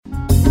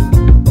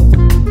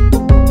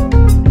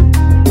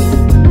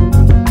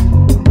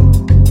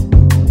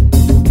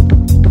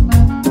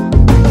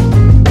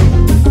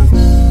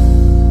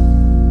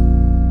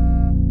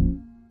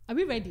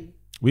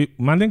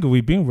Mandingo,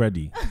 we've been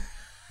ready.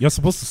 You're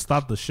supposed to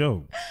start the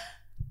show.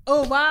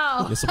 Oh,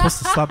 wow. You're supposed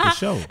to start the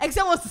show.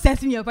 Excel wants to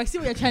set me up. I see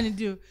what you're trying to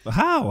do.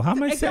 How? How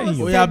am I Excel setting you? wants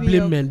Oh, to yeah, set me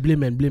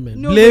up. blame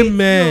men. No, Blame wait,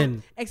 men.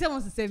 no. Excel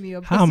wants to set me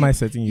up. How am I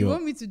setting you You up?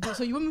 want me to do,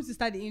 so you want me to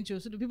start the intro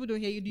so the people don't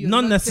hear you do your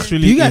Not nonsense?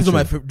 necessarily. Do you guys know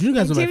intro. my? Do you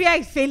guys know my? Nigeria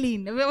is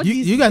failing. What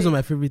You guys know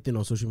my favorite thing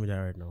on social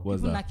media right now?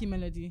 What's People that? Naki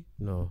melody.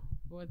 No,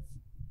 What?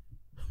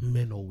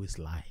 men always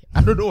lie.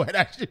 I don't know why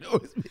that shit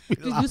always make me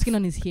Just laugh. looking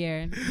on his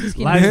hair.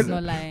 Looking Lies- is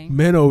not lying.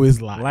 Men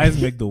always lie. Lies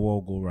make the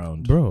world go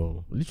round.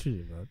 Bro.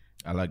 Literally, man.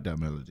 I like that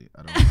melody.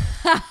 I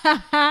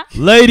don't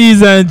know.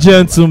 Ladies and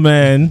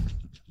gentlemen,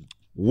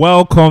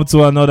 welcome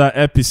to another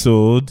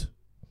episode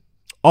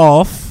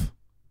of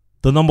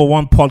the number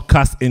one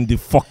podcast in the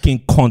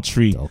fucking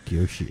country. Talk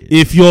your shit.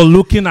 If you're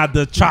looking at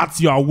the charts,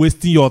 you are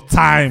wasting your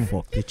time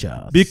Fuck the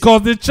charts.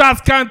 because the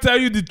charts can't tell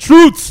you the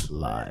truth.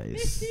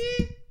 Lies.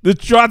 The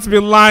charts be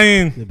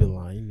lying. They be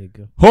lying,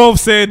 nigga. Hove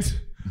said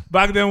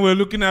back then we were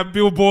looking at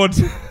Billboard.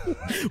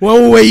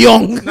 When we were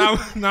young.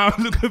 now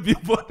look at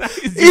Billboard.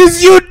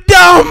 Is you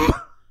dumb?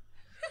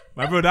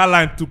 My bro, that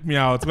line took me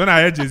out. When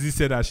I heard Jay-Z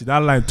say that shit, that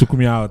line took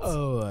me out.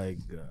 Oh my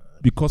god.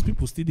 Because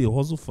people still they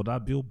hustle for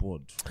that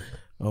Billboard.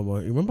 You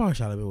remember how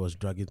Charlamagne was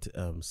dragging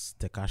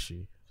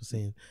Tekashi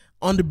saying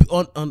on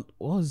what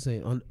was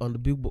he saying on the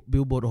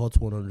Billboard Hot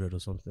 100 or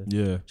something?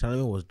 Yeah.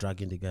 Charlamagne was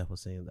dragging the guy for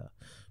saying that.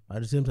 But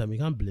at the same time, you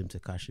can't blame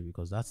Tekashi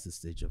because that's the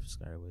stage of his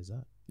career. Where is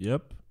that?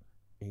 Yep.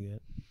 You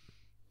get?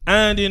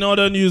 And in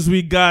other news,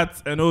 we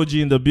got an OG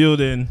in the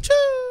building.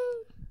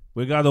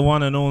 We got the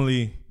one and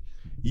only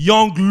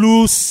Young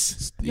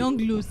Loose, Young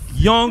loose.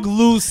 Young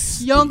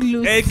Loose, Young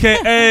loose.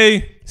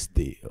 aka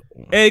Still.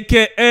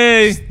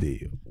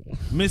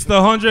 Mr.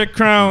 100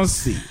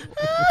 Crowns,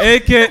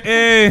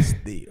 aka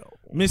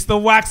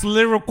Mr. Wax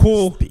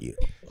Lyrical,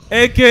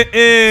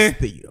 aka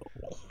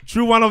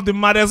through one of the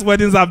maddest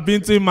weddings I've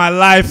been to in my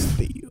life,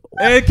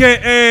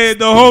 aka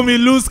the homie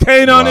Loose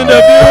Kanon in the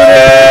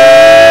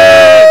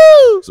building.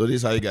 So this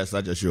is how you guys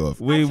start your show off.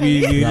 We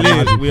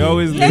live. We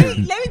always Let live.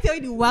 me tell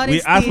you the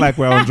wildest We act thing. like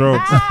we're on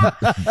drugs.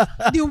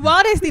 The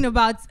wildest thing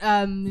about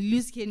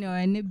Loose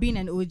Cannon being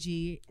an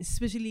OG,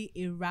 especially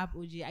a rap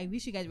OG, I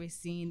wish you guys were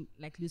seeing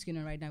like Loose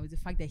Cannon right now, is the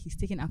fact that he's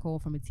taking alcohol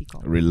from a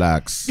teacup.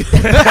 Relax. He's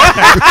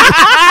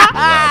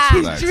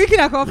relax. drinking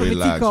alcohol from a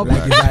Relax. teacup.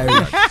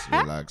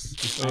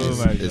 Relax.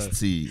 Oh my It's God.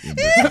 tea.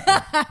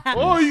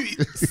 Oh,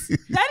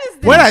 That is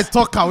the when I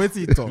talk, I wait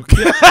till you talk.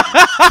 Tea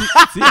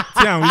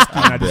and whiskey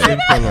are the same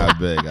color. I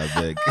beg.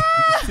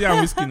 Tea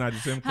and whiskey are the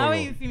same How are color.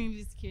 you feeling,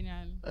 Loose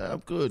Cannon? I'm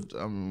good.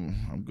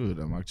 I'm good.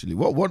 I'm actually.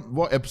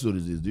 What episode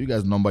is this? Do you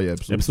guys number your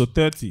episodes? Episode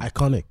 30.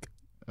 Iconic.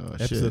 Oh,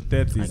 Episode shit.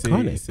 30.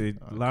 Iconic. It's a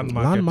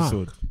landmark Landmark.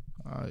 episode.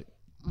 I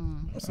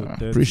Episode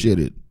 30. appreciate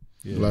it.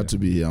 Yeah. Glad to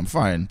be here. I'm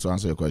fine. To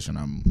answer your question,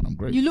 I'm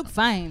great. You look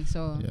fine,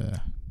 so. Yeah,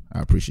 I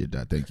appreciate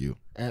that. Thank you.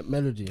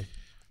 Melody.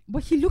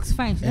 But he looks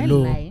fine. Should I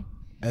Hello. lie?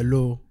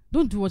 Hello.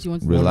 Don't do what you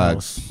want to do.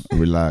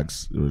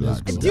 Relax.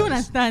 go. Do you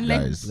understand? Like,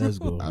 Guys, Let's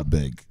go. I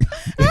beg.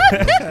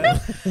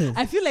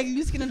 I feel like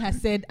Loose Cannon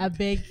has said "I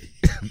beg"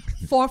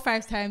 4 or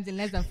 5 times in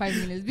less than 5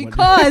 minutes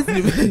because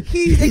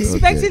he's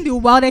expecting the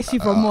wildest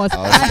shit from us.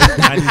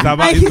 And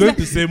he's going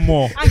to say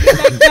more. And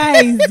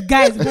he's like,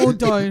 guys,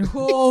 hold on.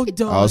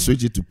 I'll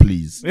switch it to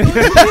please.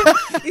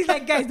 He's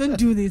like, guys, don't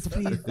do this,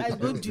 please. Guys,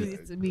 don't do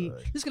this to me.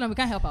 Loose Cannon, we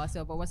can't help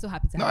ourselves, but we're so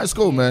happy to No, have it's you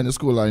cool, here. man. It's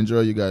cool. I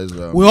enjoy you guys.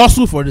 We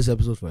hustled for this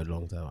episode for a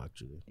long time,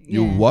 actually.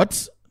 You Yeah.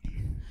 what?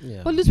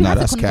 Yeah. But Loose, we Nah, have to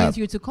that's convince cap.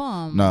 you to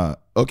come. Nah.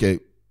 Okay.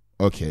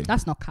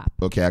 That's not cap.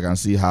 Okay. I can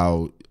see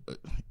how.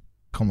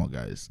 Come on,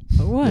 guys.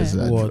 What? This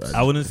is- What?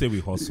 I wouldn't say we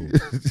hustle.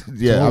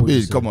 yeah, What I would you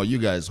mean, say? come on, you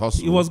guys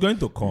hustle. It was going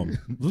to come.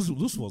 This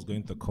was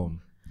going to come.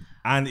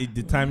 And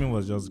the timing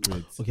was just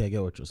great. Okay, I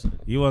get what you're saying.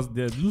 He was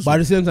there. But at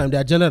the same time, the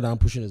agenda that I'm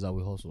pushing is that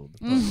we hustle.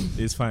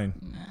 It's fine.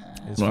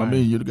 It's No, I fine.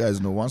 mean, you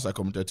guys know. Once I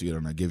committed to it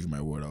and I gave you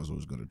my word, I was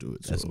always going to do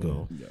it. Let's so,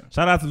 go. Yeah.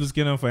 Shout out to Loose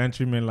Cannon for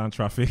entering mainland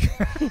traffic.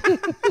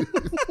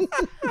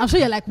 I'm sure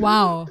you're like,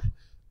 wow.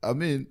 I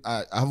mean,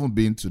 I haven't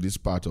been to this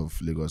part of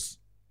Lagos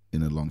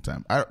in a long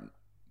time.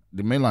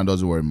 The mainland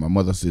doesn't worry. My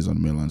mother stays on the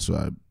mainland, so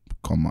I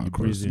come across.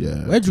 breeze in.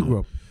 Yeah, Where'd you grow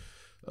up?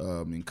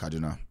 in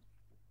Kaduna.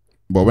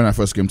 But when I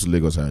first came to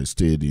Lagos, I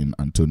stayed in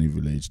Antony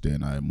Village.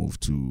 Then I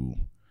moved to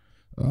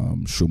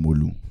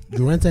Shomolu.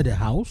 You rented a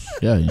house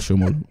Yeah, in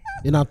Shomolu.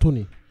 in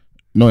Antony.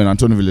 No, in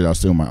Antony Village, I was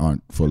staying with my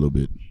aunt for a little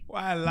bit.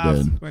 Why I laughed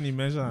Then- when he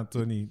mentioned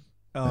Anthony.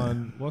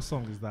 What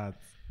song is that?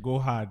 Go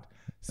Hard.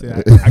 Say,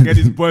 I get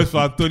these boys for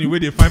Anthony where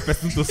they find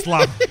person to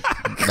slap.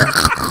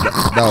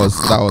 That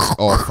was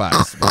all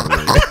facts. By the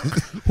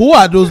way. Who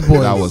are those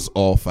boys? That was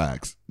all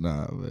facts.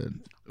 Nah,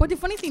 man. But the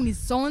funny thing is,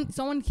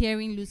 someone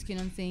hearing Loose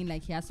Cannon saying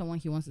like he has someone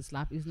he wants to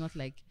slap is not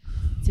like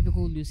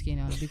typical Loose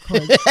Cannon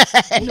because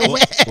no.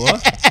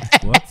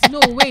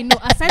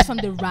 Aside from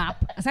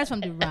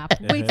the rap,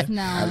 wait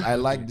now. I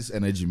like this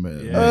energy,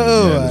 man. Yeah.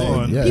 Oh, Yeah, I- go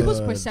on. yeah.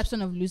 People's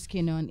perception of Loose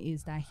Cannon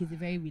is that he's a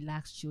very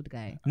relaxed, chilled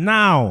guy.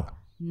 Now.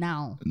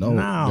 Now, No,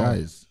 Now.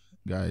 guys.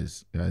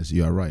 Guys,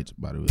 you are right,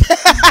 by the way.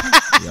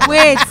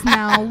 Wait.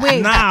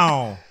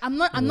 Now. I'm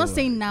not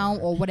saying now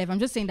or whatever. I'm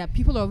just saying that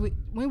people are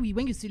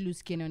when you see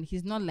Loose Cannon,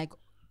 he's not like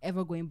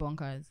ever going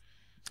bonkers.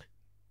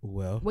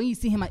 Well, When you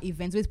see him at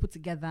events, always put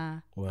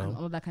together Well. and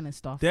all that kind of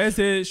stuff. There's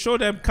a show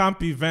them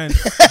camp event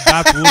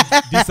that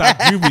would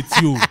disagree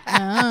with you.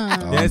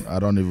 There's- I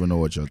don't even know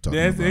what you're talking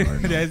There's about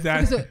right now. there's Okay,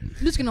 that. so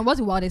Loose Cannon, what's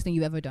the wildest thing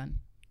you've ever done?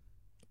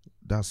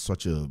 That's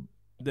such a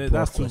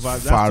That's too bad.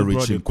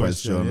 far-reaching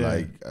question. Yeah.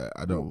 Like,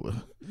 I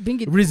don't.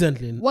 Bring it.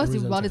 recently. What's the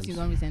recent wildest times. you've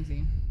done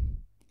recently?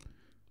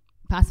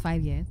 Past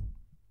 5 years.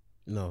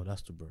 No,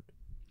 that's too broad.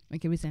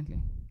 Okay, recently.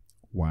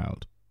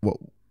 Wild.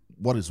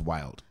 What is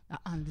wild?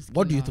 I'm just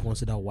What do you kidding.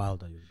 consider wild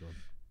that you've done?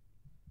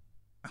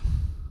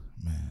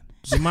 Man.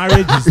 The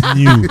marriage is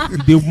new.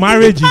 The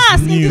marriage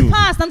is In new. the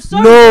past, I'm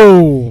sorry.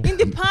 No. In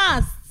the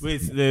past.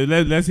 Wait,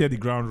 let's hear the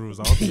ground rules.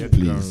 I want to hear the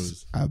ground Please,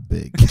 rules. I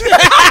beg.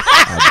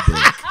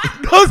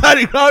 I Those are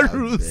the ground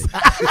rules.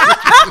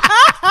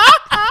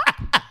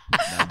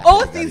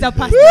 All things are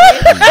past.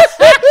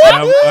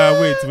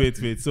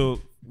 Wait.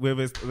 So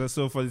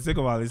for the sake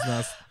of our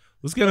listeners,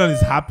 Loose Cannon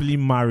is happily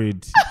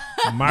married.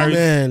 Married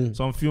Man.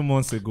 some few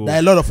months ago. That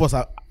a lot of us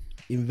are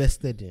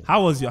invested in.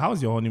 How was your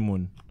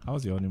honeymoon?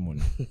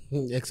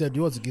 Except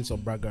you want to give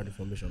some background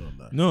information on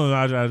that. No,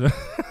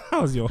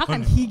 how was your How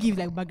can honeymoon? he give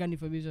like background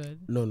information?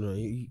 No,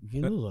 he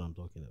knows what I'm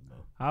talking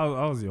about.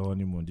 How was your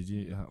honeymoon? Did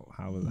you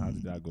how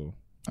did that go?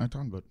 I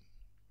thank God.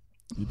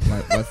 My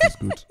life is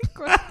good.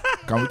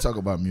 Can we talk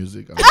about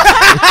music? Oh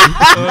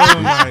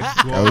my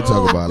Can we god!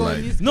 talk about God, like?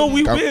 Loose No,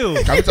 we Cannon.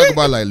 will. Can we talk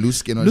about like loose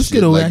skin and Loose shit?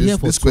 skin, we Like are here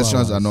these for 2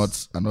 questions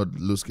hours. are not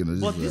loose skin.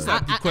 But these are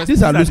the I- questions. these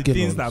These are are Loose the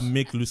Cannon. things that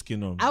make Loose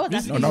Cannon. I was This-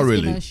 asking No, not Loose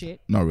really. Cannon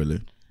shit. Not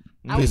really.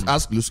 Please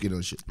ask loose skin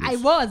and shit. I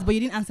please. was, but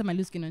you didn't answer my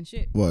Loose Cannon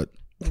shit. What?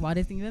 The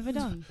wildest thing you've ever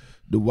done?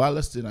 The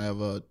wildest thing I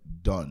ever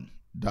done.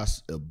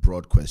 That's a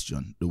broad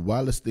question. The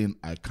wildest thing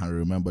I can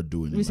remember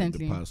doing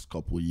Recently. in like the past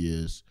couple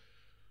years.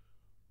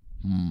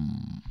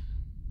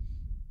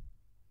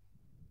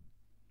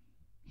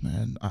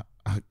 Man,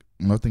 I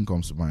nothing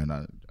comes to mind.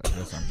 I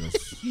guess I'm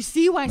just. You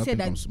see why I Nothing said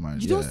that? comes to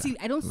mind, You don't yeah. see.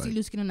 I don't see Like-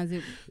 Loose Cannon as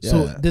a.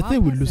 So Yeah. the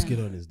thing with Wild Loose person.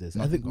 Cannon is this. I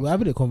Nothing think goes we're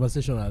having a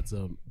conversation at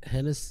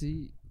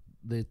Hennessy,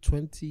 the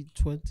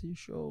 2020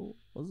 show.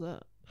 Was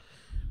that?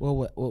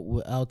 Well,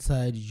 we're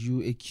outside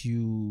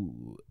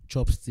UAQ,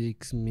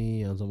 Chopsticks,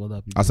 me, and some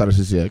other people. Outside of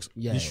CCX.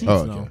 Yeah, The yeah, shoot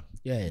Oh, now. okay.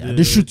 yeah. The-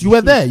 The shoot. the You were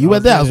shoot. there. You I were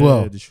was there as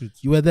well. Yeah, the shoot.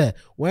 You were there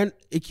when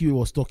AQ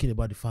was talking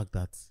about the fact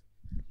that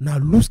now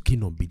Loose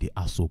Cannon be the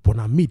asshole, but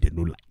now me they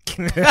no like.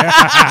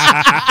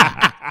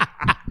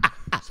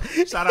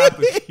 Shout out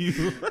to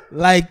you.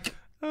 Like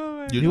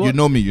You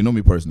know me. You know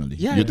me personally.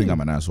 Yeah, you I think do.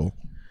 I'm an asshole?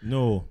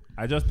 No,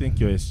 I just think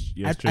you're a I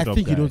straight up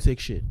think you guy. don't take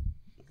shit.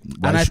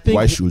 Why, And I think-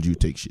 why should you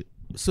take shit?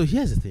 So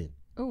here's the thing.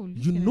 Oh,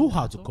 Loose You Cannon know is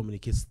how to asshole.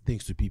 communicate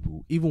things to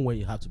people, even when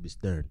you have to be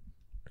stern,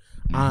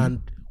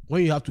 and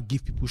when you have to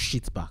give people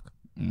shit back.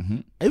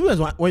 Even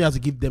when you have to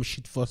give them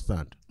shit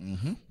firsthand,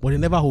 but they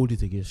never hold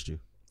it against you.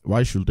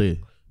 Why should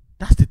they?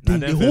 That's the thing.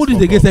 Nah, They them hold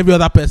first it against fuck every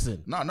other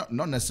person. No, not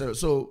necessarily.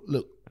 So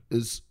look,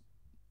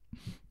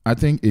 I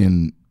think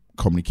in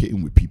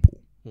communicating with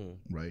people,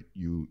 right?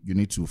 You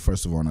need to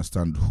first of all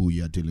understand who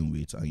you are dealing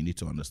with, and you need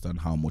to understand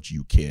how much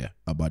you care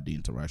about the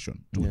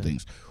interaction. Two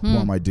things: who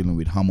am I dealing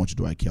with? How much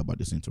do I care about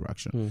this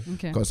interaction?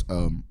 Okay. Because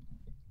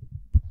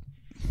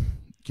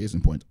case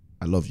in point,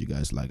 I love you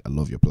guys. Like I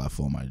love your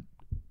platform. I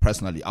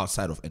personally,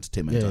 outside of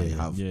entertainment, I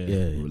have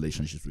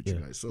relationships with you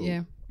guys. So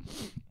Yeah.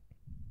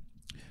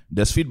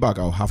 there's feedback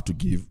I'll have to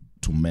give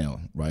to Mel,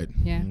 right?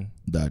 Yeah.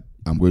 That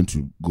I'm going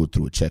to go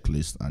through a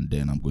checklist, and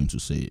then I'm going to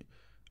say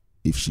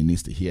if she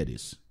needs to hear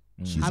this,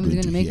 she's I'm going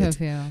going to to make hear her it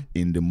feel.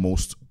 in the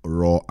most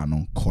raw and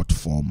uncut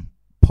form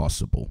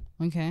possible.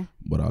 Okay.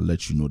 But I'll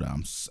let you know that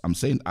I'm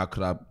saying I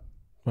could have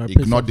My place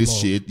ignored of this love.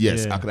 shit.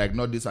 Yes, Yeah. I could have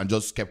ignored this and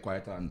just kept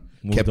quiet and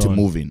Moved kept it on.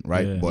 moving,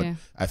 right? Yeah. But Yeah.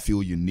 I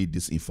feel you need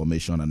this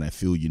information, and I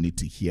feel you need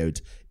to hear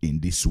it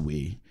in this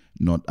way.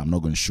 I'm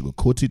not going to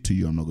sugarcoat it to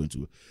you. I'm not going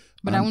to.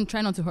 But I won't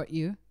try not to hurt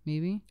you,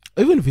 maybe.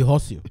 Even if he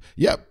hurts you,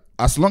 Yeah,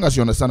 as long as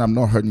you understand I'm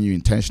not hurting you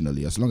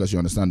intentionally, as long as you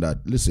understand that,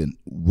 listen,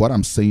 what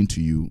I'm saying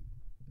to you,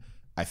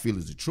 I feel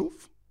is the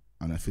truth,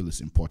 and I feel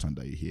it's important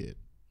that you hear it.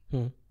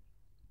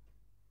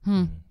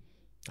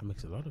 that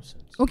makes a lot of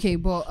sense. Okay,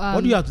 but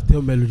What do you have to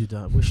tell Melody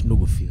that which no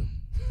go feel?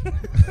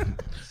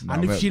 Nah,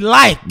 And if Mel- she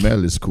like,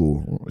 Mel is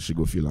cool. She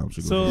go feel him.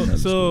 She go feel Mel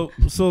is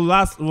cool. So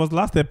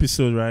last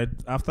episode, right?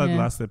 After the Yeah.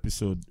 last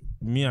episode,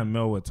 me and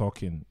Mel were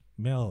talking.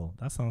 Mel,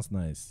 that sounds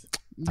nice.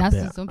 that's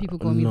bet. some people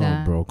call me no,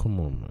 that. bro, come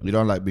on, man. You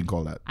don't like being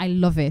called that. I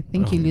love it.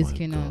 Thank you, Oh Loose my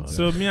Cannon. God.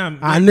 So me and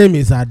Her name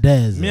is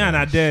Adez. me and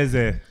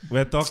Adeze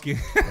were talking,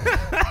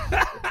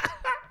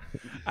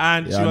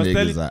 and she Y'all was niggas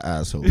telling are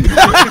assholes.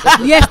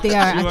 Yes, they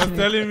are. she was Actually.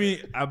 telling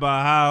me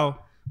about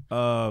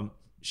how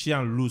she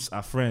and Luz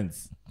are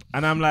friends,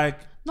 and I'm like,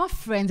 Not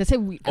friends. I said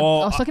I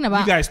or was talking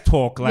about. you guys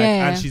talk like,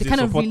 Yeah, and she's the a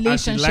kind of support, and she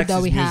relationship likes that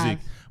his we music. have.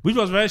 which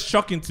was very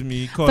shocking to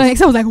me So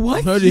because I was like,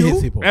 what? Melody You?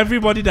 hates hip hop.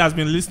 everybody that's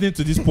been listening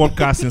to this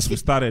podcast since we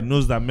started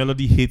knows that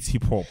Melody hates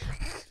hip hop.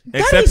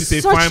 Except is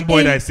it's a such fine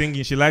boy a- that is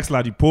singing. She likes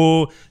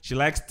Ladipo. She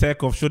likes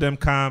Tech of Show Them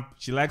Camp.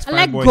 She likes I fine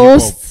like boy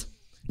Ghost. hip hop.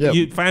 Yeah,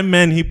 You find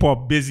men hip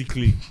hop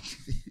basically.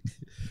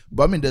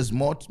 but I mean, there's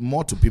more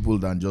to people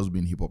than just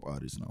being hip hop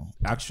artists now.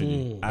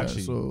 Actually. Yeah,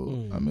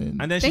 so I mean,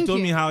 And then she Thank told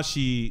you. me how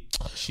she's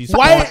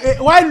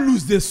Why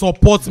lose the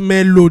support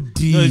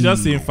melody? No, it's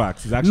just saying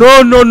facts. It's actually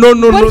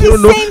No. But he's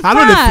saying I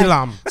know the fact.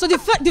 film. So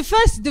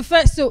the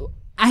first. So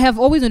I have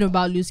always known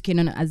about Loose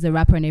Cannon as a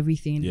rapper and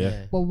everything.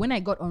 Yeah. But when I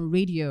got on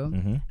radio,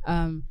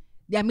 Mm-hmm.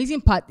 the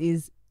amazing part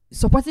is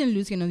supporting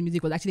Loose Cannon's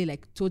music was actually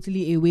like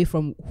totally away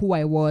from who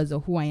I was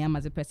or who I am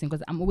as a person,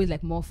 because I'm always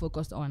like more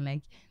focused on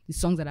like the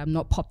songs that I'm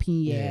not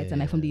popping yet and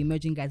like from the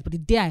emerging guys. But the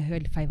day I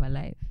heard Five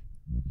Alive,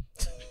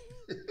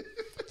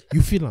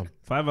 You feel him.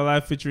 Five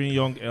Alive featuring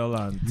Young L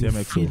and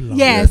TMX.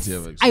 yes, Yeah,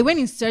 TMX. I went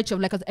in search of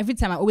like, 'cause every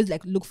time I always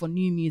like look for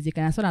new music,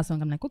 and I saw that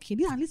song, I'm like, okay,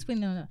 this at least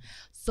playing.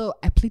 So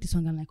I played the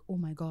song. I'm like, oh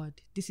my god,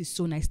 this is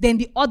so nice. Then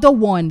the other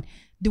one,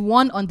 the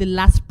one on the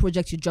last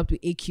project you dropped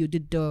with AQ,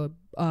 did the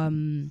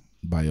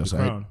by your The side.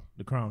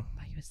 Crown.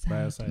 by your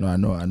By your side. side. No,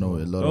 I know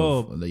a lot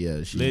of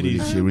yeah. She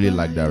ladies. really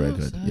liked that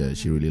record. Yeah,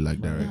 she really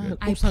liked that record.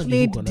 I Who sang the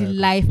played hook on the that?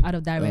 life out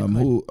of that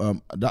record.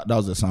 That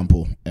was a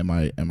sample. Am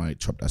I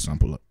chopped that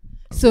sample up?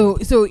 So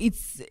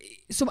it's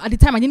at the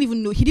time he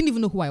didn't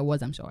even know who I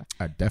was. I'm sure.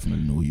 I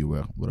definitely knew who you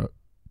were. But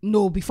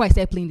No, before I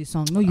started playing the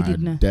song. No, you I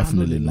did not.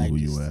 definitely knew like who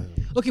you this were.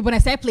 thing. Okay, but when I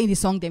started playing the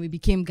song, then we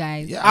became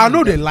guys. Yeah, I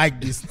know they like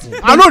this thing.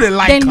 I know they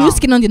like Then calm. Loose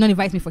Cannon did not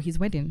invite me for his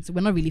wedding, so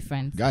we're not really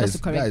friends. Guys, just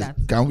to correct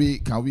that.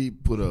 can we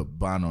put a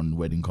ban on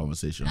wedding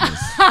conversation?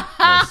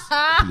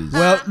 Please.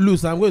 Well,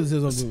 Luce, I'm going to say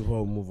something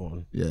before we move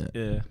on. Yeah.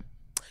 Yeah.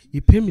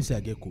 You pay me say I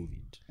get COVID.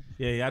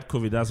 Yeah, he had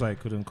COVID. That's why I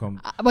couldn't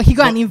come. But he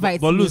got an invite.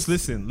 But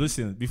listen.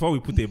 Before we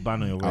put a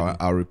ban on your wedding,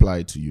 I'll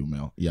reply to you,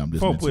 Mel. Yeah, I'm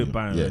before listening we put to a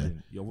ban on you. your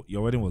Yeah. wedding,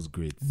 your wedding was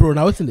great. Bro,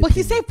 now what's in the But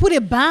he said put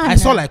a ban. I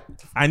saw like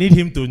I need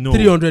him to know.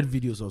 300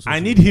 videos or something. I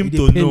need him He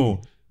to dey pay know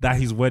me. that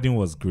his wedding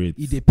was great.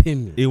 He dey pay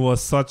me. It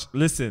was such.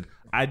 Listen,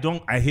 I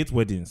hate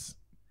weddings.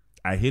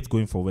 I hate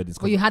going for weddings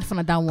But you had fun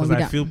at that one. because with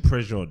I that. feel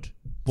pressured.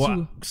 But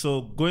True.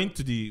 so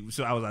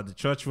I was at the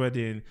church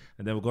wedding,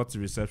 and then we got to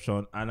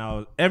reception,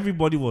 and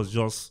everybody was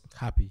just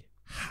Happy.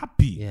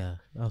 happy. Yeah.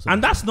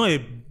 And that's not a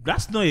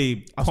what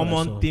I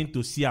common saw. thing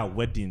to see at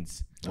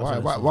weddings. Why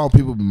will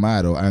people be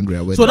mad or angry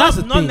at wedding? So that's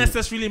the Not thing.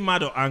 necessarily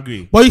mad or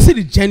angry. But you see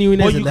the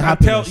genuineness But you and the can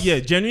happiness. tell,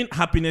 genuine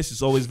happiness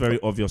is always very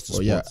obvious to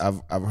Oh yeah,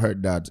 spot. I've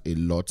heard that a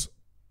lot.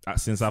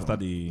 Since after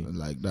the,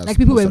 Like that's Like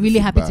people most were of the really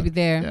happy to feedback.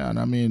 be there. Yeah, and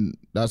I mean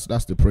that's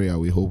the prayer.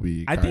 We hope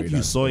we. I carry think you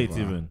that saw it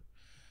over. even.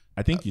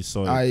 I think you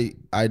saw it.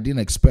 I didn't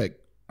expect,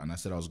 and I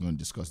said I was going to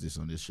discuss this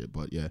on this shit,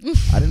 but yeah,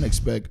 I didn't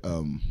expect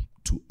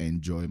to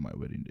enjoy my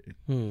wedding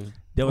day.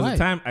 There was Why? a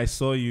time I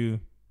saw you.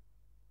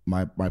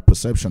 My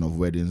perception of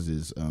weddings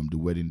is the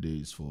wedding day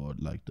is for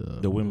like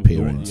the women-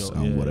 parents the-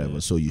 and yeah, whatever. yeah.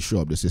 So you show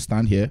up, they say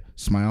stand here,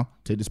 smile,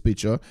 take this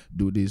picture,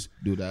 do this,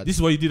 do that. This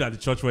is what you did at the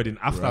church wedding.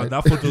 After Right.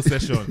 that photo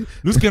session,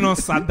 Luce Cannon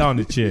sat down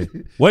in the chair.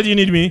 Where do you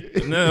need me?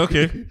 No,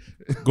 okay.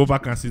 Go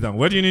back and sit down.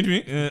 Where do you need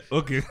me?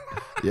 Okay.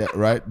 Yeah,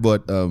 right.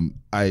 But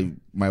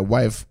my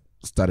wife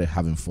started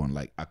having fun.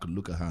 Like I could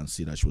look at her and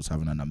see that she was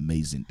having an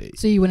amazing day.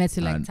 So you wanted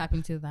to like And- tap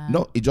into that.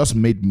 No, it just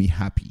made me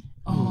happy.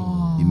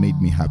 Oh. It made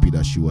me happy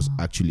that she was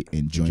actually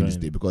enjoying this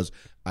day because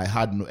I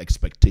had no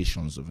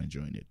expectations of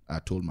enjoying it. I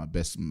told my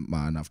best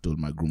man, I've told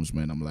my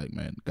groomsmen, I'm like,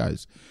 man,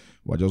 guys,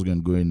 we're just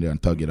gonna go in there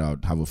and tug it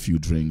out, have a few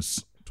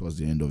drinks towards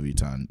the end of it,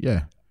 and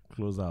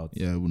Close out.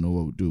 yeah, we know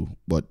what we do.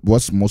 But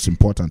what's most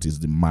important is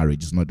the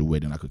marriage. It's not the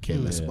wedding. I could care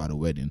less about the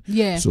wedding.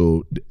 Yeah.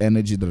 So the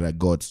energy that I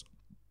got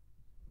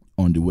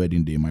on the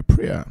wedding day, my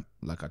prayer,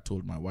 like I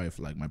told my wife,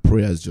 like my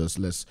prayer is just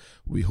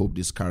we hope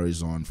this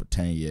carries on for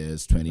 10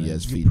 years, 20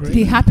 years, 15.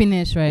 The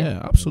happiness, right? Yeah,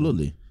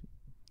 absolutely.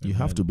 You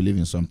have to believe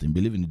in something.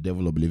 Believe in the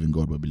devil or believe in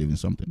God, but believe in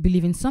something.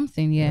 Believe in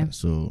something, yeah.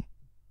 So,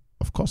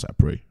 of course, I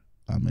pray.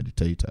 I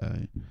meditate.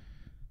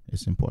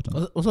 It's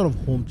important. What sort of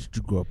home did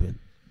you grow up in?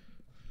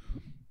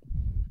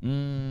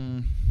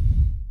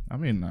 I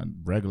mean,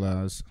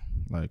 regulars.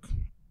 Like,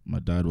 my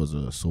dad was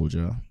a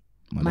soldier.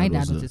 My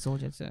dad was a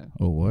soldier too.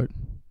 Oh, what?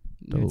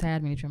 Dope.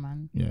 Retired military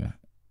man. Yeah.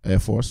 Air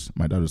Force.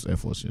 My dad was Air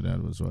Force. Your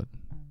dad was what?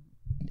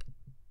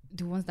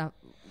 The ones that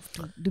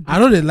the, I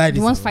know they like the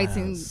this ones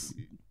alliance.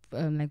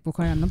 fighting like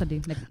Boko Haram, not that they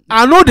like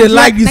I know they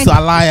like this Nigerian-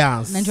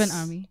 alliance. Nigerian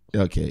army.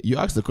 Okay. You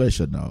asked the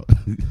question now.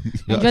 You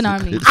Nigerian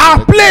asked the army. question.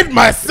 I played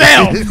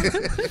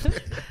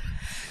myself.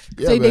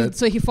 Yeah, so man.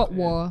 so he fought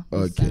war.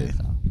 Okay.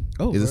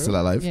 Oh, Is it still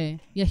alive? Yeah,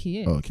 yeah,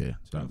 he is. Okay.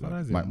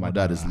 That's it. My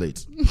dad is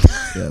late.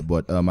 Yeah,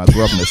 but I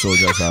grew up in a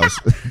soldier's house.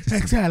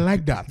 Actually, I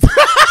like that.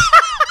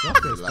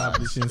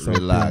 Establishing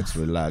something.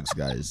 Relax,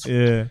 guys.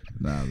 Yeah.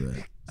 Nah,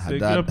 man. So you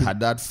grew up in- Had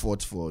dad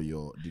fought for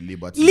the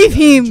liberty Leave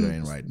you're him.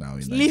 enjoying right now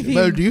in Leave Nigeria. him.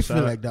 Well, do you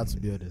feel like that, to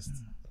be honest?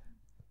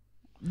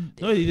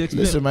 No, you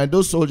explain. Listen, man,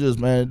 those soldiers,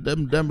 man,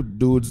 them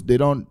dudes, they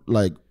don't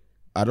like.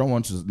 I don't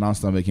want to now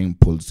start making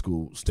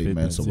political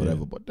statements or Statements,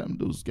 whatever, but them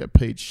dudes get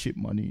paid shit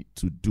money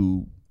to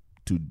do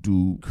to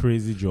do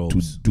Crazy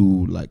jobs.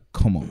 like,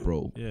 come on,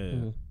 bro.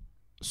 Yeah.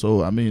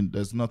 So I mean,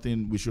 there's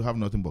nothing. We should have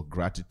nothing but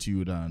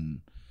gratitude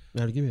and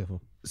Yeah, give me a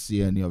phone.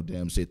 see any of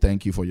them say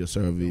thank you for your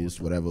service,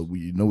 whatever.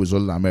 We know it's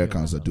all the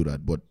Americans that do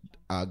that, but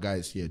our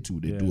guys here too,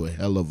 they do a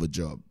hell of a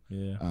job.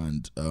 Yeah.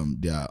 And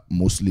they are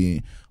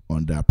mostly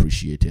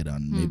underappreciated,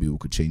 and maybe we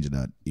could change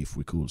that if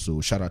we could.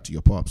 So shout out to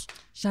your pops.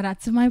 Shout out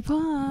to my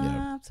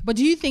pops. But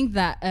do you think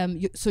that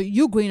so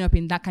you growing up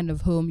in that kind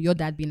of home, your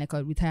dad being like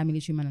a retired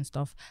military man and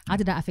stuff, how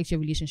did that affect your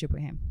relationship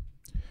with him?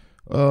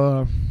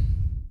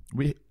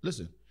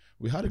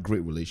 We had a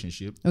great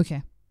relationship.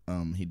 Okay.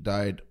 He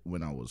died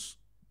when I was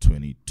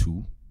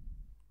 22,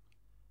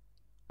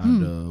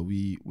 and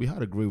we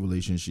had a great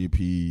relationship.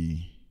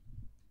 He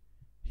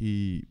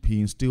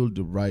instilled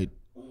the right.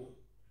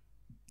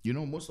 You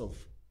know, most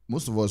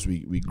of us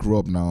we grew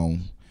up now,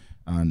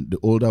 and the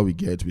older we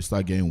get, we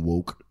start getting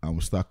woke and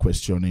we start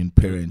questioning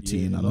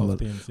parenting and all of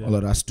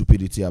that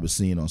stupidity I've been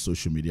seeing on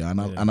social media,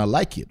 and I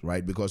like it,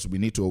 right? Because we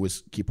need to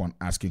always keep on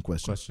asking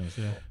questions.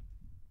 Yeah.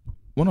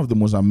 One of the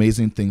most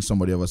amazing things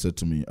somebody ever said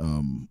to me,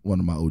 one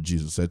of my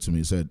OGs said to me,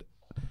 he said,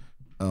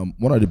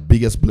 one of the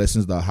biggest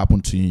blessings that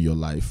happened to you in your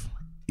life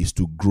is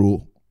to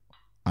grow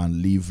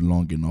and live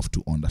long enough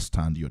to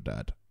understand your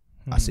dad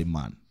as a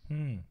man,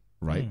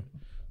 right?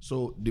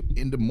 So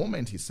in the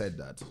moment he said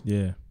that,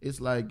 it's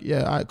like,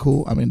 yeah, all right,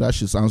 cool. I mean, that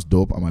shit sounds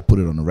dope. I might put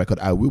it on the record.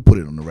 I will put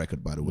it on the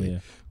record, by the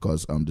way,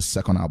 because the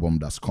second album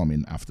that's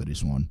coming after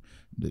this one,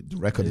 the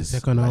record is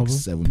like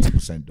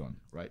 70% done,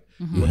 right?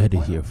 You heard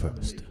it here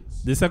first.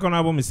 The second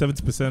album is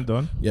 70%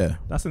 done. Yeah,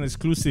 That's an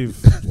exclusive.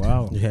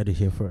 Wow. You heard it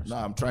here first. no,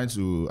 I'm trying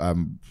to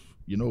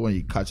you know, when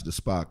you catch the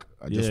spark,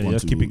 I just Yeah, want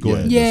just to keep it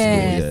going.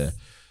 Yes.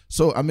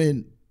 So I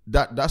mean,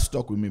 that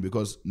stuck with me,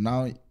 because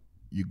now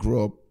you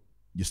grow up,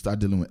 you start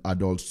dealing with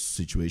adult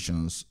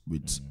situations,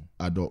 with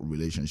adult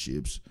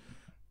relationships.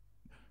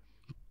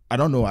 I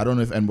don't know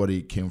if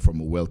anybody came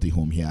from a wealthy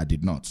home here. I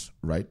did not,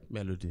 right?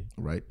 Melody.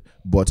 Right?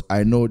 But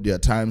I know there are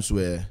times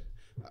where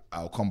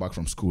I'll come back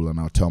from school and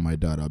I'll tell my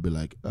dad, I'll be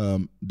like,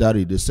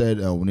 Daddy, they said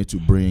we need to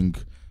bring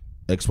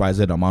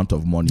XYZ amount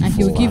of money And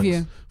he'll give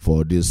you.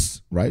 for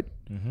this, right?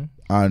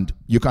 And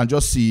you can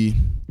just see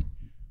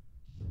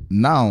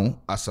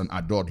now, as an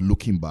adult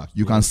looking back,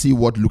 you can see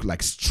what looked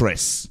like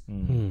stress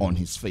on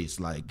his face.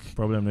 Like,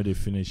 Problem that they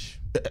finish.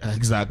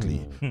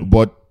 exactly.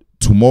 But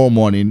tomorrow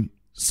morning,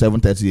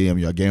 7:30 a.m.,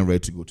 you're getting ready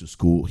to go to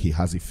school. He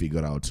has it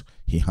figured out.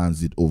 He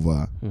hands it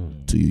over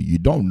to you. You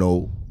don't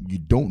know.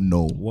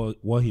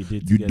 What he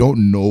did. You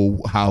don't know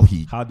how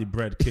the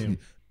bread came.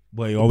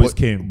 But it always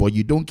came. But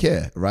you don't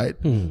care, right?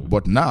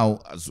 But now,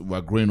 as we're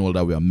growing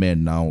older, we are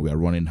men now. We are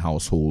running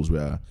households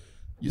where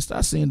you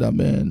start seeing that,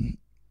 man,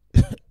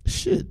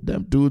 shit,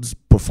 them dudes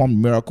perform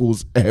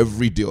miracles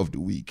every day of the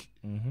week.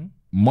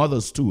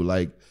 Mothers too,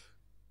 like,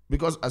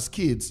 because as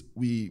kids,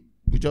 we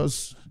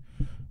just,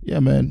 yeah,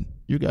 man,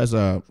 you guys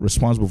are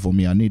responsible for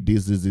me. I need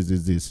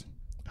this.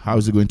 How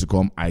is it going to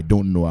come? I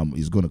don't know.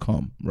 It's going to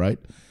come, right?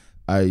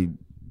 I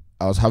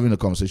was having a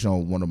conversation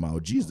with one of my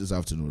OGs this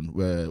afternoon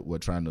where we're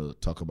trying to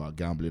talk about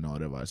gambling or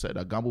whatever. I said,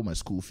 I gamble my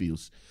school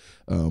fees.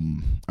 I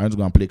went to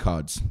go and play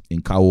cards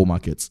in Kawo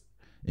markets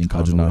in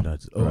Kaduna.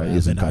 Right?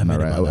 It's in Kaduna,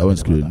 right? I went to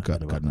school in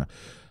Kaduna.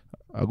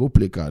 I go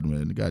play card,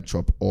 man. The guy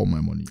chopped all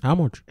my money. How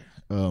much?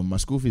 My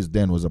school fees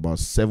then was about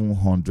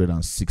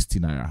 760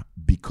 naira,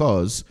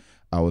 because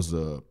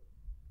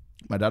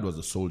my dad was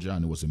a soldier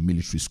and it was a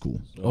military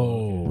school.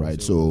 Oh,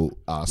 right. So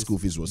our school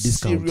fees was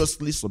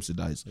seriously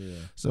subsidized. Yeah.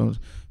 So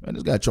when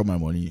this guy chopped my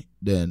money,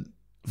 then.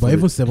 But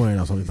even 700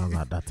 or something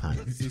at that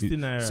time. 60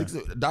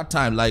 naira. That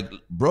time, like,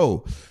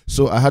 bro.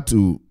 So I had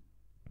to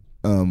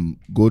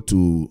go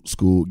to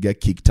school, get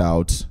kicked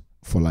out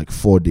for like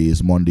 4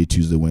 days: Monday,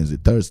 Tuesday, Wednesday,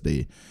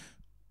 Thursday.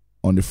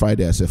 On the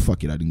Friday, I said,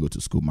 fuck it, I didn't go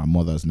to school. My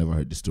mother has never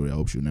heard the story. I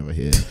hope she'll never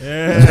hear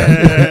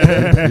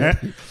it.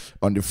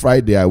 On the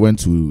Friday, I went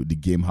to the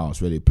game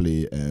house where they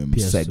play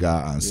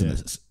Sega and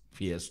SNES.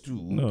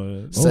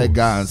 PS2.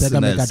 Sega and Sega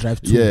Mega SNES.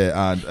 Drive 2.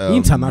 Yeah, and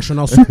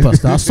International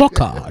Superstar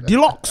Soccer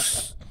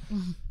Deluxe.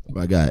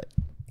 My guy,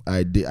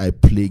 I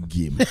play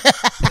game.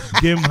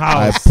 Game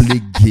house. I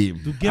play game.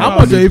 How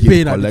much are you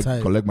paying at the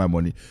time? Collect my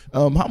money.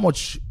 How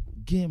much?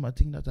 Game, I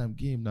think that time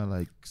game now,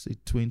 like, say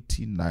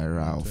 20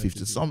 naira or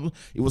 50 something.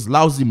 It was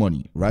lousy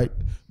money, right?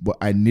 But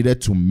I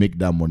needed to make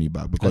that money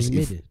back, because you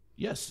made it?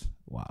 Yes,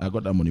 wow, I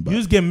got that money back.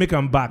 Use game, make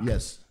them back.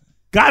 Yes.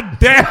 God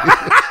damn.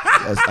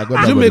 Yes, I got Did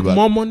that you money make back.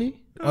 more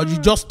money, or you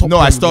just stopped? No,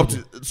 I stopped.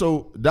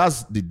 So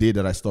that's the day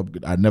that I stopped.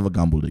 I never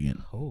gambled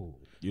again. Oh,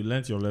 You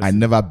learnt your lesson. I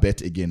never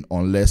bet again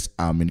unless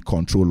I'm in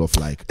control of,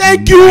 like,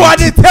 thank you,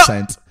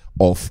 90%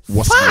 of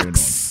what's going on,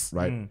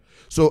 right?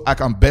 So I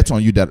can bet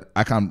on you that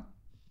I can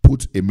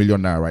put $1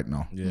 million right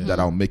now that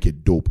I'll make a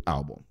dope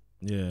album.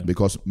 Yeah.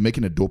 Because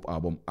making a dope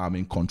album, I'm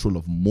in control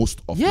of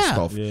most of the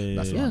stuff.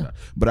 That's around that.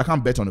 But I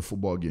can't bet on a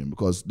football game,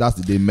 because that's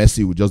the day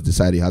Messi will just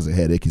decide he has a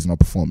headache, he's not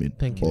performing.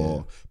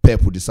 Or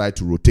Pep will decide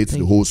to rotate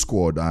the whole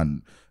squad,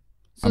 and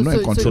I'm not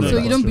in control of that.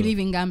 So you don't believe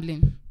in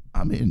gambling?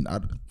 I mean,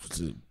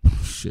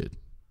 shit.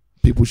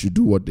 People should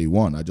do what they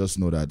want. I just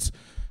know that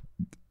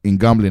in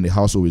gambling, the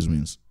house always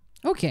wins.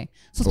 Okay.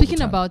 So Over speaking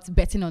time. about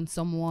betting on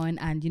someone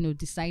and,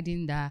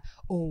 deciding that,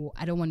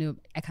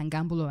 I can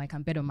gamble or I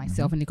can bet on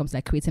myself when it comes to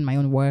like creating my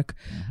own work.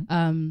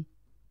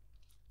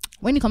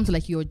 When it comes to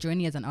like your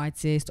journey as an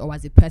artist or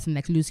as a person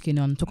like Luz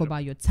Cannon, talk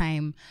about your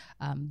time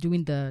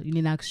doing the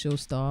Unilag show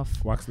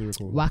stuff. Wax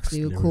lyrical. Wax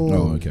Lyrical.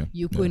 Oh, okay.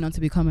 You going on to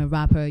become a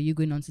rapper. You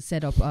going on to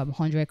set up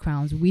 100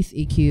 Crowns with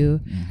EQ,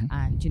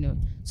 and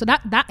so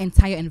that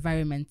entire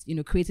environment,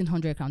 creating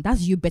 100 Crowns.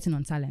 That's you betting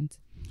on talent.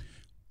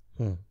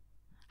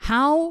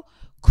 How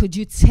could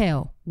you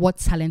tell what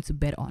talent to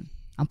bet on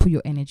and put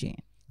your energy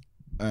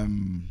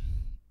in?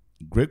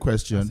 Great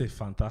question. That's a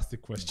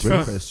fantastic question.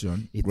 Great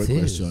question. It Great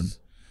is. question.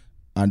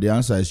 And the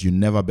answer is you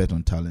never bet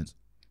on talent.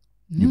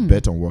 You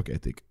bet on work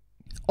ethic.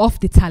 Of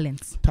the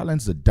talent.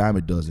 Talent's a dime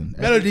a dozen.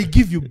 Melody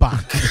give you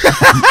back.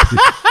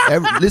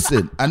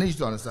 Listen, I need you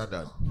to understand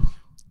that.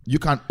 You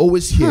can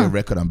always hear a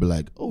record and be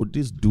like, oh,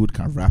 this dude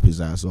can rap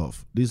his ass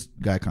off. This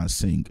guy can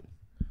sing.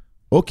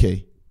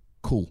 Okay,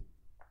 cool.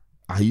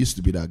 I used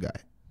to be that guy.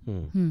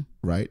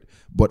 Right?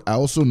 But I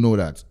also know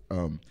that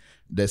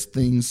there's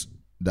things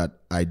that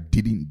I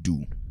didn't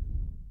do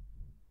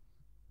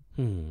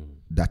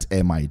that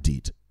MI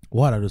did.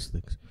 What are those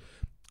things?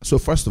 So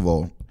first of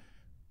all,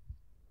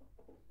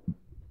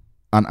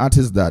 an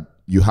artist that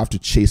you have to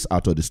chase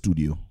out of the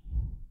studio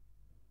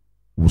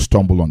will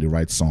stumble on the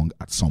right song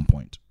at some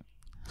point.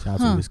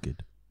 Shout out to Wizkid.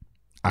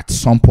 At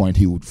some point,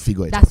 he would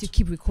figure it That's out. you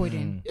keep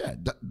recording. Yeah,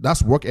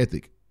 that's work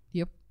ethic.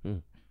 Yep.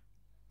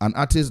 An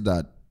artist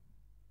that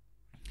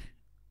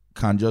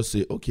can just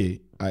say, okay,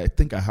 I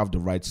think I have the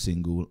right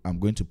single. I'm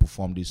going to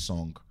perform this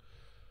song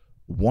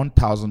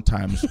 1,000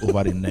 times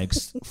over the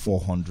next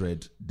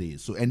 400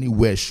 days. So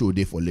anywhere show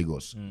day for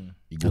Lagos,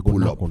 he go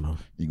pull up,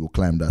 he go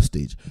climb that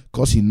stage.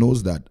 Because he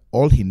knows that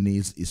all he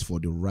needs is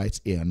for the right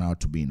A&R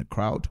to be in the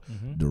crowd,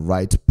 the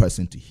right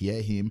person to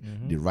hear him,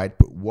 the right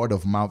word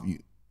of mouth.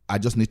 I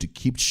just need to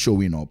keep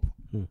showing up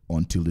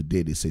until the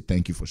day they say,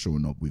 thank you for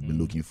showing up. We've been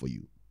looking for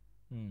you.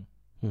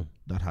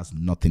 That has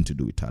nothing to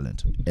do with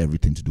talent,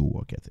 everything to do with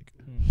work ethic.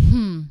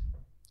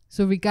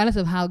 So regardless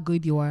of how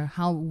good you are,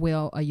 how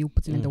well are you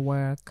putting in the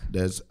work?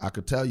 I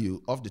could tell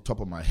you off the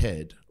top of my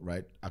head,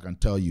 right? I can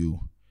tell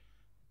you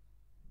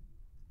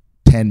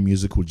 10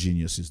 musical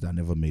geniuses that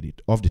never made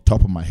it. Off the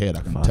top of my head,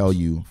 I can tell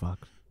you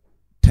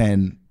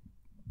 10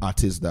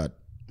 artists that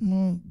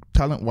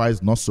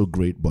talent-wise not so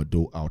great, but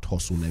they'll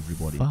out-hustle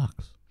everybody.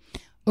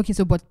 Okay,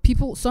 so but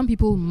some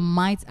people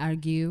might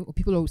argue, or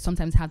people will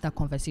sometimes have that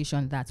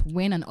conversation that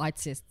when an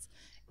artist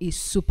is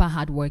super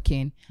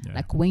hardworking,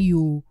 like when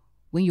you're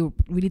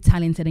really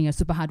talented and you're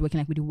super hardworking,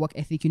 like with the work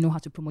ethic, you know how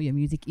to promote your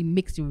music, it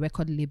makes the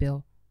record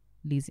label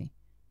lazy.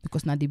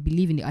 Because now they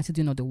believe in the artist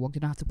doing all the work, they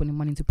don't have to put any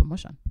money into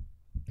promotion.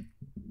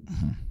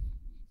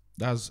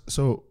 That's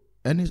so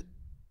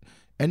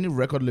any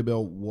record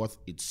label worth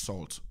its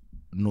salt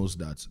knows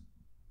that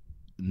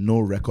no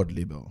record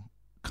label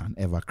can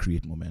ever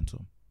create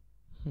momentum.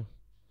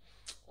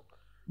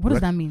 What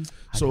does that mean?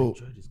 So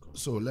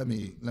let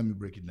me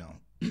break it down.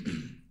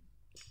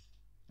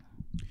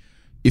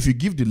 If you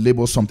give the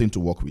label something to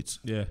work with,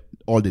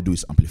 all they do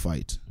is amplify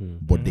it,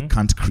 but they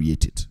can't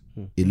create it.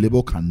 A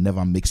label can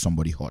never make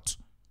somebody hot.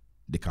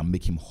 They can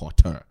make him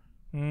hotter.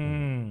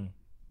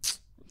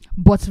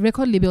 But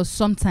record labels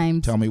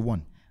sometimes... Tell me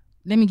one.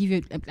 Let me give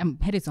you... I'm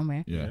headed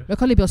somewhere. Yeah.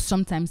 Record labels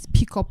sometimes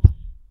pick up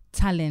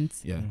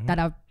talent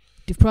that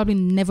they've probably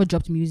never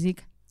dropped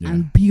music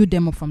and build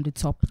them up from the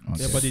top.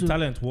 Yeah, but the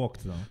talent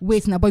worked now.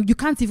 Wait, now, but you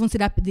can't even say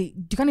that you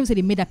can't even say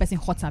they made that person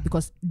hotter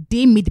because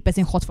they made the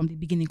person hot from the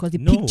beginning because they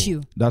picked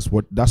you. That's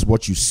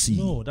what you see.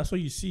 No, that's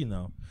what you see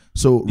now.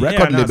 So The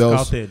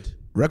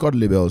record A&R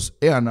labels,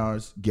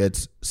 A&Rs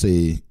get,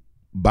 say,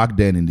 back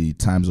then in the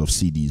times of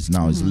CDs,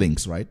 now it's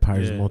links, right?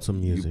 Paris Motor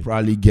Music. You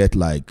probably get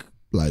like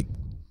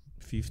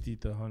 50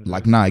 to 100.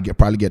 like now I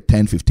probably get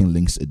 10, 15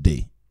 links a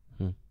day.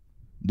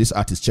 This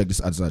artist, check this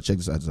artist out, check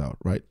this artist out,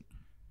 right?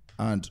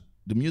 And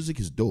the music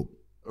is dope.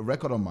 A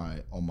record on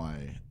my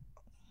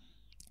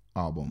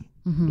album,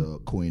 the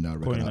Koina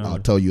record. Koina. I'll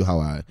tell you how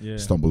I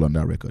stumbled on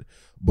that record.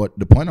 But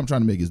the point I'm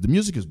trying to make is the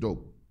music is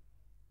dope.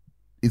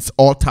 It's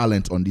all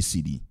talent on this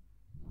CD.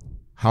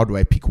 How do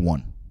I pick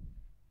one?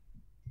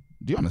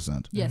 Do you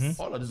understand? Yes.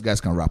 All of these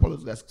guys can rap. All of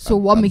these guys. So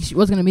what's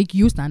gonna make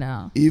you stand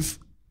out? If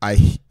I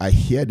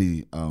hear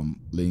the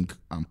link,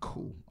 I'm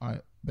cool. I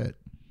bet.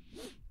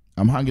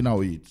 I'm hanging out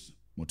with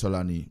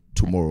Motolani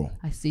tomorrow.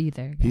 I see you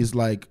there. He's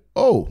like,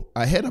 oh,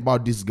 I heard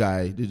about this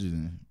guy. Did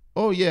you?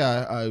 Oh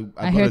yeah, I got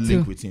a heard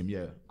link too. with him.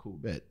 Yeah, cool,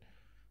 bet.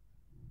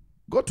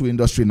 Go to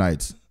Industry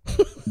Night.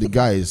 The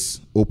guy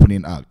is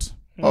opening act.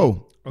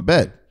 Oh,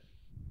 bet.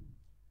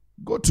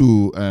 Go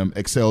to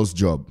Excel's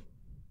job.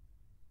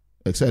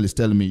 Excel is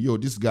telling me, yo,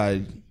 this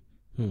guy,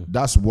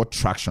 that's what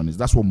traction is.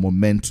 That's what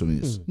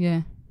momentum is.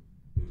 Yeah.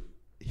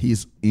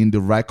 He's in the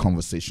right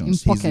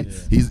conversations. In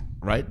pockets. He's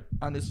right.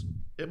 And it's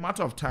a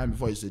matter of time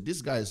before you say,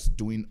 this guy is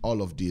doing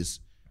all of this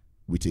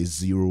with a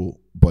zero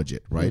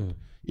budget, right?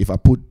 If I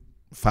put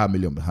 5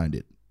 million behind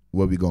it,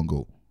 where we gonna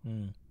go?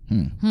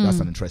 That's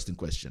an interesting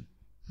question.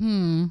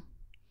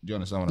 Do you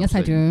understand what Yes,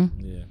 I'm I saying?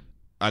 do. Yeah.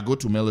 I go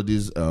to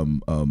Melody's I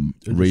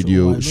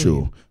radio know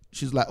show. him.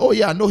 She's like, "Oh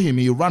yeah, I know him.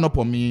 He ran up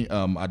on me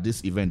at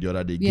this event the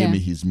other day. Yeah. Gave me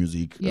his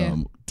music. Yeah.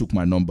 Took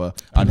my number,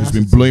 and he's that's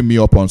been it. blowing me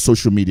up on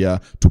social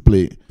media to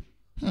play."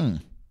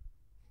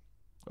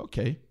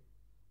 Okay.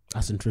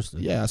 That's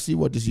interesting. Yeah, I see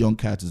what this young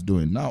cat is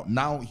doing.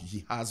 Now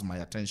he has my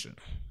attention.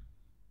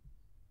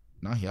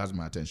 Now he has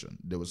my attention.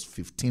 There was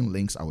 15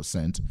 links I was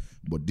sent,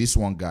 but this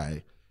one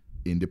guy,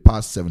 in the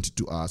past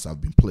 72 hours,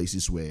 have been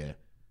places where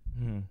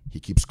he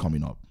keeps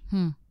coming up.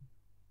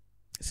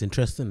 It's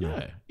interesting.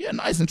 Now. Yeah,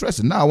 no, it's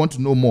interesting. Now I want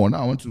to know more.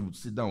 Now I want to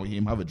sit down with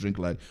him, have a drink.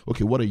 Like,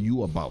 okay, what are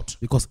you about?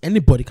 Because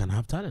anybody can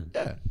have talent.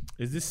 Yeah.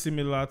 Is this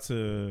similar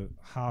to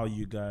how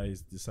you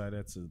guys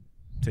decided to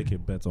take a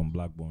bet on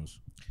Black Bones?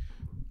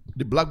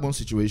 The Blackbone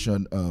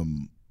situation,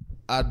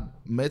 I'd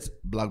met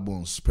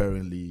Blackbone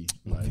sparingly,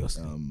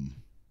 Obviously.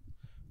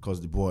 because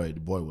the boy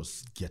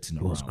was getting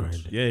around. was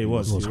grinding. Yeah, he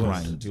was. He was.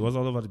 grinding. He was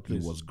all over the He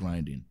place. was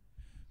grinding.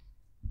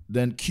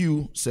 Then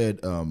Q said,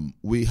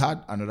 we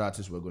had another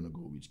artist we are going to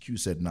go with. Q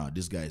said, nah,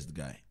 this guy is the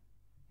guy.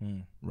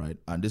 Right?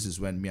 And this is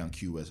when me and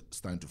Q were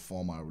starting to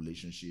form our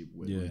relationship.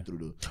 We're going through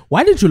the...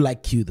 Why did you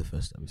like Q the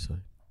first time you saw it?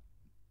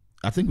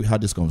 I think we had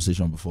this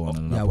conversation before on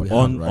another yeah, we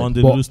podcast, have, right? on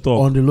the But Loose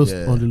Talk. On the loose,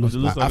 Yeah. on the On loose. the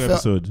Loose I Talk felt-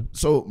 episode.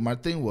 So my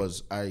thing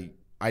was, I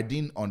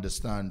didn't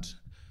understand.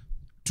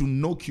 To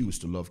know Q is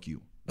to love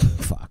Q.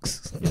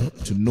 Facts.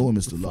 To know him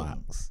is to love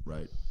him, Facts.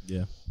 right?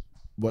 Yeah.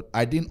 But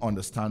I didn't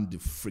understand the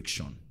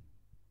friction.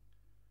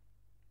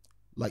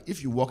 Like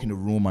if you walk in a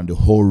room and the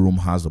whole room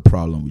has a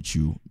problem with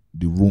you,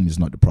 the room is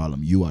not the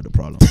problem. You are the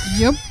problem.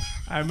 Yep.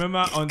 I remember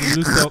on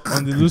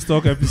the Loose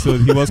Talk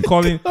episode, he was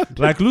calling,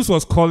 like Luce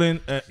was calling,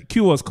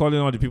 Q was calling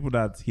all the people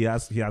that he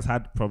has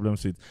had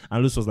problems with,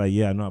 and Luce was like,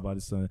 "Yeah, I know about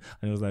this song," and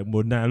he was like,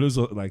 "Mode 9." And Luce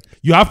was like,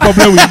 "You have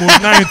problem with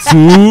Mode 9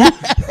 too?"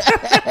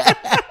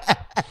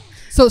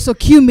 So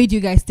Q made you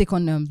guys take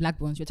on Black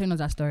Bones. You're telling us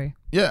that story.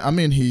 Yeah, I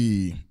mean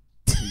he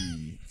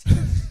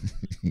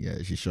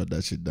yeah, she shut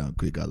that shit down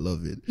quick. I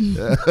love it.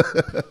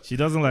 She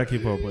doesn't like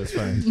hip hop, but it's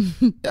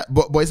fine. Yeah,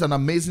 but it's an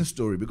amazing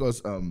story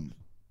because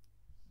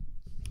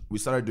we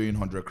started doing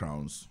 100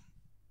 Crowns.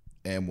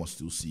 M was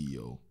still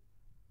CEO.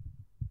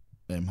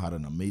 M had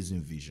an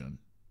amazing vision.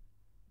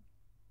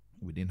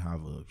 We didn't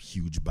have a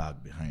huge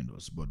bag behind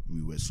us, but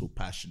we were so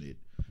passionate.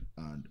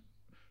 And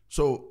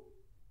so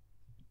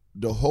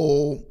the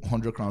whole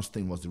 100 Crowns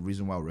thing was the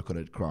reason why we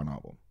recorded Crown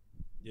album,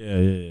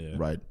 Yeah.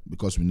 right?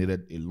 Because we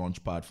needed a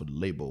launch pad for the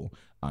label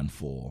and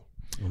for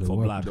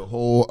Black. the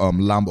whole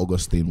Lamb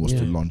Augustine was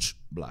to launch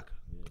Black.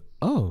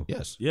 Oh.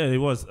 Yes. Yeah, it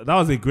was. That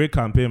was a great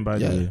campaign, by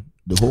the Yeah. way.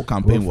 The whole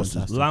campaign Well, was to,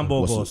 fantastic.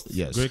 Lambo was to- August.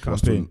 yes, Great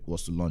was campaign.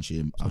 to launch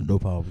him. Some And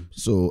dope albums.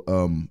 so,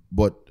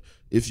 but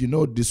if you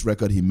know this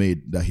record he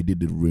made that he did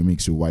the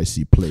remix with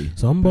YC Play,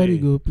 Somebody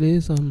go play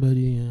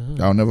somebody.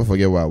 I'll never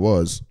forget where I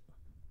was.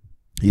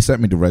 He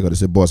sent me the record. He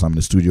said, "Boss, I'm in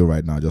the studio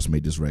right now. I just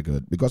made this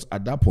record." Because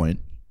at that point,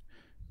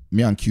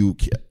 me and Q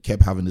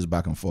kept having this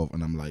back and forth,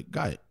 and I'm like,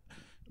 "Guy,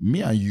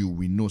 me and you,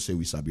 we know say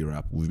we sabi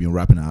rap. We've been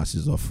rapping our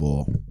asses off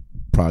for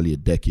probably a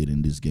decade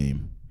in this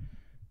game.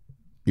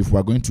 If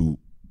we're going to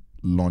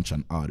launch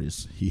an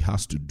artist, he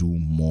has to do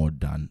more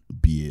than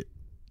be a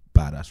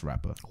badass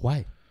rapper.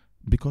 Why?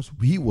 Because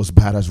he was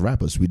badass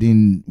rappers. We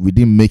didn't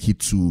make it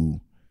to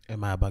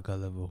Am I back at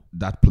level?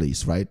 that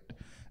place, right?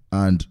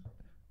 And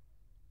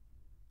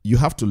you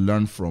have to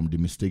learn from the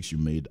mistakes you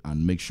made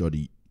and make sure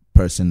the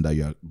person that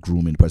you're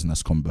grooming, the person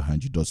that's coming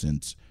behind you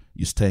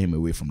you steer him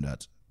away from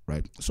that,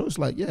 right? So it's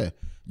like, yeah,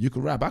 you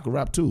could rap. I could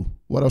rap too.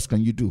 What else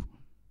can you do?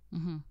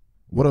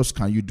 What else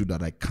can you do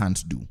that I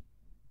can't do?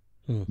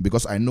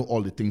 Because I know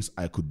all the things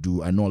I could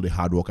do. I know all the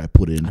hard work I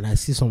put in. And I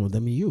see some of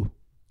them in you.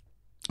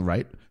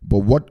 Right? But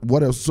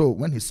what else? So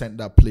when he sent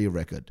that Play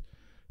record,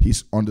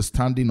 his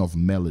understanding of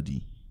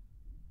melody,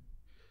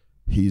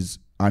 he's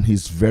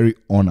very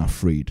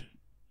unafraid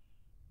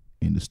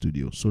in the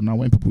studio. So now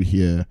when people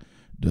hear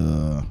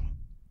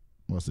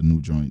what's the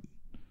new joint?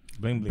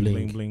 Bling, bling, Blink.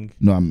 bling, bling.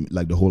 No, I'm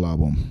like the whole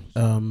album.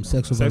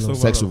 Sex Sex Over Over Love.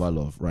 Sex Over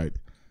Love, right?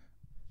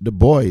 The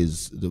boy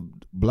the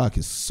Black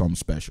is some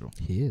special,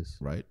 He is.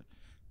 right?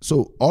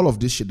 So all of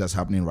this shit that's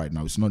happening right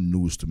now, it's not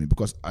news to me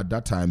because at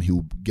that time he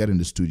would get in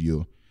the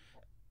studio,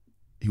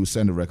 he would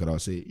send the record, I'll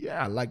say,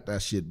 yeah, I like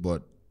that shit,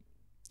 but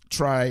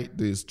try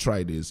this.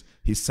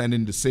 He's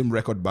sending the same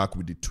record back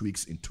with the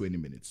tweaks in 20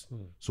 minutes.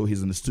 So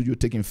he's in the studio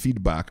taking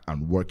feedback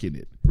and working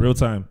it. Real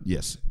time.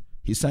 Yes.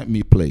 He sent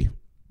me Play.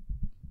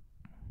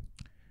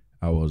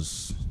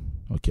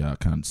 I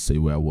can't say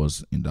where I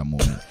was in that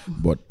moment,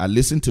 but I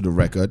listened to the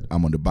record.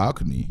 I'm on the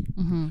balcony.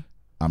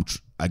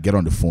 I get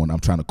on the phone. I'm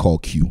trying to call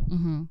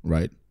Q,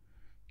 right?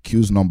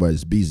 Q's number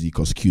is busy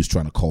because Q's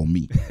trying to call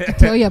me.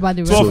 Tell you about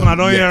the So record. often I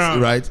don't hear him.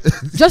 Right?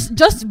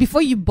 Just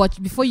before you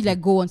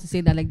like go on to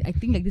say that, like I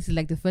think like this is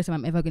like the first time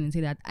I'm ever going to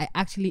say that I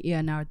actually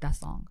A&R'd that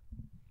song.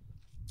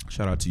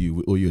 Shout out to you.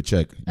 We owe you a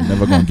check. You're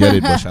never gonna get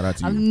it, but shout out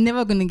to you. I'm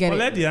never going to get Well,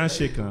 it. let the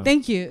handshake now.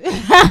 Thank you.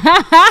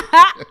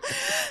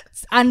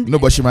 And No,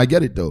 but she might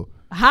get it though.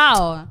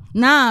 how?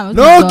 Nah.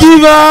 No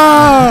give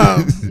up!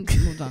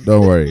 done.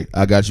 Don't worry,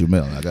 I got you,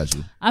 Mel. I got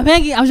you. I'm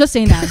begging. I'm just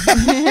saying that.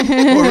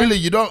 Oh, really?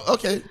 You don't?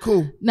 Okay,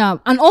 cool.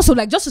 Now, and also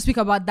like just to speak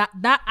about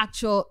that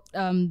actual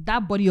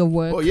that body of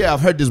work. Oh yeah, I've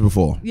heard this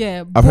before.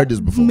 Yeah, I've heard this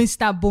before.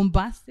 Mr.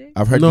 Bombastic.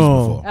 I've heard this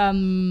before.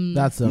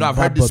 That's No, I've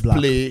heard Bad this Boy Black.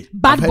 play.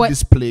 Bad I've heard Boy-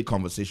 this play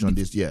conversation.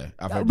 This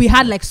I've heard We this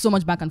had before. like so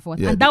much back and forth,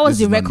 Yeah, and that was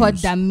this the is not record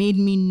news. that made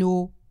me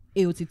know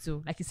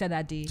AOT2. Like he said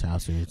that day.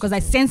 Because I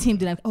sent him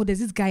to like, oh, there's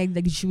this guy,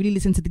 like you should really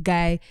listen to the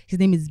guy. His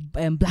name is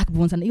Black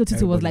Bones, and AOT2 was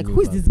Everybody like, knew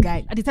who is Black this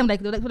guy? At the time, like,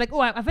 they were like,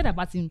 oh, I've heard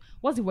about him.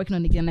 What's he working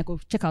on again? Like, oh,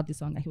 check out this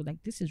song. And he was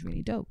like, this is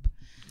really dope.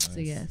 So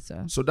yeah,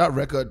 so So that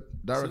record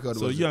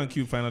So was you and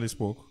Q finally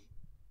spoke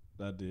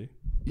that day.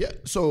 yeah.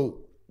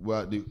 So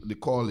well, the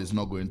call is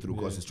not going through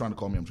because he's trying to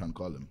call me. I'm trying to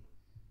call him.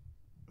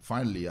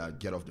 Finally, I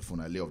get off the phone.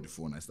 I lay off the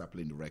phone. I start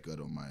playing the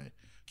record on my.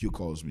 Q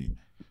calls me,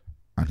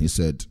 and he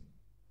said,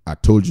 "I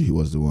told you he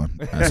was the one."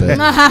 I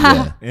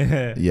said,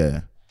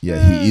 "Yeah,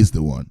 he is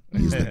the one.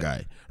 He's the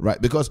guy, right?"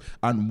 Because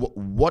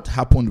what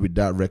happened with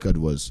that record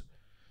was,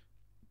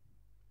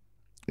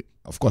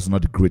 of course,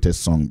 not the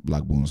greatest song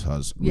Black Bones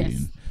has written,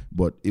 Yes.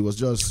 but it was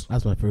just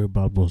That's my favorite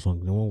Bad Boy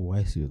song. The one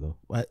with YC though.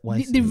 Why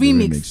the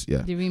remix, remix,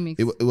 yeah. the remix.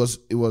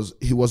 it was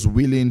he was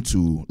willing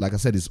to, like I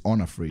said, he's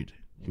unafraid.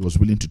 He was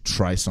willing to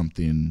try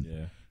something,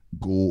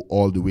 go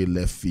all the way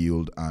left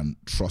field, and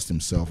trust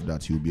himself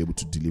that he'll be able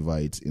to deliver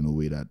it in a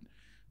way that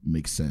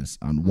makes sense.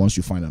 And once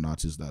you find an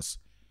artist that's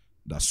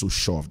so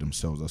sure of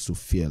themselves, that's so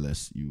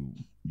fearless, you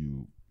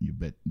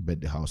bet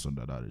the house on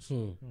that artist.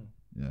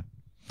 Yeah.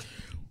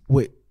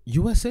 Wait,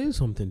 you were saying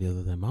something the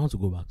other time. I want to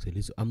go back to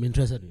it. I'm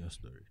interested in your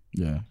story.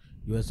 Yeah.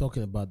 You were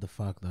talking about the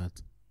fact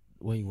that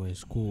when you were in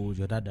school,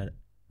 your dad died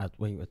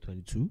when you were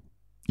 22.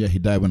 Yeah, he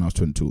died when I was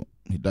 22.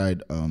 He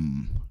died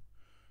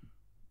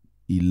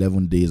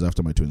 11 days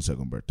after my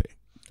 22nd birthday.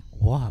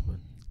 What happened?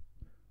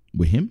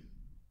 With him?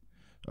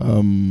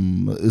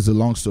 It's a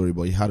long story,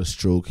 but he had a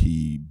stroke.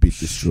 He beat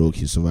the stroke.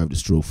 He survived the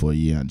stroke for a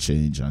year and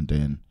change, and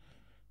then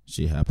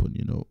shit happened,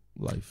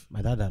 life.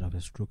 My dad died of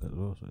a stroke as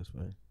well, so it's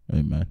fine.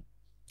 Hey man,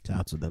 Shout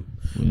out to them.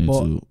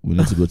 we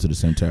need to go to the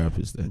same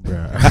therapist then.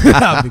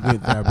 I'll be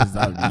good therapist.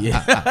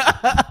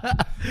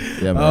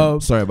 Yeah, man.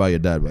 Sorry about your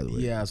dad, by the way.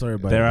 Yeah, sorry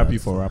about Therapy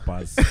that. for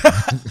rappers.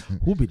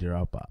 Who be the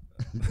rapper?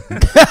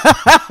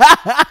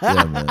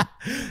 Yeah, man.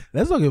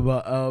 Let's talk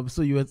about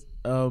so you had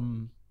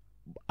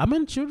how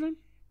many children?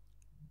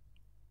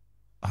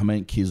 How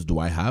many kids do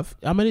I have?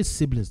 How many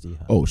siblings do you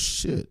have? Oh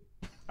shit.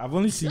 I've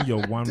only seen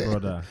your one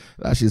brother.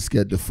 That shit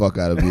scared the fuck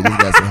out of me. This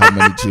guy said how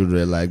many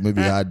children? Like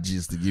maybe he had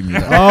G's to give me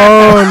that.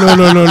 Oh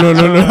no.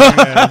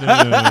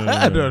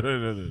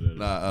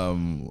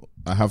 Nah,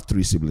 I have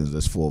 3 siblings.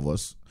 There's 4 of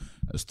us.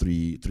 There's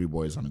three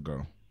boys and a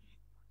girl.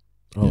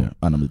 Oh. Yeah,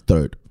 and I'm the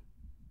third.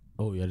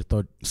 Oh, yeah, the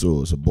third.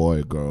 So it's a boy,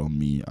 a girl,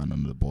 me, and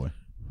another boy.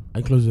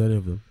 I close to any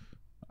of them.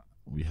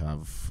 We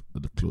have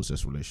the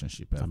closest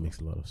relationship ever. That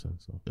makes a lot of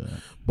sense. So. Yeah.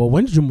 But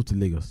when did you move to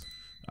Lagos?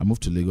 I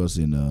moved to Lagos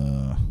in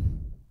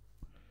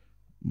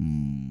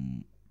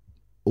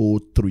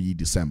 03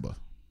 December.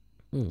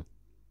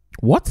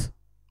 What?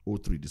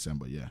 03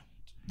 December, yeah.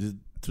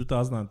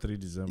 2003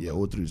 December. Yeah,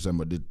 03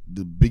 December.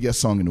 The biggest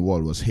song in the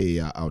world was Hey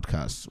Ya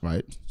Outkast,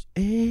 right?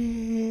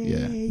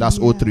 Yeah. That's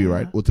 03,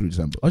 right? 03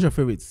 December. What's your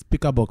favorite?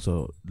 Speaker Box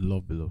or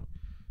Love Below?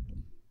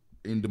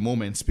 In the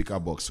moment, Speaker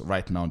Box.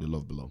 Right now, The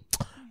Love Below.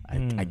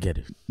 I get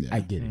it. Yeah. I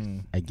get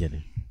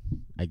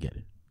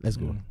it. Let's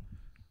go.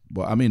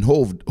 But I mean,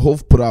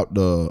 Hove put out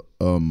the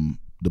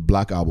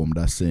Black album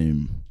that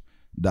same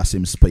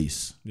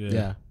space.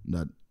 Yeah.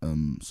 That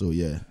so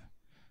yeah.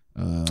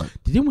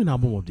 Did he win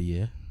Album of the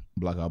Year?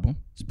 Black album.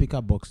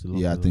 Speaker Box. Love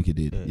Yeah, I Below. think he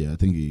did. Yeah, I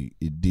think he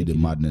did the he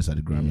madness at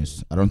the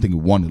Grammys. I don't think he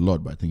won a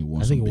lot, but I think he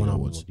won I some think he big won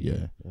Album awards. of the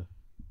Yeah.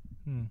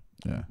 Year.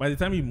 Yeah. By the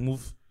time you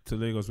moved to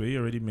Lagos, were you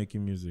already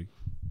making music?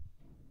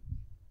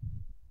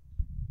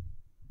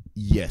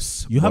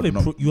 Yes. You have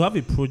but you have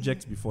a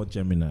project before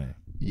Gemini.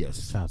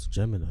 Yes. Shout out to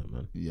Gemini,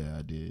 man. Yeah,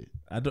 I did.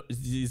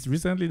 It's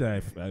recently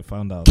that I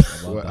found out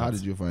about Well, that. how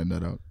did you find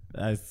that out?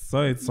 I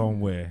saw it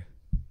somewhere.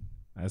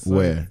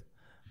 Where?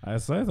 I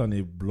saw it on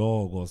a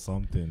blog or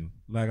something.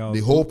 Like I was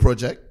The whole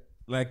project?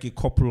 like a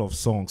couple of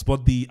songs,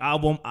 but the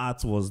album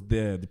art was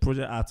there. The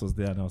project art was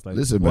there, and I was like,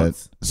 Listen, what? man.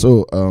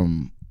 So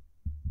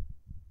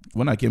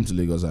when I came to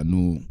Lagos, I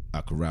knew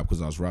I could rap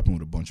because I was rapping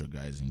with a bunch of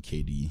guys in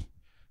KD.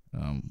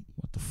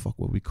 What the fuck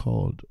were we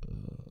called?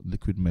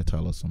 Liquid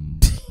Metal or some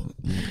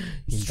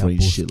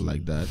strange shit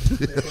like that.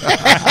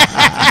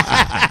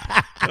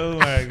 Oh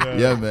my god!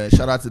 Yeah, man.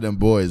 Shout out to them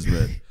boys,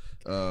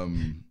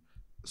 man.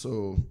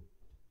 So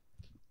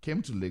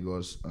came to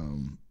Lagos,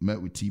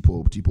 met with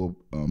T-Pope.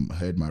 T-Pope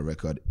heard my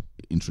record,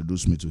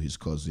 introduced me to his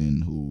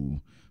cousin who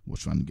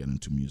was trying to get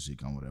into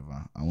music and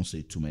whatever. I won't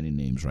say too many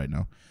names right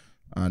now.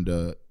 And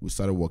we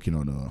started working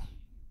on a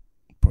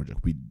project.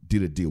 We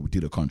did a deal. We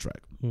did a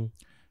contract.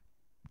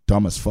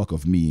 Dumb as fuck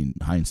of me in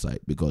hindsight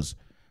because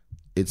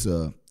it's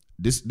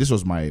this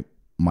was my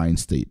mind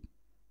state.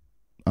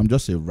 I'm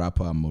just a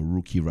rapper. I'm a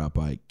rookie rapper.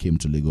 I came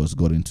to Lagos,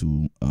 got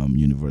into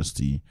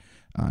university,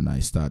 and I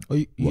started. Oh,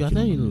 you are working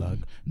there on in the- Lag?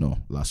 No,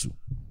 Lasso.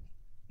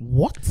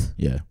 What?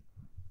 Yeah.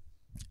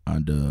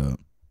 and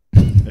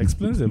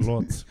Explains a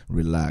lot.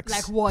 relax.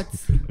 Like what?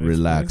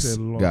 Relax, Explains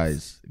a lot.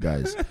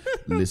 guys.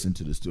 Listen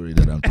to the story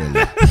that I'm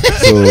telling.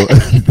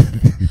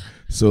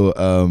 So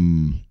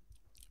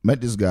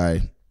met this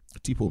guy.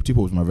 Tipo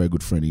was my very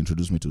good friend. He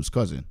introduced me to his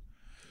cousin.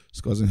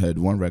 His cousin had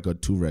 1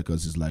 record, 2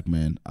 records. He's like,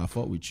 man, I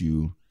fought with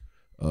you.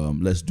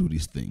 Let's do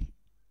this thing.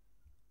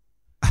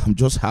 I'm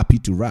just happy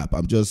to rap.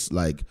 I'm just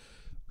like,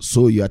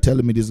 so you are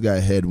telling me this guy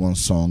had 1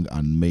 song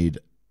and made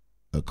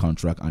a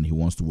contract and he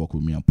wants to work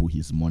with me and put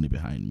his money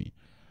behind me.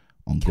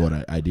 On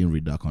God, I didn't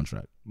read that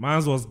contract.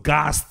 Mans was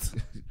gassed.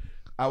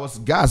 I was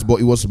gassed, but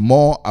it was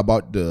more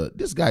about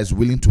this guy is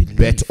willing to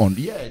bet on.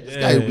 This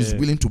guy is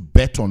willing to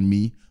bet on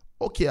me.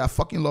 Okay, I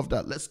fucking love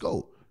that. Let's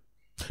go.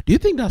 Do you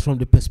think that's from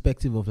the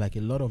perspective of like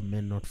a lot of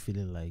men not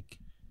feeling like,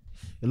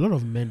 a lot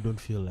of men don't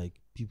feel like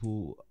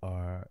people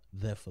are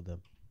there for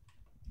them?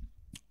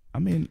 I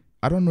mean,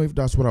 I don't know if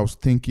that's what I was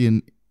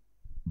thinking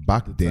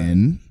back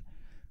then,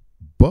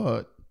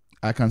 but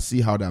I can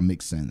see how that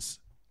makes sense.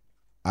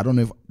 I don't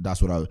know if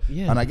that's what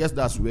and I guess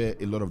that's where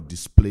a lot of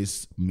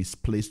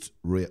misplaced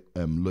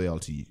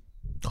loyalty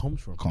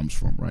comes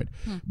from, right?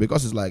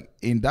 Because it's like,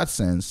 in that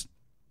sense,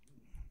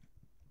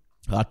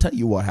 I'll tell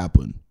you what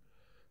happened.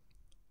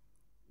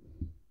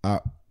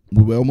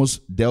 We were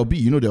almost Del B.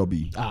 You know Del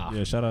B.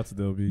 Yeah, shout out to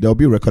Del B. Del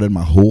B recorded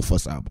my whole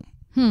first album.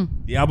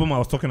 The album I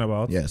was talking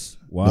about. Yes,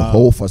 Wow. the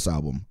whole first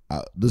album.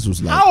 This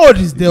was like, How old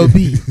is Del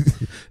B?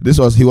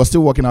 he was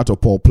still working out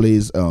of Paul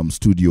Play's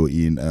studio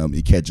in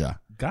Ikeja.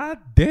 God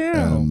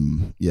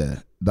damn.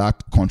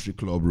 That country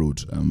club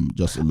road.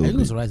 Just a I little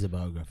think it's bit. write a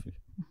biography.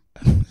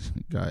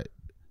 Guy,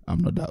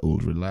 I'm not that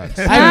old. Relax.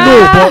 I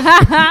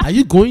know, but are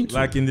you going to?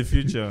 Like in the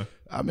future.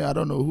 I mean, I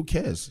don't know. Who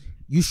cares?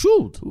 You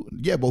should.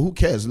 Yeah, but who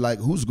cares? Like,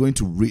 who's going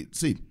to read?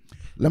 See,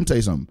 let me tell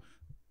you something.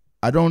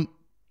 I don't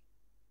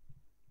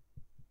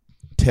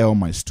tell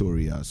my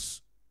story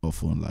as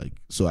often. Like,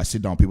 so I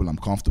sit down, people I'm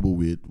comfortable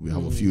with. We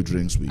have a few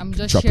drinks. We I'm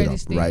just chop share it up,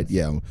 these right? things.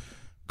 Yeah.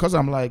 Because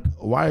I'm like,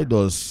 why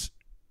does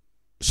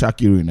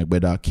Shakiru and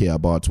Egbeda care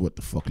about what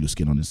the fuck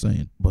Luskin is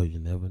saying? But you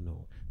never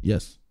know.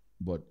 Yes,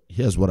 but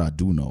here's what I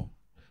do know.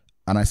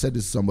 And I said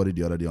this to somebody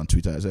the other day on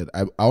Twitter. I said,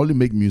 I only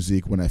make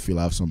music when I feel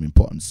I have something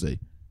important to say.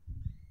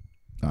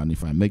 And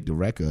if I make the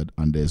record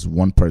and there's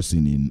one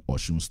person in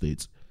Osun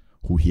State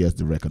who hears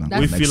the record and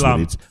We connects feel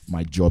with it,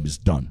 my job is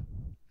done.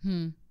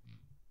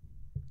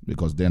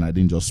 Because then I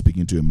didn't just speak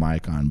into a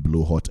mic and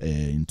blow hot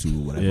air into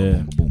whatever, Yeah.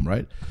 boom, boom, boom,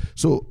 right?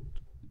 So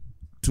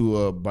to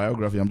a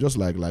biography, I'm just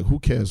like who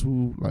cares?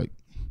 Who, like,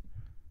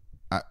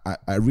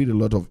 I read a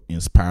lot of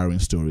inspiring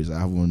stories.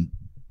 I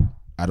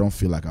don't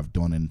feel like I've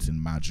done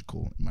anything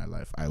magical in my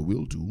life. I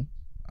will do.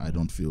 I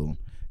don't feel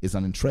it's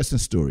an interesting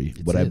story,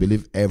 but I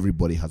believe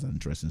everybody has an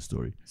interesting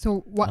story. So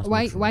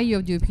why you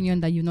have the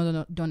opinion that you've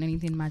not done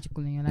anything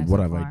magical in your life? What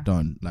so have far? I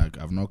done? Like,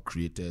 I've not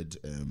created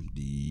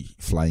the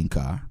flying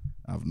car.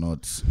 I've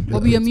not.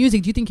 But with your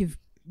music, do you think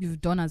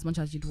you've done as much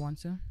as you'd want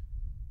to?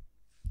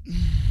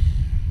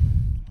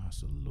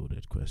 That's a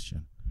loaded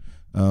question.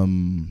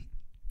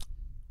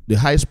 The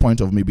highest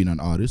point of me being an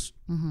artist,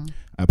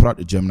 I put out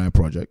the Gemini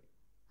project,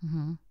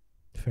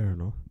 Fair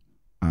enough.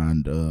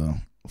 and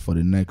for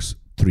the next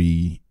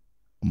 3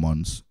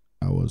 months,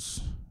 I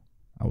was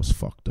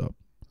fucked up.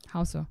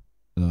 How so?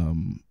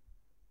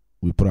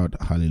 We put out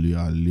Hallelujah.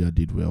 Hallelujah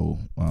did well.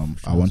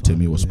 I Want Tell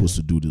Me was supposed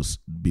to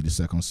be the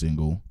second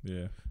single,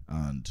 Yeah.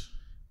 and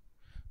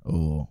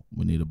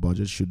we need a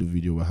budget, shoot the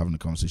video. We're having a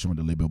conversation with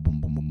the label. Boom,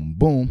 boom, boom, boom,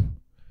 boom.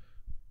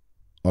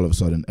 All of a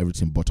sudden,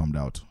 everything bottomed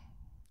out.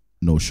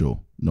 No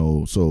show,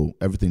 no. So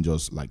everything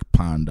just like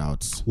panned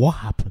out. What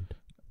happened?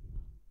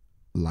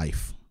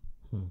 Life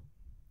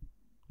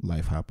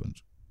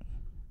happened.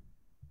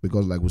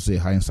 Because, like we say,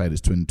 hindsight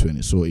is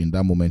 2020. So in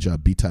that moment, you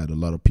beat out a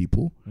lot of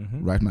people.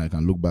 Right now, I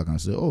can look back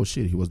and say, "Oh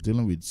shit, he was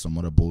dealing with some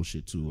other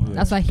bullshit too."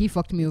 That's why he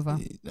fucked me over.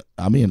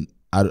 I mean,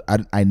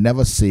 I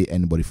never say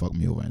anybody fucked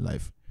me over in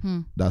life.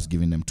 That's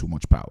giving them too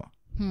much power.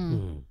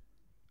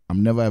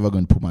 I'm never ever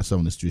going to put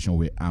myself in a situation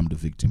where I'm the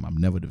victim. I'm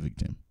never the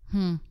victim.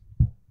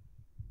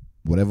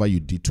 Whatever you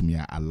did to me,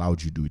 I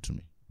allowed you to do it to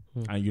me.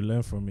 And you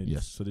learn from it.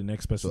 Yes. So the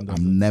next person So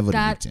doesn't. I'm never the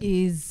That victim.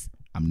 is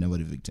I'm never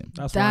the victim.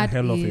 That's that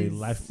one hell of a is-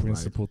 life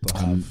principle to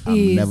I'm have.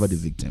 is- never the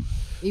victim.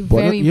 a But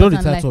very You know the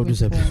important life title of this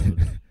principle.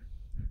 episode?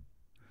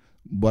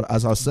 But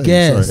as I was saying,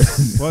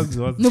 Guess. sorry.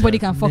 What's Nobody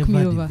can fuck me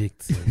Never the over.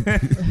 victim.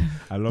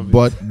 I love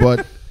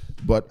it.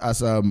 but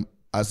as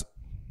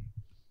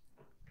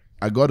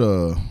I got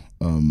a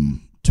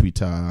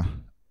Twitter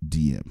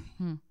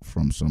DM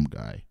from some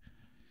guy,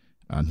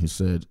 and he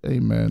said, "Hey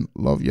man,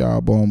 love your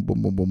album,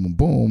 boom boom boom boom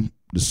boom.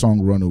 The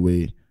song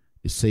Runaway,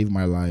 it saved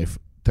my life.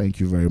 Thank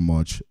you very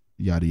much.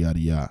 Yada yada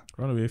yada."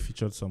 Runaway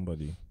featured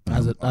somebody.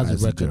 That's a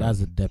Isaac record. Gerard. That's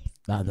a depth.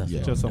 That's Yeah. a lot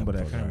Featured of somebody,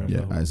 depth I can't on that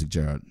remember. record. Yeah, Isaac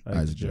Gerard.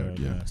 Isaac Gerard.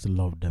 Yeah. That's a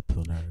lot of depth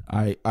on that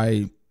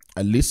record.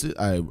 I listened.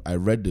 I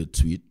read the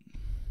tweet.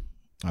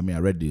 I mean, I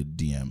read the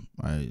DM.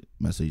 I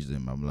messaged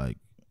him. I'm like,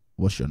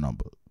 "What's your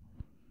number?"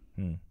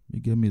 He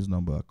gave me his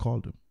number. I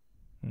called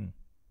him.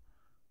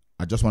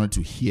 I just wanted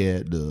to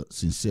hear the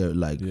sincere,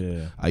 like,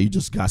 Yeah. are you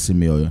just gassing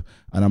me? And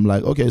I'm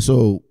like, okay,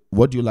 so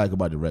what do you like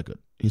about the record?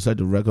 He said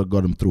the record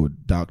got him through a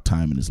dark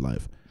time in his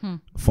life.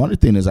 Funny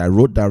thing is, I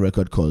wrote that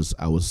record because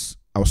I was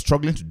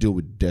struggling to deal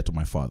with the death of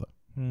my father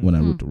when I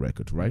wrote the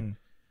record, right?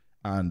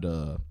 And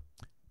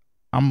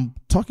I'm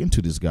talking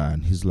to this guy,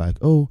 and he's like,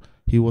 oh,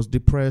 he was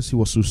depressed, he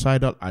was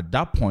suicidal. At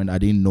that point, I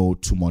didn't know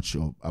too much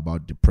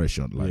about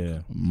depression.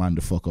 Like, man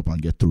the fuck up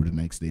and get through the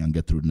next day and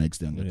get through the next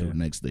day and get through the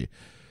next day.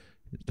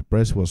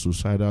 Depressed, was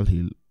suicidal.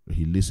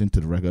 He listened to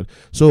the record.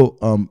 So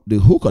the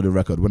hook of the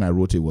record when I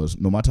wrote it was,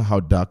 no matter how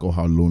dark or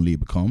how lonely it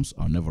becomes,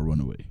 I'll never run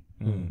away.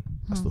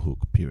 That's the hook,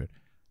 period.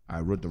 I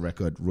wrote the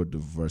record, wrote the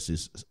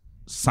verses,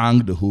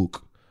 sang the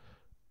hook,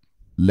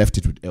 left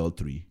it with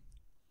L3,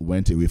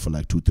 went away for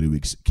like 2-3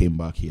 weeks, came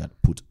back. He had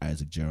put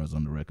Isaac Gerrards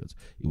on the records.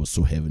 It was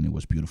so heavy, it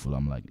was beautiful.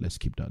 I'm like, let's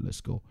keep that,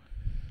 let's go.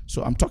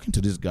 So I'm talking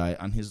to this guy,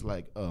 and he's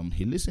like,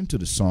 he listened to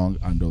the song,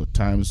 and there were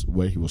times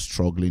where he was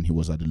struggling. He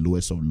was at the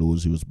lowest of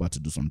lows. He was about to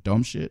do some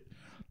dumb shit,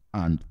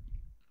 and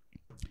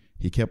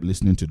he kept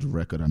listening to the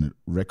record, and the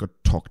record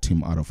talked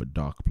him out of a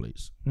dark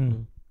place.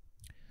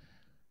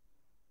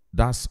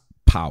 That's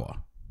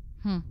power.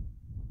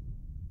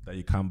 That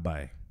you can't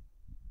buy.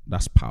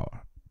 That's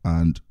power.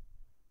 And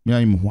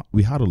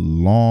we had a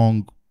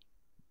long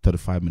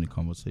 35-minute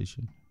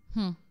conversation.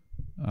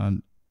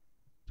 And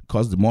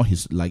because the more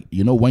he's like,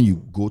 when you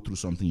go through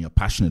something, you're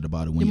passionate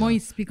about it. The more you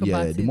speak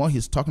about it. The more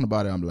he's talking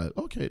about it, I'm like,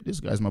 okay, this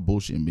guy's not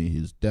bullshitting me.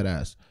 He's dead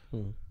ass.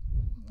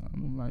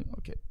 I'm like,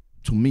 okay.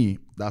 To me,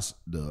 that's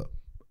the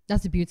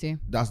beauty.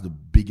 That's the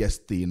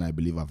biggest thing I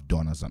believe I've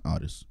done as an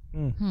artist.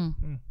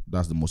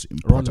 That's the most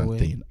important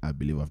thing I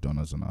believe I've done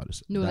as an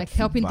artist. No, that like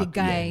helping the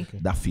guy.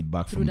 That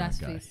feedback through from that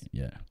guy. space.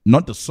 Yeah.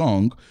 Not the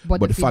song, but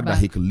the fact that feedback.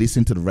 he could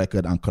listen to the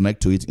record and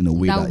connect to it in a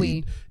way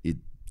that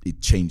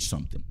it changed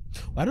something.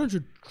 Why don't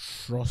you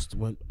trust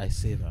when I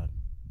say that?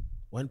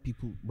 When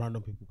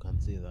random people can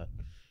say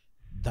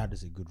that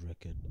is a good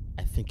record,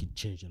 I think it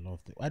changed a lot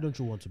of things. Why don't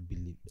you want to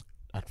believe it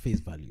at face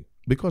value?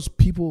 Because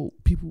people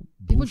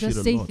bullshit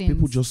just say a lot. things.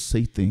 People just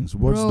say things.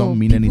 Words Bro, don't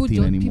mean anything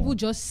people anymore. People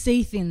just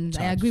say things.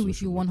 I agree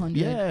with you 100.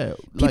 Yeah.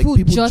 People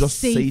like, just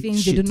say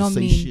things they shit do to not say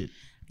mean. shit.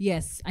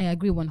 Yes, I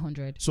agree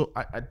 100. So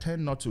I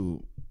tend not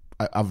to.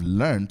 I've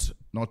learned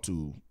not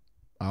to.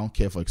 I don't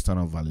care for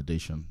external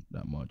validation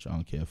that much. I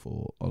don't care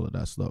for all of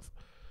that stuff.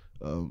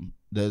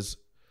 There's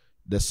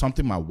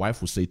something my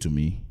wife will say to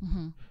me,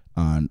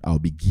 and I'll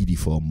be giddy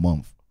for a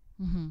month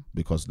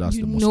because that's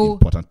the most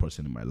important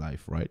person in my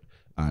life, right?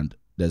 And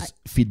there's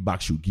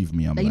feedback she'll give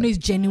me. I'm like, it's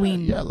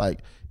genuine. Yeah,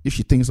 like if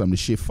she thinks I'm the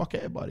shit, fuck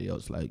everybody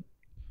else. Like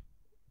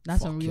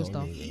that's some real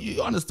stuff.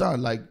 You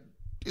understand? Like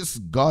this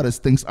goddess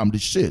thinks I'm the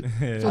shit.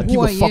 So I who give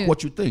are a fuck you?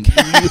 what you think.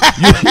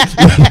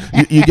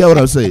 you get what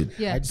I'm saying?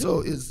 Yeah.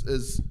 So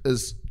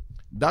is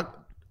that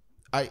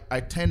I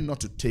tend not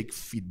to take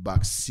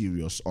feedback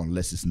serious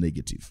unless it's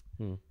negative.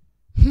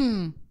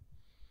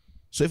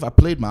 So if I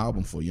played my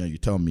album for you and you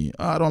tell me,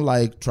 I don't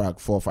like track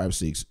 4, 5,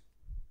 6,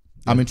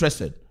 I'm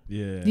interested.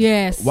 Yeah.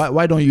 Yes.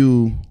 Why don't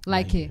you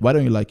like it? Why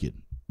don't you like it?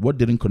 What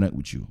didn't connect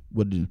with you?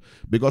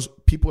 Because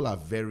people are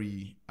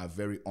very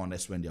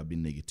honest when they are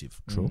being negative.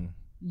 True.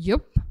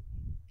 Yep.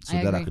 So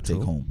that I could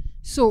take home.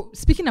 So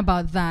speaking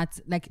about that,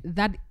 like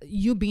that,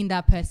 you being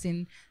that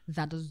person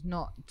that does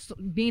not,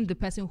 being the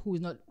person who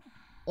is not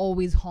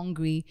always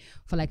hungry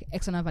for like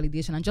external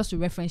validation, and just to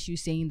reference you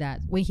saying that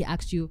when he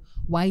asked you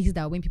why is it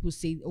that when people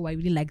say, oh, I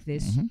really like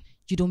this,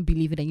 you don't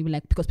believe it, and you be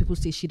like, because people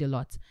say shit a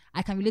lot.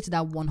 I can relate to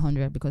that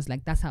 100 because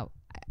like that's how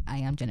I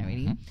am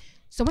generally.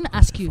 So I want to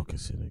ask you,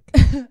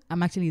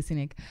 I'm actually a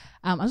cynic.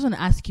 I just want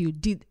to ask you,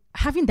 did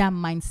having that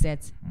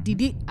mindset,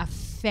 did it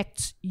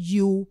affect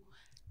you,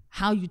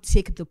 how you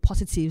take the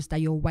positives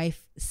that your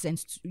wife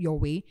sends your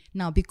way?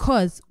 Now,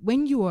 because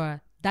when you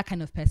are that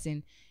kind of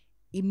person,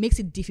 it makes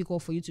it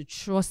difficult for you to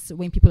trust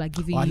when people are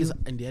giving you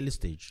in the early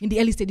stage. In the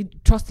early stage,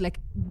 trust like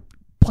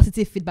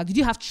positive feedback. Did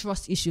you have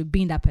trust issue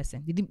being that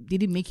person?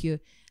 Did it make you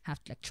have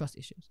like trust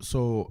issues?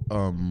 So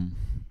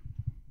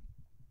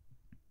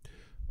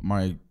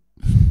my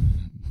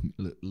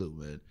look,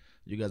 man,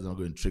 you guys are not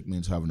going to trick me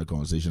into having a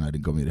conversation I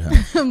didn't come here to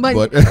have.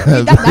 but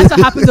that's what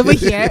happens over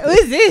here. Who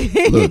is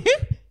it? Look,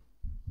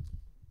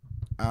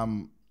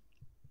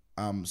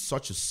 I'm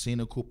such a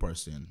cynical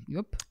person.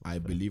 Yep. I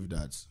believe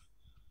that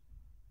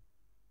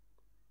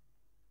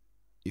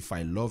if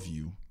I love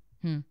you,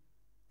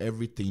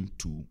 everything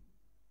to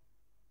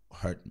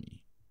hurt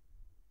me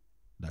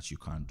that you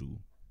can't do,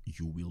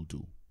 you will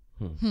do.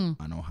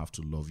 And I'll have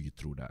to love you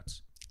through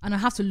that. And I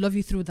have to love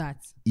you through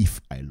that.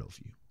 If I love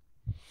you.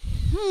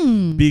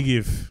 Big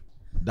if.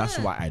 That's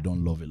why I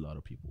don't love a lot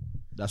of people.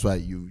 That's why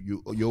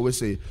you always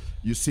say,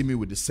 you see me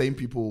with the same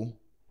people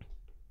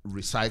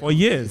recycle for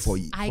years.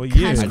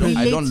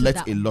 I don't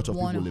let a lot of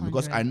people live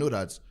because I know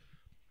that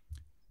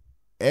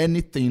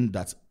anything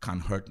that can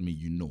hurt me,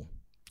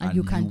 and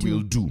you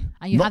will do.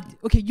 And you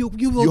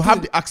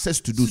have the access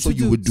to do, so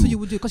you would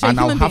do. And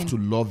I'll have to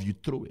love you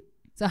through it.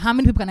 So how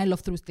many people can I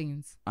love through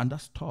things? And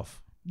that's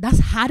tough. That's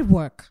hard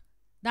work.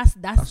 That's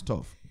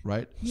tough.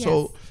 right? Yes.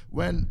 So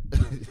when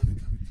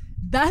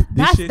That's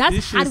This shit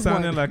hard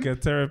sounding work. like a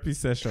therapy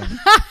session.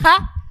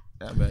 yeah,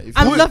 man, if,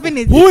 I'm you, loving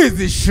it. Who is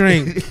the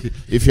shrink?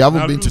 if you haven't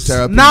Now been to loose.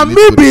 therapy, Now you me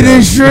need to go be to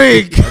the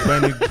therapy.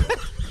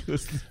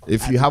 shrink.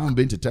 If you haven't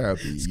been to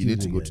therapy, you Excuse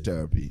need to me, go guys. to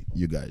therapy.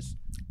 You guys,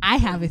 I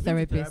have a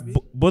therapist.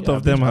 Both Yeah,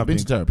 of them I've have been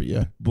been. to therapy.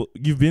 Yeah,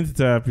 You've been to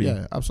therapy.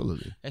 yeah,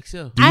 absolutely.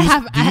 Excel. Do I you,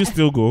 have- Do you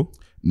still go?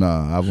 No,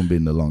 I haven't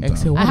been in a long time.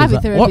 Excel. I What have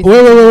does a that- what-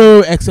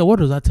 therapist. Wait. Excel. What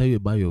does that tell you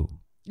about you?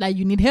 Like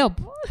you need help.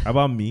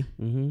 About me?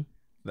 Mm-hmm.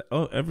 Like,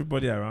 oh,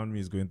 everybody around me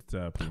is going to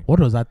therapy. What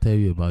does that tell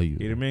you about you?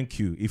 It remain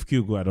Q. If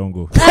Q go, I don't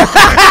go.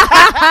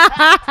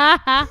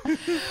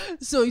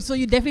 So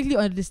you definitely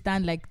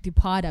understand like the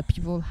power that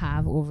people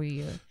have over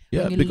you.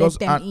 Yeah, when you because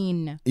let them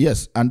in.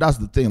 Yes, and that's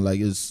the thing. Like,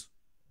 is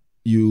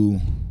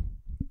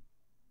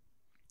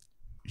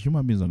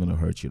human beings are gonna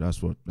hurt you.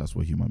 That's what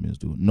human beings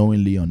do.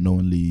 Knowingly,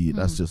 unknowingly.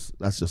 That's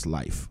just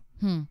life,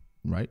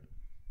 right?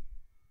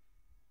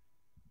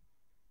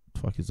 The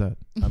fuck is that?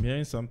 I'm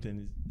hearing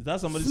something. Is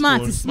that somebody's Smart,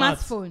 phone? it's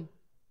smartphone.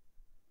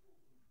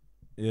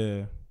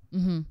 Yeah.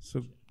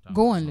 So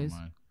Go on, Liz.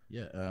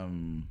 Yeah.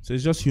 so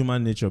it's just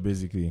human nature,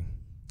 basically.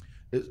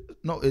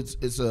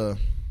 It's a.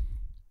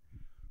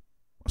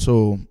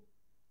 So,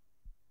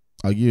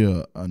 I'll give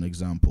you an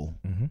example.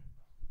 Mm-hmm.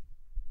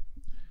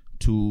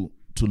 To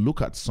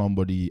look at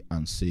somebody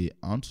and say,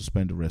 I want to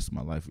spend the rest of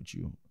my life with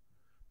you,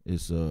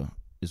 is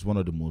one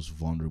of the most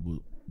vulnerable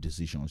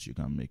decisions you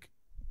can make.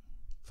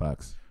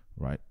 Facts.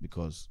 Right?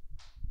 Because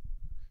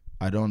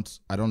I don't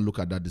look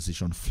at that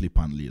decision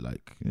flippantly,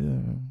 like,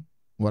 yeah,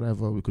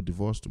 whatever, we could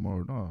divorce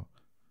tomorrow. No.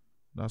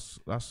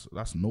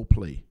 That's no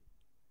play.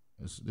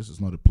 This is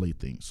not a play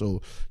thing.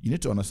 So you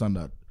need to understand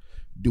that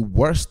the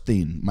worst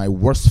thing, my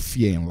worst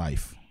fear in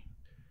life,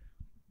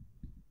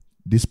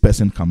 this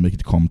person can make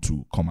it come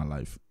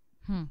alive.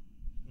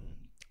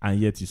 And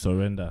yet you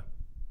surrender.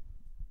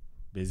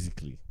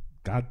 Basically.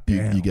 God You,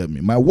 damn. you get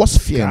me? My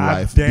worst fear in God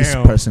life, this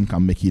damn. person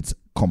can make it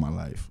come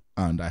alive.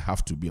 And I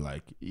have to be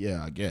like,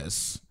 yeah, I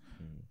guess.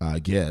 I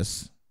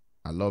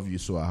love you,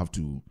 so I have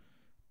to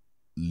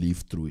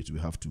live through it. We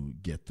have to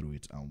get through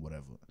it and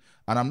whatever.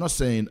 And I'm not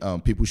saying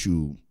people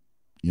should,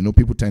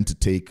 people tend to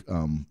take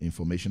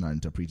information and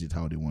interpret it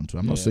how they want to.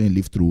 I'm not Yeah. saying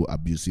live through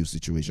abusive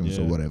situations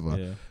or whatever.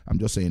 Yeah. I'm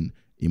just saying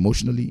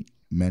emotionally,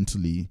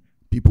 mentally,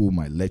 people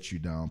might let you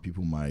down.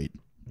 People might,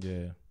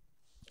 Yeah.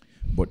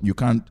 but you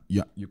can't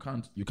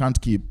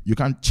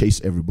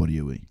chase everybody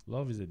away.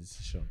 Love is a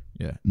decision.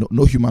 Yeah.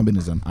 No human being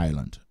is an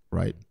island,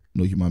 right?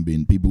 No human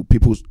being.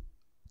 People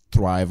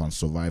thrive and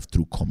survive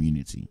through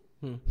community.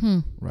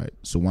 Right.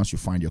 So once you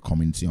find your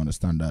community,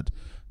 understand that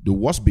the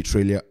worst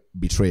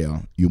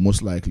betrayal, you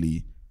most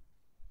likely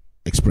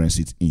experience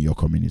it in your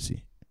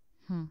community.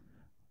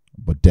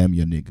 But damn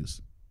your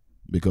niggas.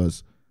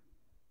 Because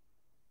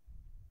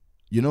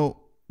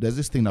there's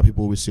this thing that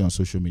people always say on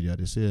social media.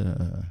 They say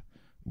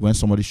when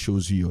somebody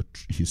shows you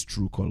his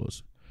true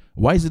colors.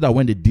 Why is it that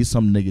when they did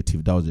some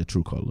negative, that was their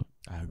true color?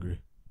 I agree.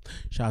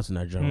 Shout out to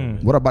Nigeria.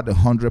 What about the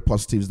 100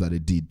 positives that they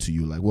did to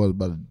you? Like, what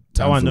about the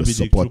That one times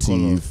they no were be the true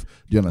color. supportive?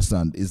 Do you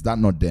understand? Is that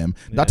not them?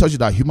 Yeah. That tells you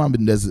that human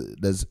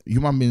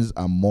beings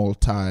are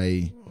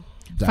multi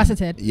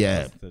Faceted.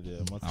 Yeah. Yeah,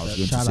 I was going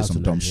to Shout say out some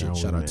to dumb Nigerian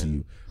shit. Shout out to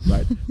women. you.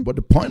 Right? But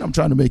the point I'm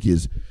trying to make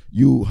is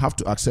you have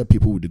to accept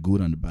people with the good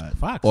and the bad.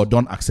 Facts. Or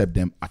don't accept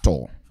them at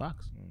all.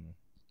 Facts.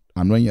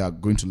 And when you are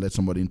going to let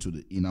somebody into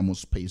the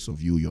innermost space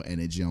of you, your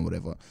energy and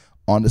whatever,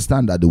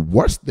 understand that the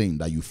worst thing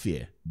that you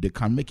fear, they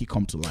can make it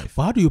come to life.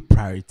 But how do you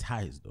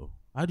prioritize though?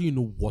 How do you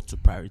know what to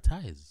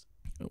prioritize?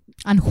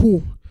 And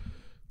who?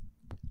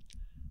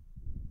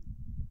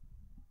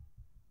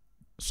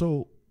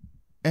 So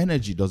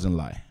energy doesn't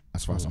lie,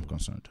 as far as I'm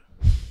concerned.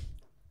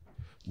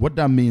 What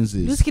that means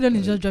is This kid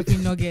is just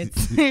dropping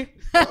nuggets.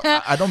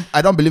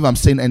 I don't believe I'm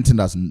saying anything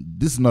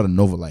this is not a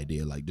novel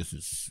idea. Like, this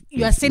is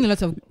You are saying a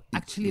lot of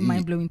actually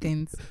mind blowing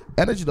things.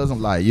 energy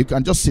doesn't lie. You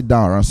can just sit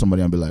down around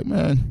somebody and be like,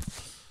 man,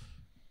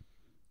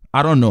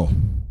 I don't know.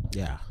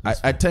 Yeah.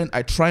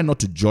 I try not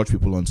to judge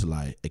people until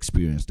I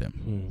experience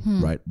them,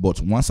 right? But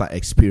once I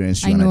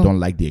experience you I and I know. don't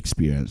like the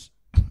experience,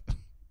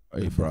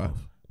 hey, bro,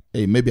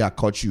 hey, maybe I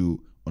caught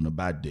you on a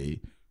bad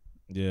day.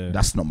 Yeah.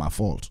 That's not my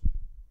fault.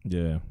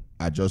 Yeah.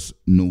 I just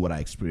know what I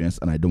experienced,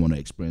 and I don't want to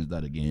experience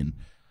that again.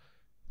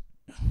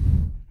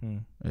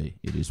 Hey,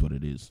 it is what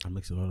it is. That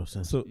makes a lot of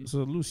sense. So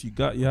Luce, you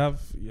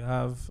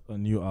have a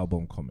new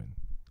album coming.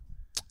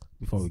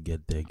 Before we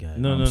get there, guys.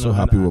 I'm so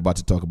happy we're about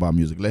to talk about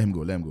music. Let him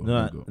go. Let him go.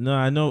 Let him go. No,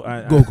 I know.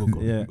 Go.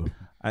 Yeah. Go.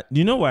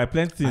 You know why?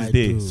 Plenty things I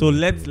there. do. So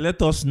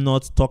let us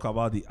not talk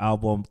about the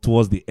album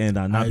towards the end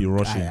and not be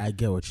rushing. I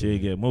get what you Yeah,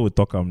 mean. yeah. When we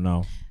talk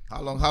now.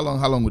 How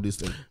long would this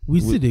take? We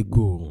see they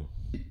go.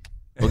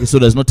 Okay, so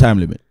there's no time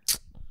limit.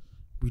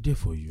 We there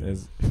for you.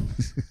 There's-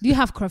 Do you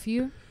have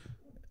curfew?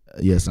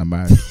 Yes, I'm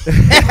married.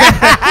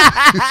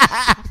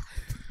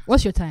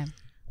 What's your time?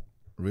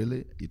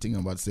 Really? You think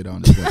I'm about to sit down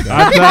on this podcast?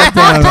 I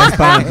don't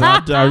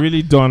understand. I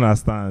really don't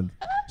understand.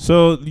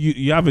 So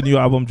you have a new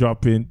album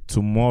dropping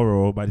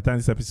tomorrow. By the time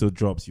this episode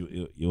drops,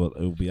 it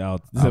will be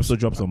out. This episode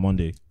drops on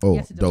Monday. Oh,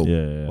 Yes, it does. dope.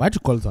 Yeah. Why'd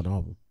you call it an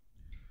album?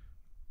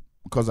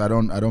 because I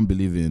don't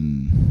believe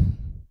in.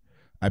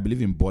 I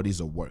believe in bodies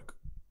of work.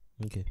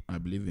 Okay. I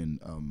believe in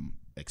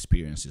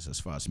experiences as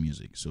far as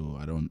music. So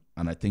I don't,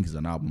 and I think it's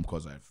an album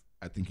because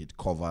I think it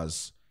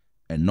covers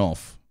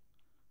enough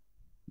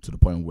to the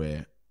point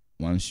where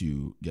once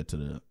you get to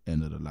the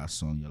end of the last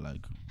song, you're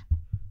like,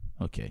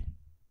 okay,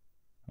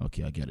 I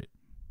get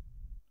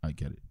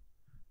it.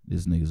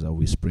 These niggas are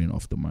whispering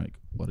off the mic.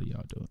 What are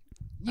y'all doing?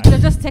 You could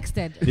have just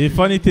texted. The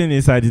funny thing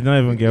is, I did not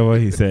even get what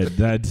he said.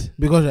 That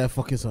Because you're a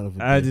fucking son of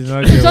a I bitch. did not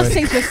You get. just What,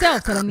 think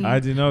yourself, suddenly. I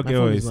did not My get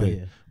phone what he is not said.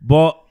 here.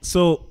 But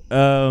so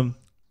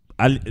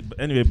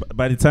anyway,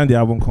 by the time the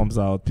album comes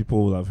out,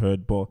 people will have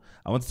heard. But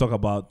I want to talk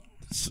about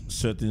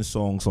certain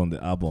songs on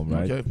the album,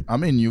 right? Okay. I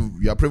mean, you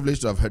are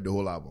privileged to have heard the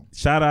whole album.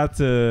 Shout out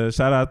to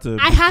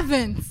I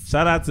haven't.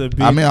 shout out to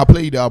Big. I mean, I'll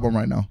play you the album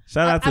right now.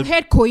 Shout out I've to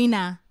heard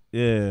Koina.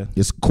 yeah.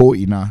 It's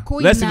Koina.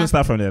 Let's even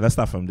start from there. Let's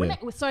start from there.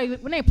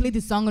 When I played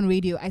this song on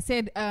radio, I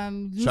said,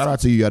 Shout out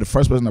to you. You're the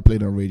first person I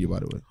played on radio, by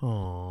the way.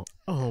 Oh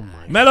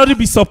my. Melody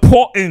be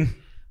supporting.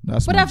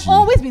 That's but my I've G.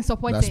 always been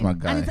supporting. That's my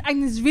guy.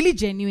 And it's really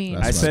genuine.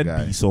 That's I my said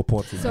guy. be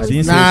supporting. So I didn't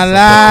it's say Nah, support.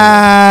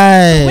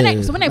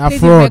 lie. So when I Nah,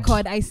 played the fraud.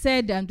 record, I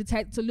said the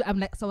title. So I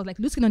was like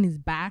looking on his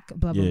back,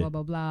 blah blah Yeah. blah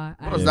blah blah.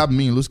 What does that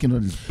mean? Looking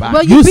on his back.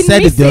 Well, You You've been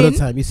said it the other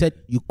missing. time. You said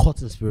you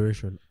caught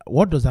inspiration.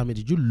 What does that mean?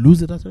 Did you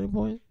lose it at any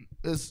point?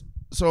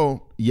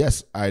 So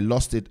yes, I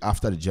lost it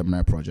after the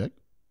Gemini project.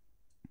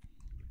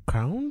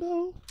 Crown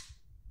though?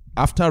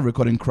 After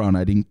recording Crown,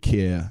 I didn't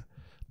care.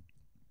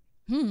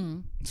 Hmm.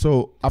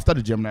 So after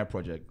the Gemini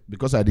project,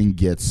 because I didn't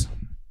get,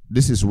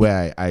 this is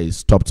where I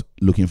stopped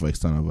looking for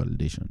external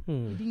validation.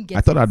 Didn't get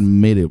I thought it. I'd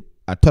made it.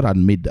 I thought I'd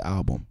made the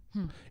album.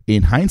 Hmm.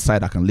 In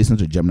hindsight, I can listen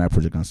to Gemini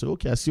project and say,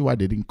 okay, I see why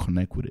they didn't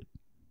connect with it.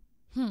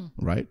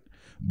 Right?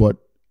 But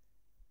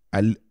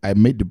I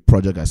made the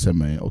project. I said,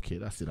 man, okay,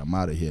 that's it. I'm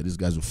out of here. These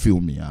guys will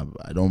feel me.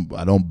 I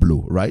don't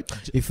blow. Right?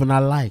 If you're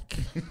not like.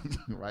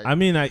 Right. I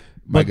mean, My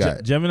but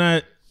guy.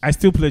 Gemini. I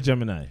still play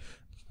Gemini.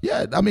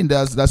 Yeah. I mean,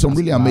 there's some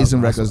really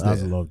amazing records That's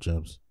a there. lot of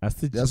jams.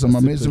 There's some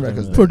amazing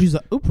records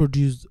there. Who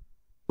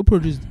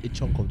produced a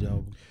chunk of the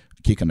album?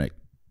 Key Connect.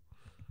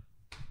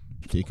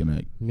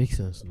 Makes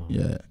sense now.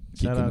 Yeah.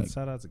 Key Connect.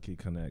 Shout out to Key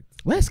Connect.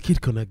 Where's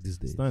Kid Connect these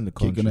days? It's not in the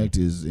Key country. Connect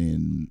is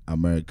in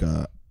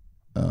America,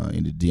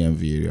 in the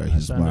DMV area.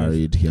 He's Shout out.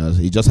 married.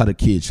 He just had a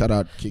kid. Shout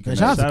out Key Connect.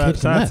 shout out to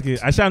Kid Shout out to Connect. Kid.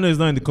 I shall know he's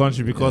not in the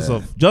country because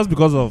Yeah.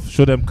 because of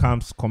Show Them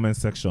Camp's comment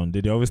section.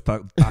 They always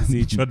talk past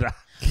each other.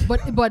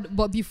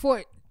 But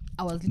before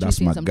I was literally That's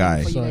saying my something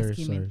guy. before you guys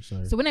came in.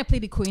 Sorry. So when I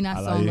played the Koina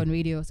I song like on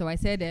radio, so I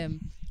said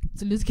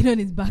to lose skin on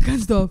his back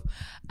and stuff,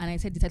 and I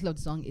said the title of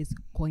the song is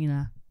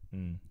Koina.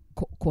 Mm.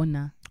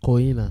 Kona.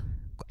 Koina.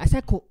 I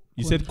said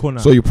You said Kona.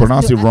 So you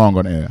pronounce it wrong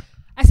on air.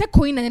 I said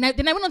Koina, and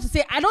then I went on to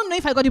say, I don't know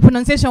if I got the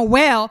pronunciation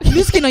well.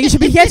 Luskino, you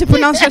should be here to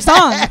pronounce your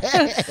song.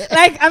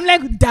 I'm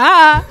like,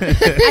 duh.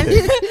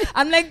 And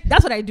I'm like,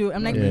 that's what I do.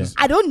 I'm like, Yeah.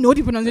 I don't know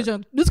the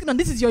pronunciation. Luskino,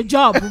 this is your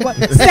job. But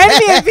send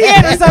me a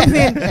VN or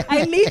something.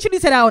 I literally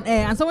said that on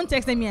air, and someone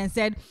texted me and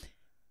said,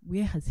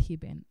 where has he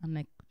been? I'm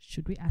like,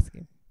 should we ask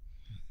him?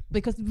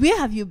 Because where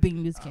have you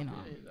been, Luskino?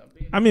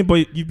 I mean,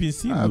 but you've been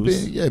seen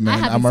loose. Yeah, I man.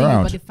 haven't I'm seen you,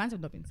 around. but the fans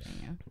have not been saying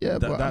it. Yeah,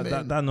 but I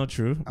mean, That's not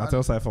true.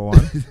 Mattel Cypher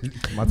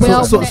one.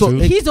 Well, Cypher two.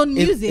 his own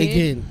music.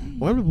 Again,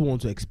 when people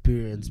want to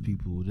experience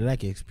people, they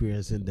like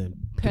experiencing them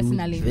through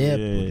Personally. their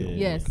Yeah.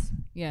 Yes,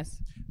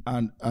 yes.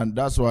 and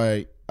that's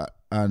why.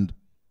 And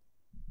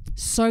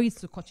Sorry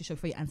to cut you short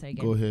before you answer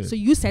again. Go ahead. So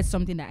you said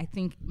something that I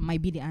think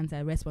might be the answer I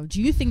respond.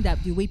 Do you think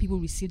that the way people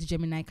received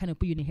Gemini kind of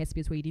put you in a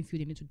headspace where you didn't feel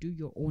the need to do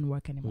your own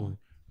work anymore?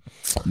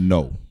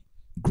 no,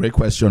 great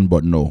question,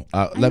 but no.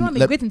 I know I'm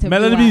a great interviewer.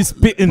 Melody is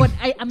spitting. But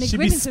I'm a She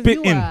great be interviewer.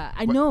 spitting.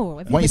 I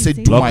know. When you say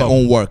Everybody do says my it.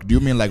 own work, do you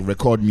mean like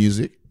record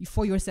music?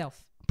 For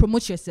yourself,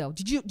 promote yourself.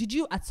 Did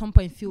you at some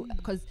point feel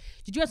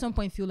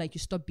like you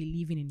stopped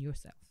believing in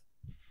yourself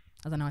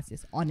as an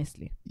artist?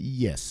 Honestly,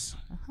 Yes,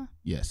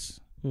 yes.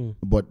 Hmm.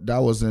 But that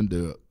wasn't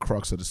the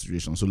crux of the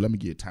situation. So let me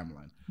give you a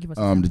timeline. give us.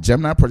 The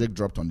Gemini project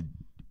dropped on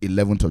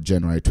 11th of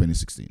January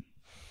 2016.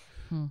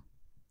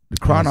 The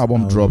Crown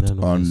album I dropped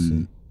remember on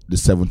seeing. the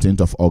 17th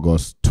of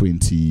August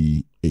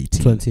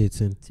 2018.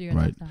 2018. 2 years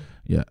right. after.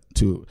 Yeah.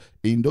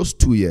 In those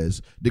 2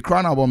 years, the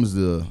Crown album is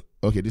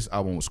this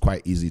album was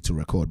quite easy to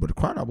record, but the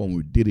Crown album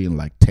we did it in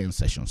like 10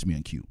 sessions, me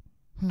and Q.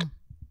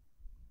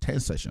 10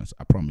 sessions,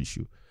 I promise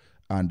you.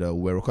 And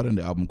we're recording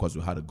the album because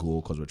we had a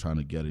goal, because we're trying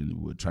to get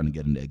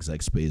in the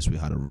exec space. We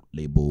had a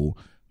label,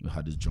 we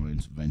had this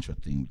joint venture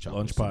thing, which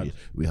Launchpad.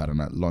 we had a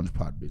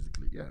launchpad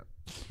basically. Yeah.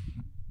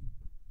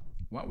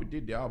 When we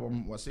did the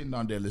album, we're sitting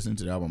down there listening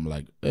to the album,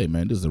 like, hey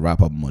man, this is the rap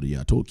album of the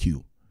year. I told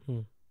Q,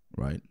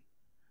 right?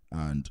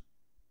 And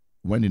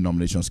when the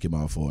nominations came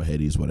out for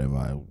Headies, whatever,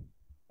 I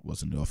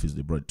was in the office.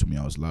 They brought it to me.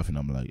 I was laughing.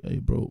 I'm like, hey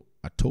bro,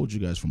 I told you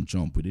guys from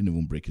jump, we didn't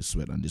even break a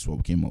sweat, and this is what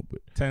we came up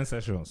with. 10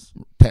 sessions.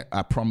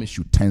 I promise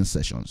you 10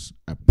 sessions.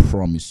 I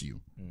promise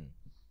you.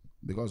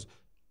 Because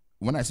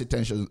when I say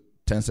 10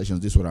 sessions,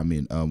 this is what I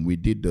mean. We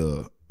did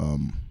the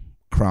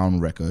Crown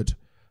record.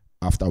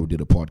 After we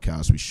did a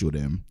podcast, we showed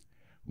them.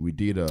 We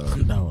did That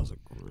was a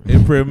great.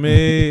 April,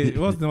 May.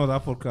 What's the name of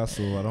that podcast?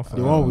 So I don't The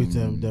forget. one with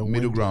them.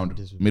 Middle Ground.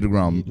 Middle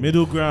Ground.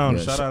 Middle Ground.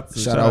 Yeah, Shout out to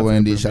shout out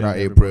Wendy. April, Shout out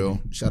May, April.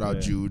 everybody. Shout out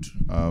Yeah. Jude.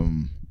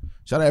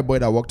 Shout out everybody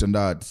that worked on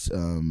that.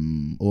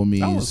 Omis.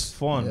 That was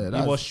fun. Yeah, It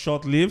that's- was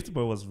short lived,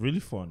 but it was really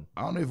fun.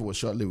 I don't know if it was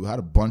short lived. We had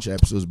a bunch of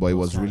episodes, but it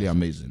was really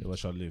amazing. It was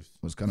short lived.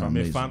 It was kind of From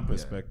amazing. a fan Yeah.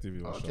 perspective,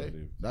 it was Okay, short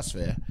lived. that's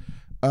fair.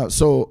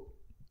 So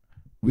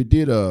we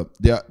did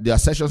there are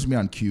sessions, me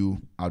and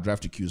Q. I'll drive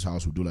to Q's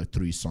house. We'll do like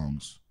 3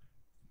 songs.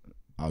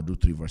 I'll do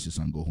 3 verses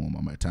and go home.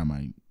 And by the time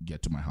I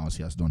get to my house,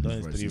 he has done his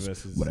Done his 3 verses,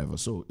 verses. whatever.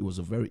 So it was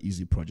a very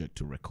easy project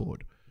to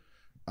record.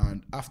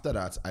 And after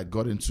that, I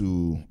got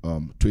into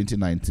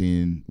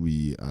 2019.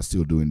 We are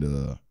still doing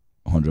the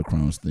 100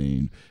 Crowns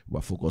thing.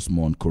 We're focused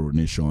more on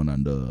Coronation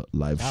and the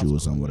live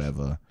shows and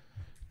whatever.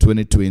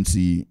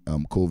 2020,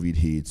 COVID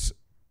hits,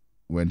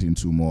 went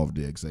into more of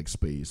the exec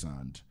space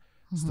and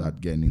start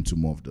getting into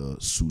more of the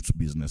suits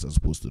business as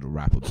opposed to the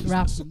rapper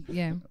business.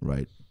 Yeah.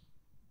 Right.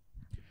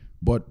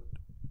 But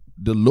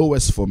the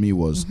lowest for me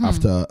was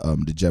after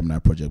the Gemini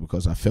project,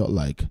 because I felt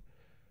like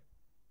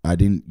I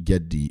didn't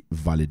get the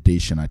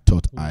validation I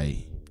thought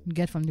I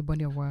Get from the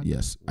body of work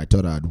I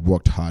thought I had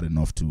worked hard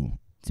enough to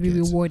to be get,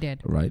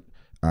 rewarded. right?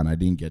 And I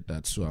didn't get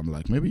that. So I'm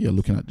like, maybe you're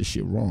looking at this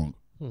shit wrong.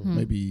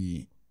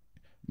 Maybe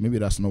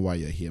that's not why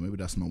you're here. Maybe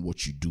that's not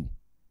what you do.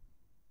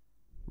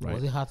 Right.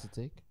 Was it hard to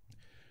take?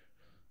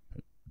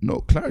 No,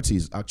 clarity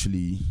is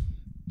actually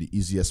the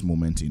easiest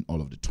moment in all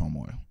of the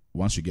turmoil.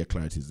 Once you get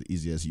clarity, it's the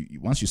easiest.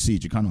 Once you see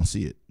it, you can't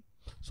unsee it.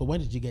 So when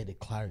did you get the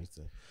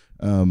clarity?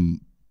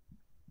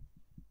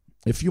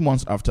 A few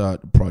months after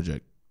the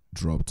project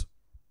dropped,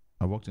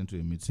 I walked into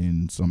a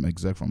meeting. Some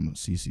exec from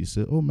CC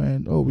said, "Oh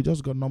man, we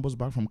just got numbers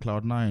back from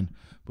Cloud9,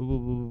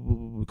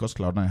 because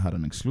Cloud9 had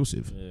an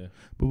exclusive. Yeah.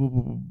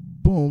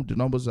 Boom, the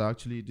numbers are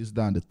actually this,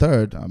 that, and the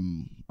third."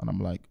 And I'm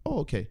like, "Oh,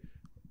 okay."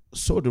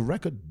 So the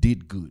record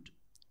did good.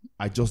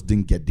 I just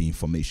didn't get the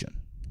information.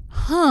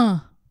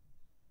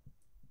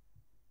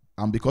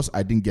 And because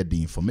I didn't get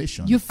the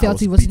information, You felt I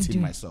was it wasn't beating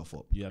doing- myself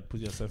up. You had put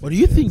yourself. But in do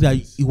you there. think that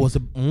it was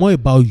more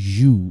about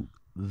you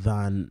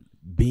than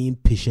being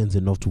patient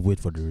enough to wait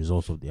for the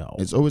results of the album?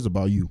 It's always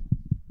about you.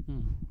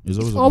 It's It's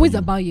always always you.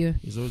 about you.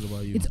 It's always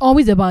about you. It's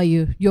always about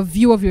you. Your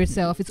view of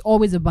yourself. It's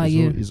always about It's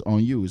you. al- It's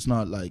on you. It's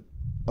not like,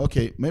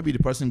 okay, maybe the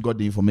person got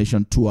the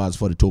information 2 hours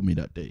before they told me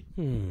that day.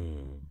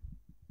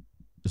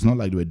 It's not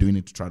like they were doing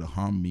it to try to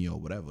harm me or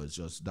whatever. It's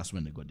just that's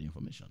when they got the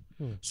information.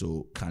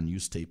 So can you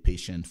stay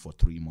patient for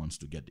 3 months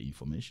to get the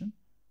information?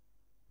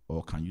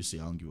 Or can you say,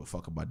 I don't give a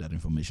fuck about that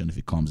information. If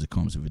it comes, it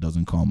comes. If it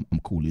doesn't come, I'm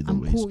cool either I'm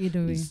way. cool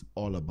either way. It's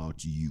all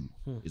about you.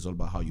 It's all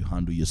about how you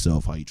handle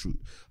yourself, how you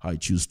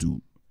choose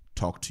to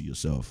talk to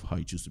yourself, how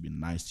you choose to be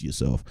nice to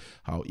yourself,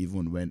 how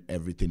even when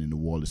everything in the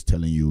world is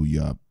telling you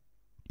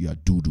you're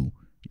doo-doo,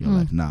 you're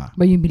like, nah,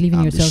 But you believe in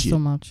I'm the yourself shit. so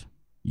much.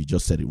 You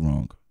just said it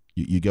wrong.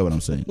 You get what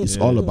I'm saying? It's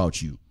all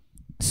about you.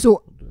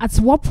 So, at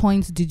what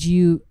point did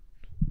you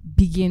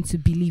begin to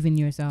believe in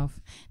yourself?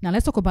 Now,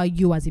 let's talk about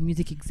you as a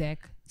music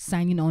exec,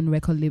 signing on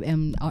record label,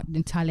 and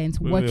talent,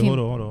 Wait, working. hold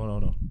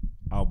on.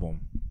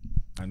 Album.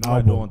 I know I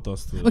Album. don't want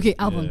us to. Okay,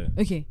 album.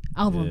 Yeah. Okay,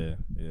 album.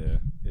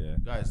 Yeah.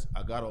 Guys,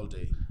 I got all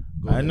day.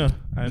 Go I ahead. know.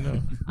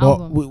 But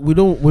Album. we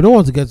don't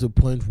want to get to a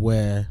point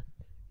where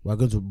we're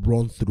going to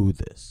run through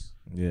this.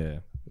 Yeah.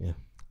 Yeah.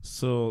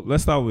 So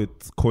let's start with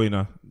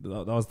Koina.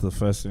 That was the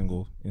first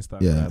single.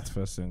 Instagram's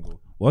first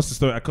single. What's the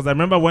story? Because I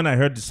remember when I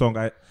heard the song,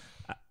 I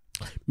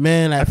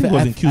Man, I think it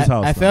was in Q's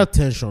house I now. felt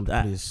tension,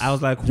 please. I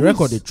was like, the who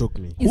record, is- they choked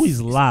me. who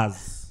is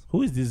Laz?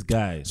 Who is this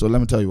guy? So let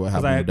me tell you what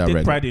Because happened I with that take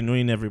record. pride in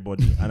knowing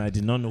everybody, and I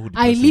did not know who the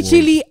I person was.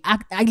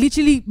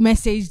 literally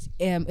messaged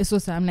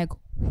Esosa. I'm like,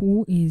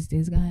 who is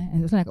this guy?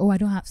 And it's like, oh, I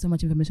don't have so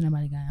much information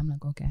about the guy. I'm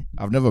like, okay.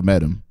 I've never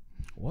met him.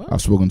 What?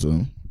 I've spoken to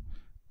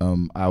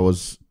him. I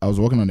was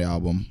working on the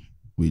album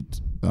with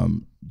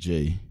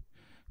Jay.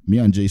 Me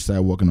and Jay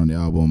started working on the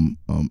album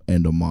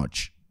end of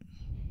March.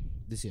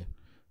 This year.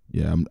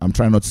 Yeah, I'm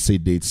trying not to say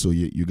dates so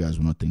you guys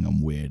will not think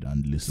I'm weird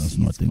and listeners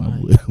will not think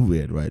I'm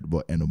weird, right?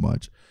 But end of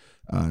March,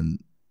 and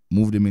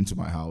moved him into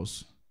my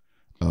house.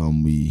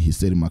 He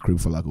stayed in my crib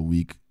for like a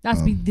week.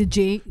 That's the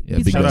J. Yeah,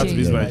 Beats big by shout out J. to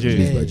Beats by J.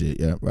 Beats by J.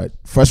 Yeah, right.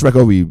 First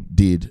record we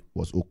did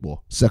was Okpo.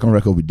 Second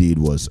record we did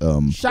was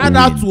Shout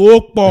out to Owin.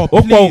 Okpo,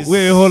 Okpo, please.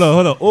 wait, hold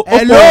on.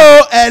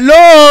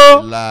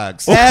 Hello.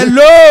 Relax.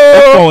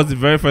 Okpo was the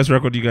very first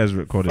record you guys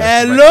recorded.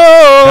 Hello.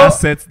 That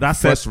set.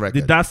 First record.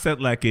 Did that set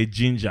like a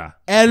ginger?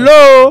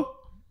 Hello.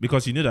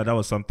 Because you knew that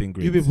was something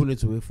great. You people need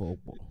to wait for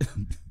Okpo.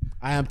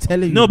 I am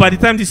telling you. No, by the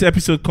time this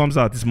episode comes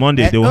out, it's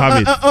Monday. They will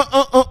have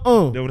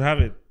it. They would have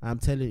it. I'm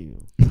telling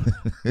you.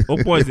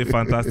 Okpo is a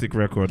fantastic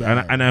record,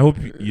 and I hope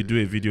you do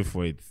a video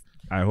for it.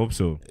 I hope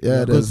so.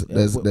 Yeah, there's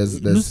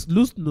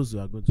Loose knows we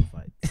are going to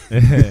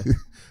fight.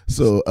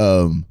 So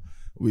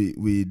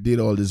we did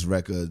all these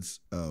records.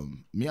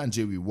 Me and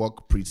Jay, we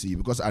worked pretty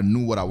because I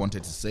knew what I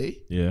wanted to say.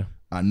 Yeah.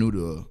 I knew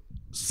the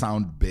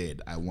sound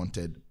bed I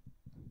wanted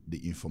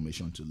the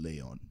information to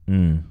lay on.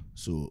 Mm.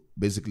 So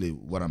basically,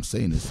 what I'm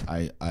saying is,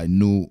 I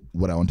knew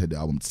what I wanted the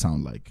album to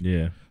sound like.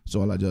 Yeah.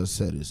 So all I just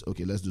said is,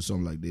 okay, let's do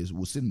something like this.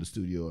 We'll sit in the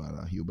studio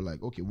and he'll be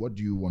like, okay, what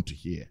do you want to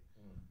hear?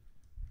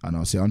 And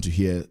I'll say, I want to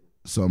hear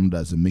some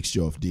that's a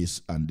mixture of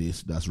this and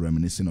this, that's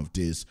reminiscent of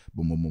this,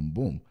 boom, boom, boom,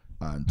 boom.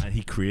 And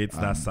he creates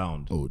that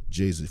sound. oh,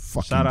 Jay's a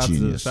fucking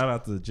genius. Shout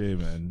out to Jay,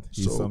 man.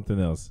 He's So- something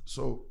else.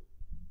 So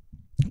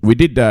we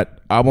did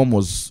that. Album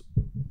was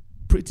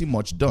pretty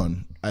much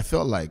done. I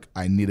felt like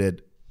I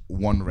needed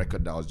one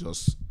record that was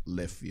just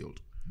left field.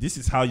 This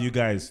is how you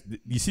guys.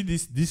 You see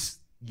this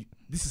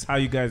is how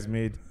you guys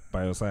made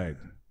By Your Side.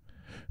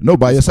 No,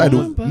 by your side.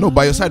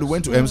 By your side. We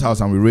went to M's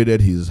house and we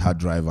raided his hard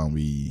drive and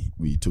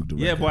we took the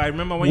record. Yeah, but I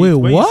remember when Wait, you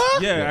when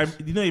what? You, yeah,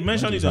 you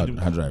mentioned it, Hard-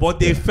 hard drive, but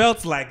they yeah.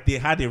 felt like they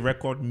had a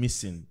record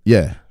missing.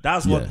 Yeah,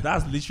 That's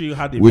literally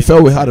how they. we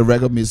felt we had a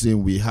record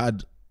missing. We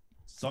had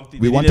something.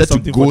 we they wanted needed to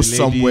something go for the ladies.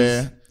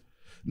 somewhere.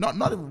 Not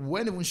even, we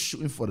weren't even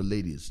shooting for the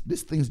ladies.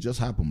 These things just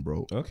happen,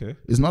 bro. Okay.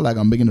 It's not like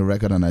I'm making a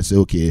record and I say,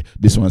 okay,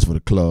 this one's for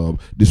the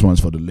club, this one's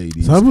for the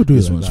ladies. Some people do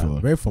this it like one's that.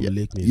 for Very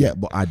formulaic music. Yeah,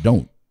 but I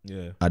don't.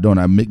 Yeah. I don't.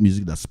 I make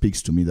music that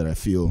speaks to me, that I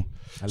feel.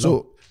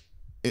 So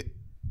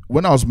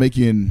when I was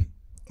making,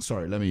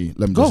 sorry, let me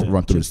just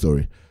run through the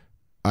story.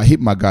 I hit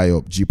my guy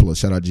up, G Plus.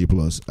 Shout out G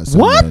Plus. I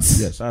said, What? man,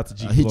 yes, Shout out to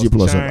G I hit Plus G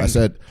Plus up. Chang. I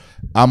said,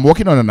 I'm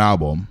working on an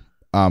album.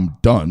 I'm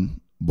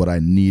done, but I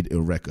need a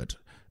record,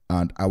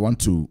 and I want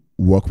to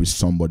work with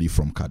somebody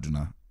from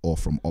Kaduna or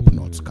from up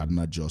north,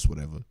 Kaduna, Jos,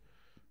 whatever.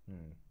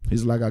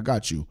 He's like, I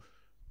got you.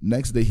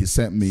 Next day, he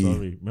sent me.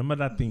 Sorry. Remember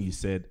that thing you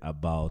said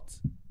about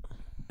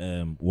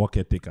work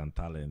ethic and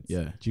talent?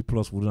 Yeah. G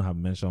Plus wouldn't have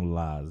mentioned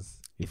Laz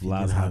if he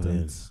Laz didn't have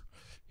hadn't. it.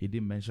 He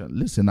didn't mention.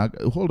 Listen,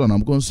 hold on.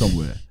 I'm going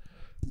somewhere.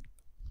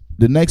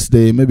 The next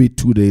day, maybe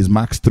 2 days,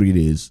 max 3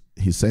 days,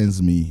 he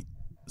sends me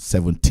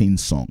 17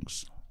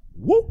 songs.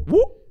 Whoop,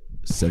 whoop.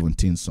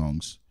 17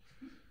 songs.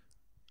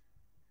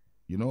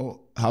 You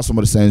know how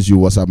somebody sends you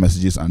WhatsApp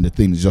messages and the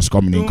thing is just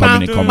coming in.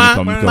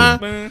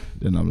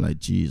 Then I'm like,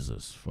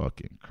 Jesus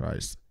fucking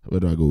Christ. Where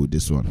do I go with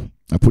this one?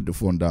 I put the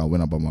phone down,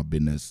 went about my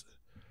business.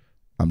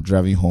 I'm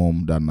driving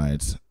home that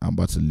night. I'm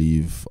about to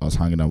leave. I was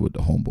hanging out with the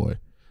homeboy.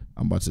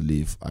 I'm about to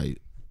leave. I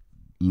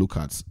look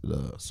at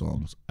the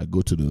songs. I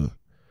go to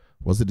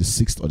was it the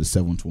 6th or the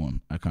 7th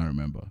one? I can't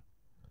remember.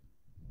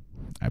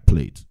 I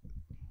played.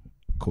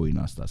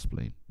 Koina starts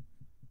playing.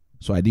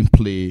 So I didn't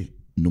play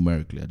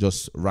numerically. I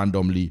just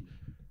randomly,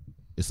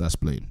 it starts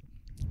playing.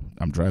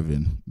 I'm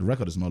driving. The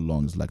record is not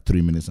long. It's like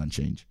 3 minutes and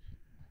change.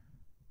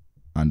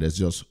 And there's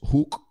just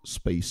hook,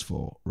 space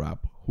for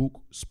rap.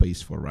 Hook,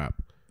 space for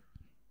rap.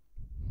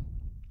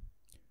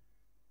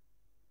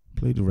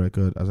 Play the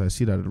record. As I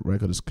see that the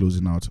record is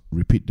closing out,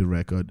 repeat the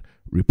record,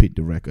 repeat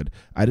the record.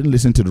 I didn't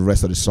listen to the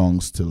rest of the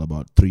songs till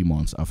about 3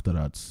 months after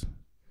that.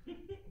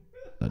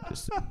 I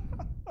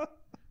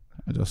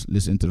just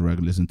listened to the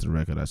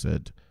record, I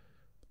said,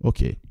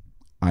 okay,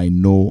 I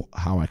know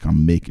how I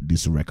can make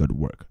this record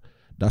work.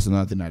 That's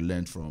another thing I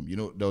learned from,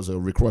 there was a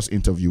Rick Ross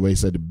interview where he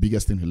said the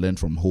biggest thing he learned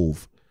from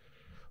Hove.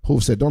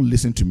 Hove said, don't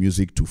listen to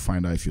music to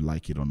find out if you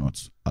like it or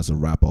not as a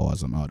rapper or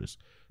as an artist.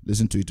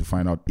 Listen to it to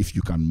find out if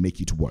you can make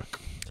it work.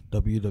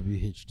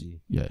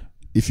 WWHD. Yeah.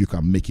 If you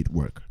can make it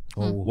work.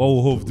 What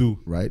will Hove do?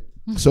 Right?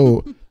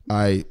 So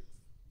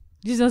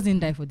Jesus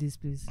didn't die for this,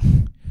 please.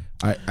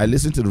 I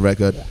listened to the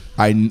record.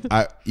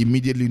 I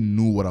immediately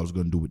knew what I was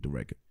going to do with the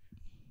record.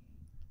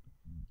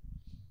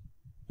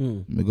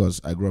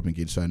 Because I grew up in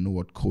Kenya, so I knew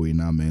what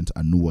Koina meant.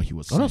 I knew what he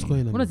was saying. That's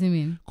Koina. What does it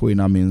mean?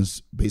 Koina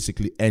means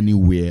basically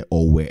anywhere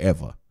or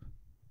wherever.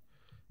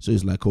 So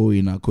it's like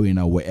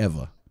Koina,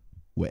 wherever.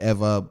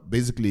 Wherever,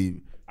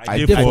 basically, I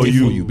did for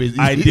you. basically.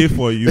 I did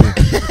for you. Yeah,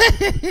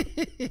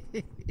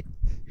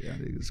 I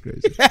think it's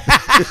crazy.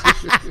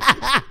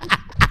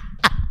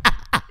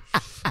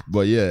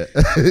 But yeah.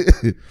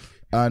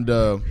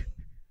 And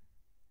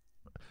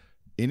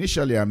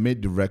initially I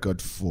made the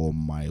record for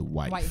my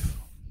wife.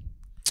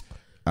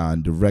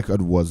 And the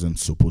record wasn't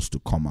supposed to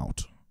come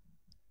out.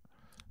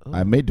 Oh.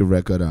 I made the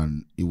record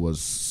and I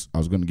was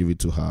going to give it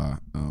to her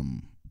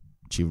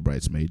chief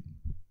bridesmaid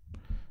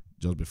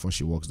just before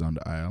she walks down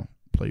the aisle.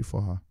 Play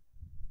for her.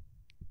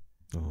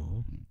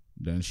 Oh.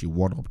 Then she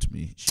one-upped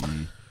me. She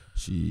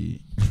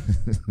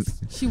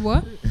She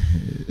what?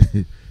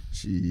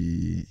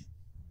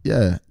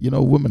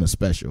 Women are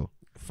special.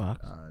 Fuck.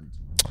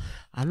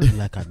 I don't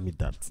like to admit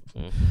that.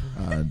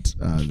 And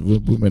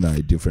women are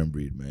a different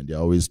breed, man. They're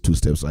always 2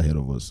 steps ahead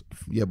of us.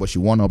 Yeah, but she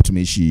one-upped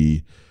me.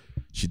 She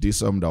did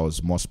something that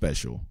was more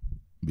special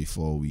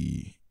before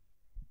we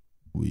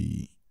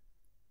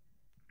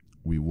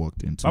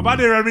walked into. About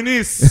the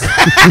reminisce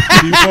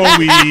before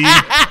we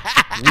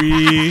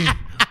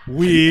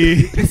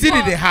See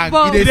they hang.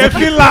 But- they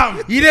feel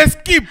laugh. He dey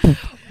skip.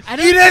 I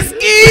don't. He dey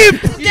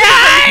skip.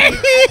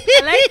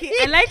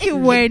 I like it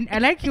when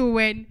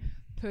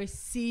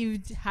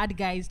perceived hard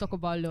guys talk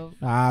about love?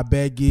 I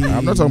beg you.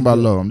 I'm not talking about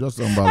love. I'm just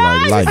talking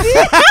about like life.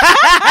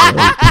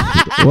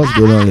 What's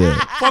going on here?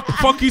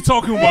 Fuck you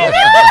talking about?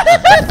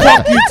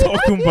 Fuck you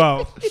talking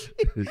about?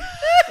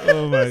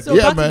 Oh my So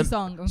Yeah, back to man. the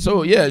song.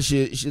 So yeah,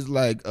 she's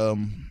like,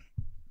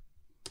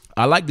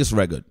 I like this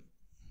record.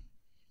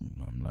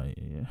 I'm like,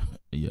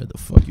 yeah, the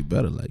fuck you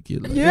better like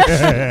it. Like, You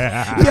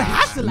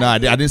have to no, I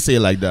didn't say it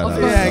like that. Of I-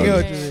 course. Yeah, I I- get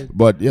what you mean.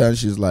 But yeah, and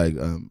she's like,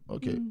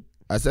 okay.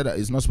 I said that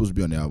it's not supposed to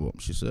be on the album.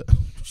 She said,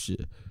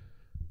 shit.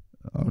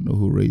 I don't know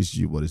who raised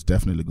you, but it's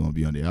definitely going to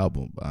be on the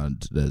album.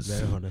 And there's,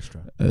 Very honest,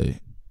 right? hey,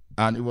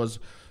 and it was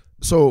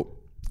so,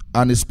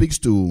 and it speaks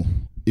to,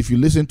 if you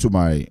listen to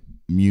my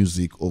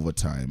music over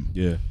time,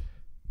 Yeah.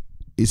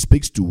 it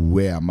speaks to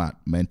where I'm at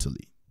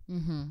mentally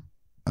Mm-hmm.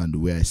 and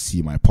where I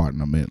see my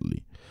partner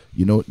mentally.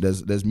 You know,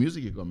 there's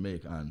music you can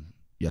make and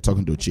you're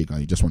talking to a chick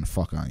and you just want to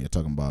fuck her and you're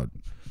talking about,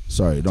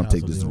 sorry, don't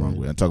take this the wrong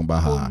way. I'm talking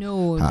about Oh, her,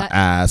 no, her that-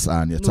 ass,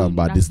 and you're no, talking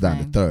about this, that's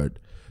that, and the third.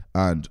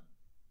 And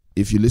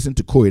if you listen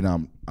to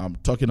Koina, I'm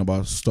talking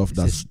about stuff It's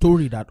a that's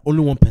story that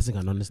only one person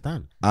can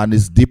understand. and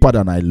it's deeper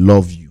than I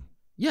love you.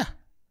 Yeah.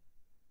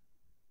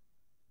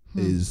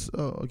 Is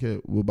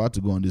okay, we're about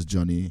to go on this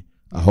journey.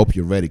 I hope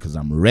you're ready because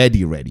I'm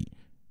ready.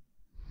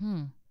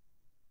 Hmm.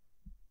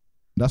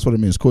 That's what it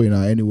means.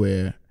 Koina,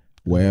 anywhere,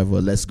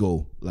 wherever, let's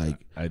go. Like,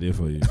 I did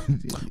for you.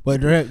 But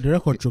the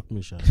record choked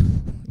me, Sha.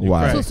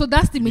 why? So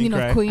that's the meaning of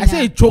cry. Koina. I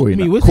say it choked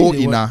me. What's Ko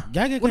it? Ina. What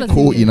does it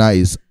Ko mean? Ina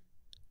is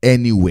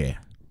anywhere.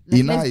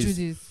 Ina Let's do is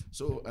this.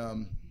 so.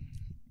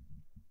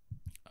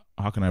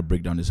 How can I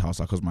break down this house?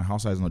 Because my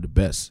house is not the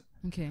best.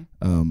 Okay.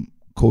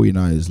 Ko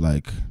Ina is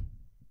like.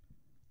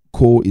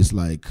 Ko is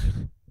like,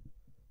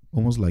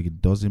 almost like it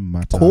doesn't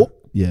matter. Ko?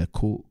 Yeah,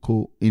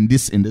 ko. In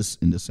this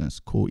sense,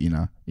 Ko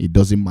Ina. It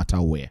doesn't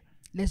matter where.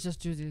 Let's just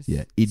do this.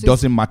 Yeah, it So-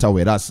 doesn't matter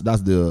where. That's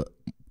the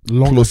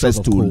Long closest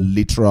shot to of Ko.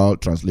 literal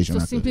translation. So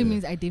I could- simply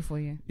means I did for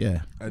you.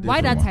 Yeah.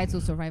 Why that title,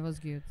 Survivor's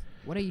Guilt?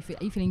 What are you?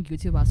 Are you feeling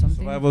guilty about something?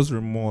 Survivor's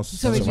remorse.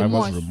 Sorry,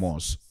 Survivor's remorse.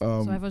 remorse.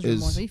 Survivor's is-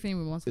 remorse. Are you feeling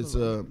remorseful? it's,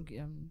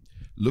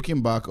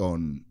 looking back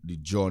on the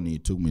journey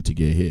it took me to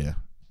get here.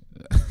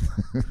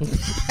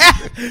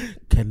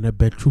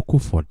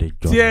 Kenebechuku for the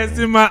job. Tears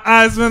in my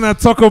eyes when I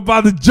talk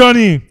about the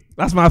journey.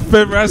 That's my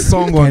favorite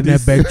song on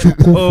this.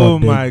 Kenebechuku Oh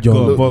for my the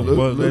job. God.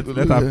 But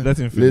let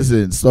him finish.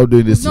 Listen, stop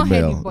doing this We've to not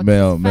heard Mel. it, but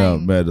Mel, it's Mel,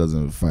 fine. Mel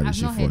doesn't find I've this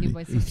shit not heard funny. it,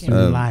 but If it's you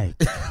okay. like.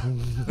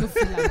 Don't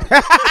feel like-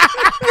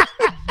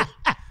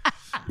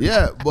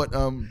 Yeah, but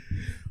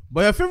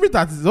But your favorite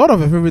artist, one of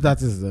your favorite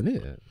artists is on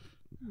it.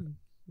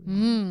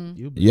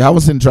 you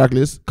haven't seen track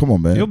list? Come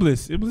on, man.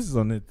 Iblis is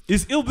on it.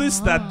 It's Iblis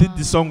that did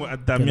the song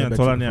that me and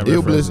Tolani are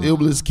Iblis, referencing.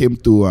 Iblis came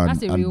through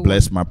That's a and real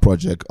blessed my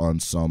project on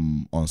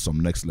some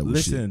next level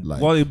Listen, shit.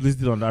 Like, what Iblis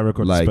did on that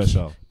record is like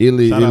special.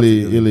 Illy Shout out to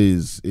Illy.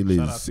 He's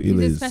a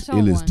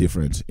special is one.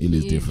 different. Ill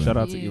is He different. Shout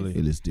out to he Illy.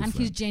 Ill is And he's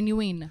different.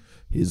 genuine.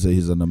 He's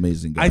an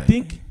amazing guy. I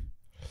think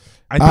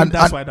And-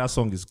 that's and- why that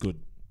song is good.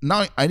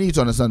 Now I need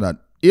to understand that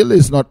Ill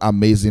is not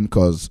amazing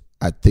because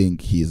I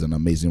think he is an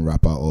amazing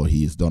rapper or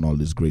he's done all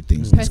these great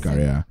things in his Person.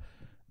 career.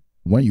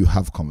 When you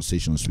have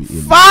conversations with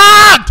Ill,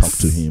 talk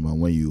to him, and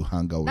when you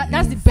hang out with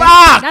That's the him,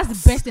 best. That's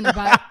the best thing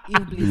about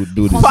Iblis. you would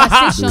do this.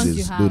 Conversations you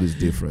Dude have. is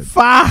different.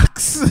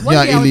 Facts. One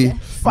Yeah, day I Illy. was-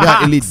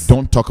 Yeah, Illy.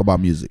 Don't talk about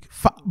music.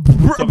 Talk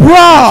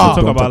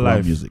Don't about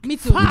life. music. Me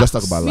too. We just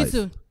talk about Me life.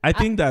 too. I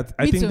think that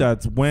me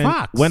too. when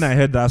Facts. when I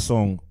heard that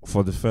song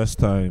for the first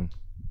time,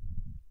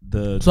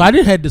 So I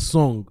didn't hear the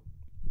song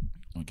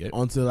Okay.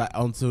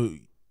 until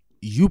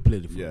you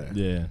played it for me.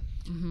 yeah.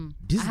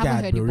 This I haven't guy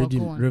had heard been it, but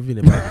go on. raving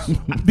about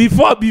the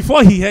song.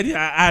 Before he heard it,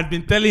 I had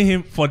been telling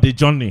him for the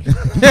journey.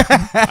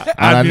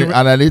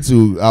 And I need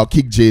to. I'll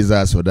kick Jay's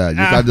ass for that.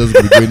 You Ah. can't just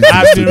be going into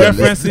I've the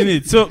been studio.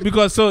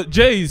 referencing it. So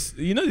Jay is,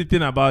 you know the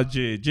thing about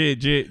Jay.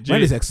 When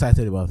he's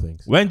excited about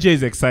things. When Jay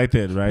is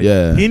excited, right?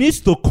 Yeah. He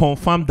needs to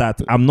confirm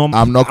that I'm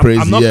not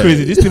crazy, I'm not yeah.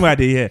 crazy. This thing where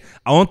they hear.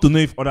 I want to know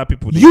if other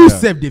people You hear.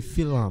 said the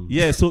film.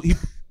 Yeah, so he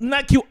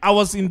like you. I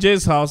was in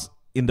Jay's house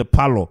in the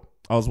parlor.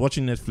 I was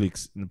watching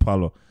Netflix in the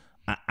parlor,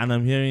 and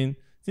I'm hearing.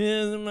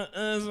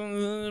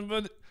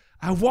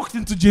 I walked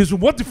into Jay's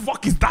room. What the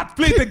fuck is that?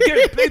 Play it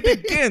again. Play it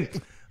again.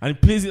 And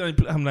he plays it.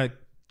 And I'm like,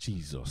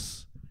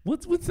 Jesus.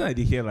 What's the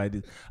idea here like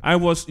this? I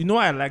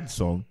liked the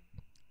song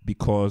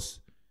because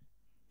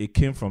it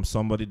came from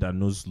somebody that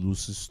knows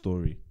Lucy's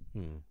story,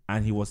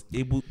 and he was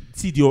able to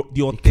see the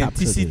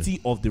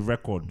authenticity of the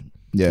record.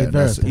 Yeah,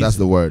 that's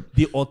the word.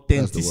 The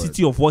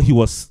authenticity of what he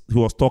was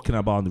talking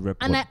about on the record.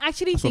 And I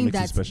actually That's what think makes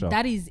it that special.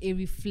 that is a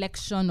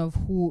reflection of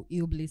who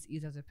Iblis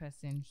is as a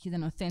person. He's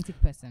an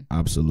authentic person.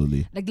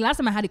 Absolutely. Like the last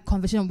time I had a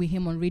conversation with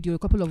him on radio a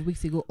couple of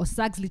weeks ago,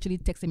 Osags literally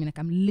texted me like,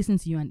 "I'm listening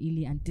to you and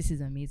Illy, and this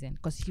is amazing,"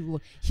 because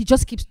he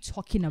just keeps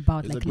talking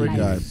about He's like a great life.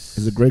 guy.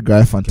 He's a great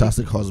guy.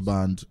 Fantastic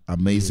husband.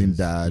 Amazing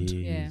dad.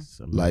 Yeah.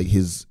 Like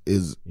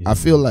I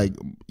feel like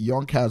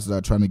young cats that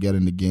are trying to get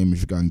in the game,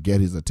 if you can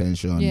get his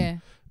attention, Yeah.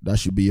 That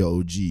should be your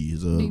OG.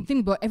 He's The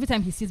thing, but every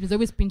time he sees me, he's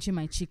always pinching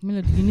my cheek.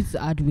 Melody, you need to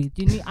add weight.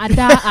 You need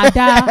Ada.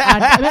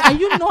 Are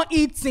you not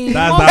eating?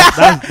 That's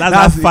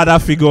that father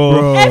figure.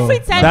 Bro. Every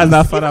time That's he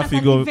that sees father me at an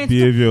figure event,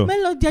 behavior.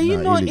 Melody, are you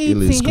Nah, not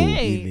Ile is eating? cool.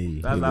 Hey.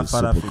 That's It that is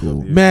father super figure. cool.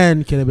 behavior.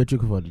 Man, can I be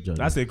tricky for the judge?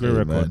 That's a great Yeah,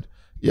 record. man.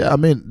 Yeah, I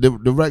mean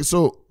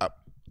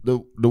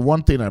the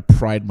one thing I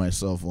pride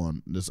myself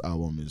on this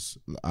album is,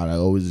 and I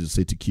always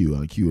say to Q,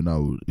 and Q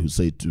now who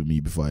say it to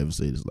me before I even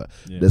say this, like,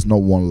 there's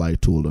not one lie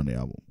told on the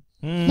album.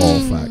 All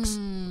facts.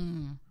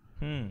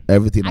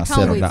 Everything I I said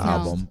can't on wait that now.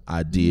 album,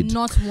 I did,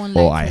 Not one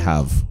or like I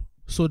have.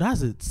 So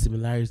that's a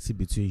similarity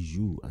between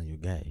you and your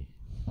guy,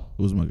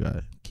 Who's my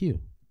guy? Q.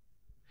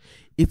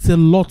 It's a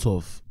lot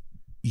of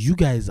you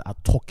guys are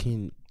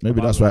talking. Maybe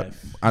About that's why,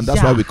 life. and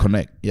that's why Yeah. we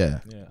connect. Yeah.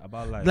 Yeah,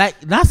 about life.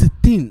 Like that's the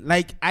thing.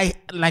 Like I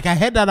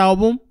heard that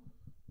album,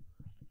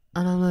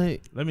 and I'm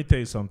like, Let me tell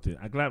you something.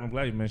 I'm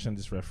glad you mentioned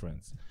this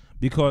reference,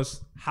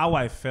 because how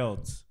I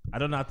felt, I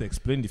don't know how to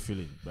explain the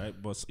feeling, right?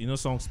 But you know,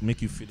 songs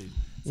make you feel it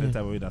same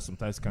type of way that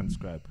sometimes can't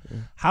describe.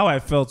 How I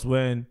felt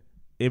when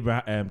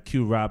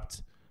Q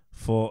rapped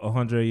for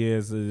 100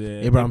 years.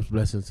 Abraham's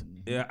blessings.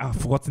 Yeah, I've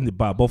forgotten the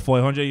bar, but for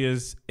 100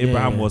 years,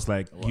 Abraham was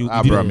like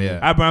Abraham,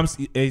 yeah. Abraham's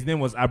his name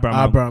was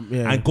Abraham. Abraham,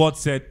 yeah. And God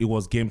said it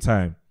was game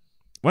time.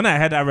 When I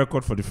heard that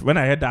record when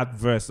I heard that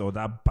verse or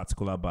that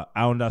particular bar,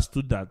 I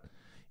understood that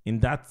in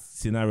that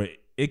scenario,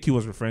 AQ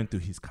was referring to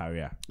his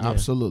career.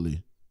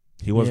 Absolutely.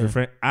 He was Yeah.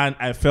 referring, and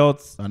I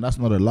felt And that's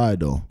not a lie,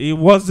 though. it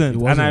wasn't, It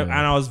wasn't, and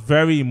I was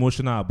very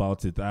emotional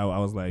about it. I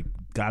was like,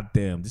 God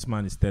damn, this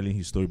man is telling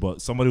his story,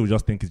 but somebody would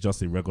just think it's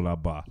just a regular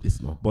bar,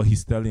 It's not. but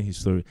he's telling his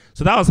story.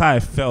 So that was how I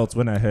felt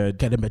when I heard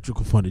Get them a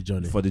trickle for the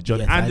journey. for the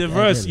journey. Yes, And the I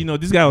verse, get it. you know,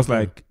 this guy was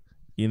like,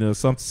 you know,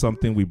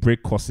 something we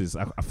break courses.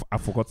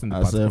 I've forgotten the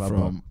I said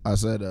particular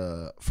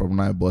bar. from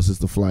 9 buses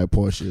to fly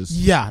Porsches.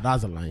 Yeah,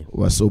 that's a line.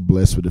 We're so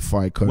blessed with the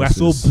 5 curses.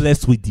 We're so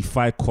blessed with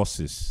DeFi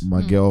courses.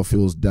 My girl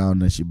feels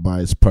down and she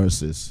buys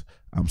purses.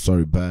 I'm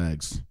sorry,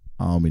 bags.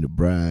 I don't mean to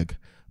brag,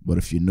 but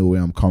if you know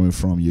where I'm coming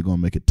from, you're gonna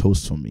make a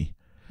toast for me.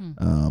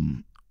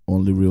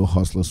 Only real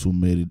hustlers who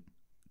made it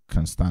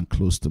can stand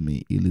close to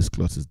me. Illy's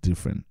cloth is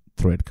different.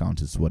 Thread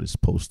count is what it's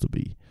supposed to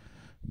be.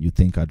 You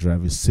think our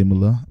drive is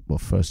similar, but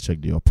first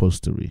check the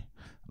upholstery.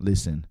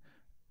 Listen,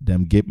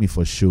 them get me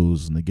for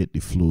shows and they get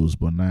the flows,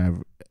 but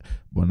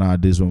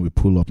nowadays when we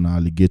pull up now,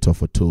 alligator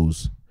for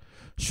toes.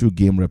 Shoe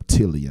game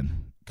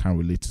reptilian. Can't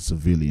relate to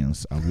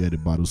civilians. I wear the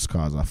battle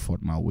scars. I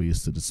fought my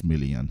ways to this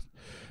million.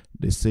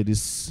 They say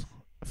this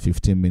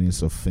 15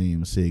 minutes of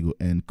fame say it go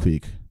end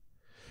quick.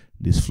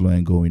 This flow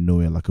ain't going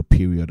nowhere like a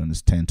period on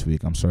this 10th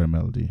week. I'm sorry,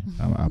 Melody.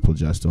 I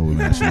apologize to all women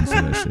that shouldn't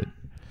say that shit.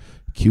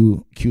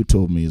 Q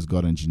told me it's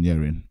God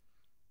engineering.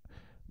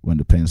 When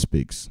the pen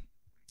speaks,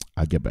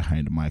 I get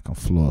behind the mic and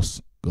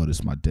floss. God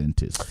is my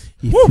dentist.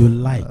 If you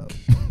like,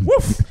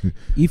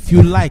 if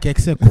you like,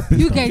 except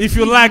You guys If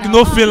you please like, now.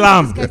 no Ah,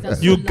 film. these guys are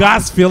so You loud.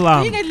 gas film.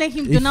 Can you guys let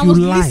him go? If And I you was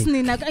like.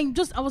 listening. Like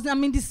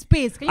I'm in this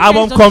space. Can you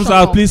Album guys just comes shut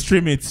out. up? Please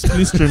stream it.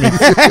 Please stream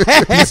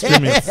it. Please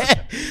stream it. So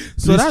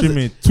Please that's stream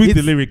it. Tweet the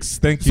it's- lyrics.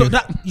 Thank you. So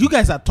that you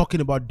guys are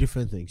talking about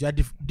different things.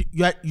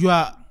 You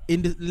are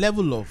in the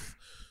level of.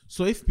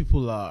 So if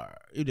people are,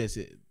 if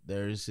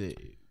there is a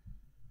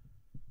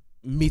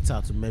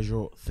meter to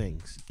measure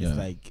things, Yeah. it's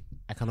like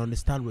I can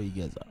understand where you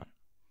guys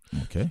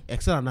are. Okay.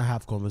 Excel and I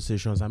have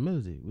conversations and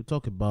Melody. We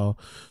talk about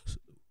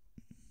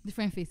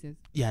Different faces.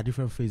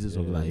 different phases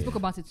of We life. spoke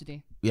about it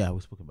today. Yeah, we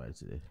spoke about it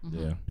today.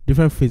 yeah.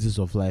 Different phases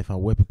of life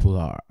and where people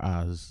are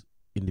as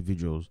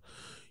individuals.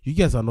 You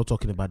guys are not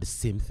talking about the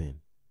same thing,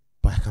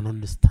 but I can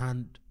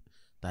understand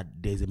that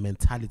there's a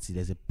mentality,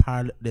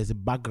 there's a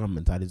background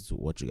mentality to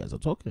what you guys are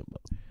talking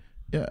about.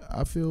 Yeah,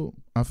 I feel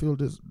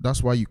this.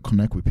 That's why you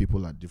connect with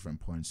people at different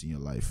points in your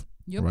life,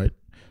 Yep. right?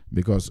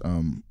 Because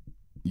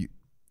you,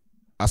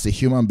 as a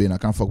human being, I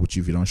can't fuck with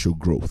you if you don't show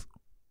growth.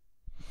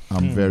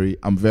 I'm very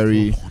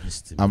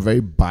Honesty, I'm very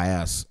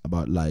biased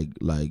about like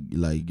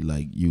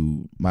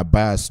you. My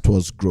bias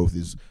towards growth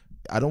is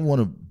I don't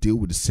want to deal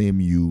with the same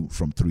you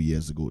from 3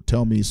 years ago.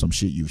 Tell me some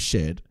shit you've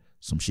shared,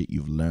 some shit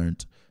you've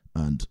learned,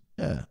 and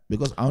yeah,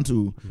 because I want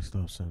to makes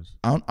no sense.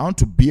 I want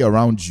to be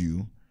around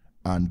you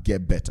and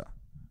get better.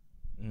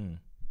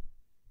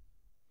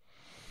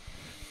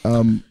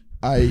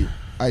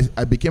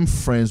 I became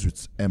friends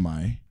with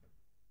MI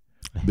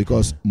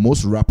because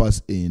most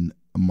rappers in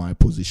my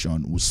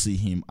position will see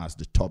him as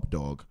the top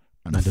dog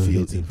and And they'll feel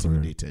hate him for it.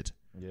 intimidated.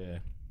 Yeah.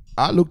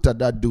 I looked at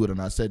that dude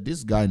and I said,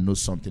 this guy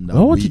knows something that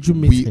Why did you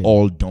meet we him?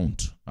 all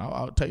don't.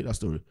 I'll tell you that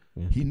story.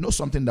 He knows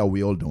something that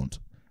we all don't.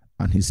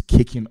 And he's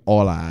kicking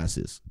all our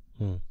asses.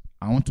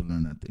 I want to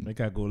learn that thing.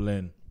 Make I go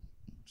learn.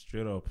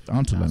 Straight up. I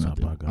want to learn That's that a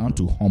thing. bad guy, I want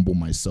to humble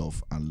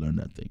myself and learn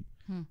that thing.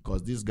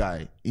 Because this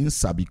guy in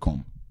Sabi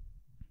come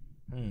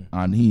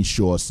and he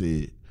sure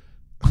say,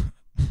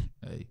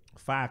 hey,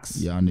 Facts.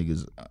 yeah,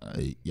 niggas,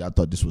 y'all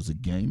thought this was a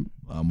game.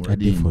 I'm I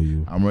already did for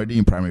you. I'm already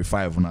in primary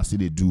 5 when I see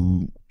they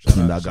do Shout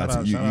kindergarten.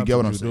 out You to get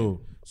what I'm Judo. saying?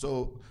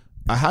 So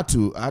I had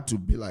to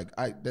be like,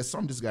 there's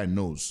something this guy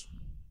knows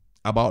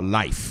about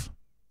life,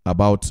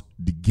 about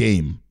the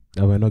game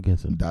That we're not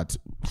getting. that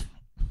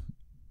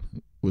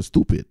was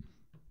stupid.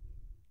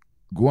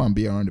 Go and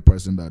be around the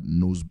person that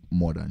knows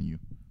more than you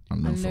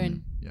and learn from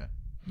him. Yeah.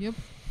 Yep.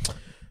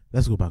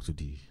 Let's go back to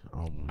the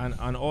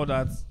and all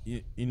that,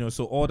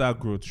 so all that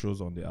growth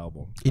shows on the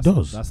album. It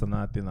does. That's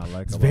another thing I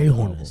like. It's about very the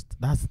album. honest.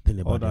 That's the thing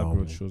All about the that album.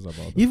 growth shows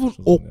about. Even shows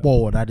on the album.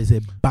 Okpo, that is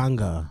a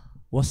banger.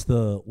 What's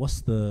the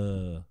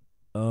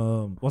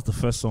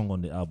first song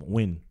on the album?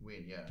 Win.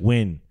 Yeah.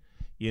 Win.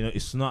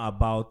 It's not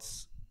about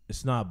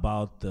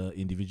the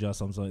individual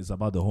song. It's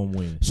about the home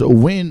win. So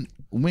when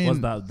What's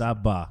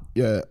that bar?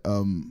 yeah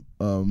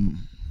God,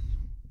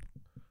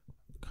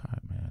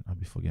 man, I'll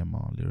be forgetting my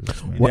own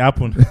lyrics, man. It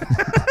happened.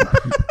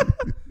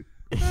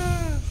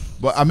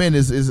 But I mean,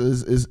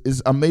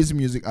 it's amazing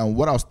music. And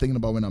what I was thinking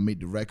about when I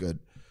made the record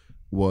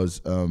was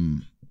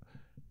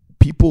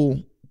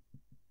people.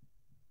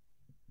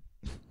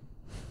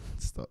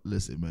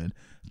 Listen, man.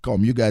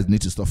 Come, you guys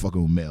need to stop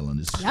fucking with Mel on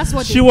this. That's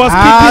what She they- was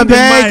I kicking the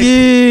beg mic.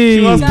 you.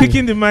 She was Exactly.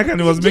 kicking the mic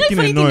and it was Do you know making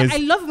the a funny thing?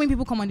 noise. I love when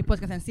people come on the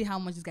podcast and see how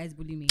much this guys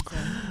bully me. So.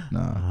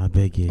 Nah, I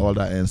beg you. all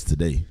that ends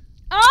today.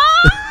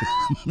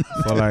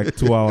 For like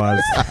 2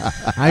 hours.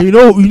 And you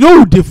know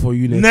who did for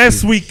you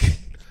Next week.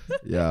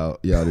 Yeah,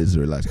 this is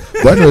relaxed.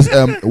 But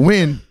anyways,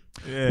 Win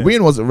Yeah.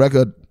 Win was a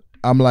record.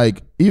 I'm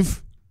like,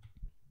 if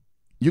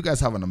you guys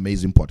have an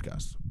amazing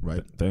podcast,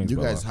 right? Thanks, you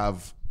Baba. guys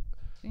have.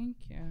 Thank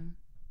you.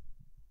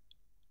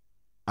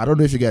 I don't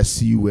know if you guys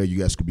see where you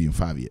guys could be in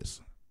 5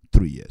 years,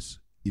 3 years,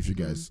 if you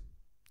guys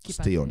Keep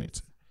stay at on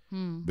it.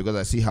 it. Because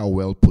I see how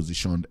well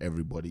positioned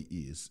everybody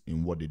is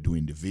in what they do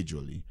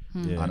individually.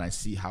 Yeah. And I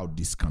see how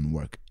this can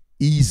work.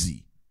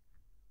 Easy.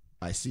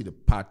 I see the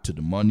path to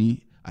the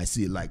money. I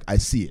see it.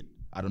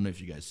 I don't know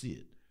if you guys see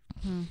it.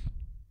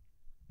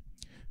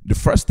 The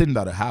first thing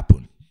that'll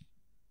happen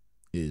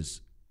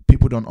is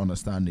people don't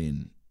understand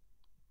in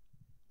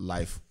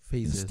life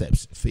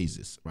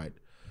phases, right?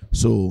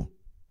 So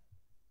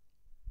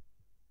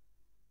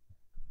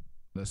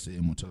let's say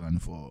Mutolani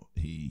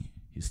he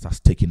starts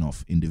taking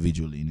off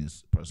individually in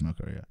his personal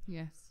career.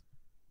 Yes.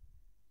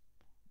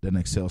 Then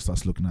Excel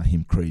starts looking at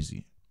him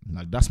crazy.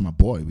 Like, that's my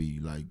boy. We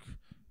like,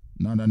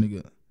 nah, that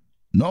nigga.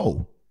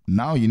 No.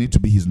 Now you need to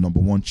be his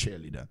number one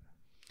cheerleader.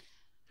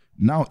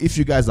 Now, if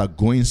you guys are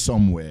going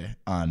somewhere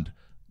and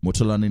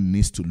Motolani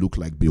needs to look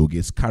like Bill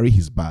Gates, carry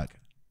his bag.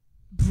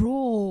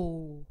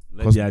 Bro.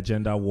 Let the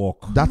agenda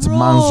walk. That Bro.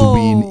 man's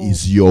win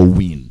is your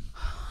win.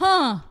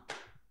 Huh.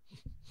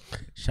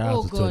 Shout Oh,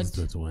 out to God.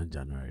 2021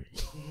 January.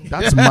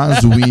 That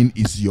man's win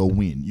is your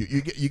win.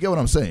 You get what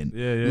I'm saying?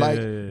 Yeah, like,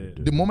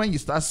 yeah. the moment you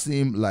start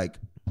seeing him like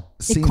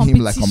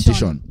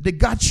competition, they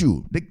got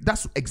you.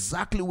 That's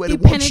exactly where It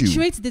they want you.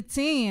 penetrates the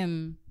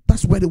team.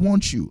 That's where they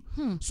want you.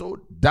 So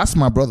that's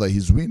my brother.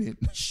 He's winning.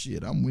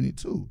 Shit, I'm winning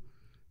too.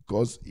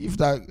 Because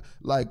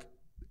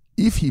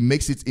if he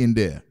makes it in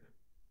there,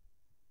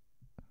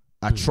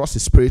 I trust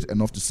his spirit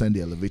enough to send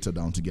the elevator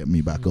down to get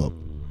me back up.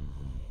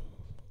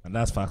 And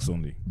that's facts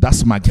only.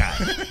 That's my guy.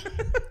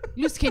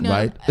 Loose cannon.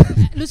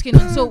 Right. Loose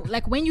cannon. So,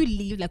 like, when you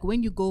leave, like,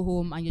 when you go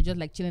home and you're just,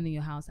 like, chilling in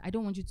your house, I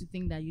don't want you to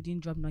think that you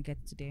didn't drop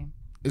nuggets today.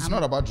 It's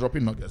not about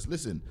dropping nuggets.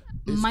 Listen.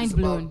 Mind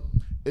blown.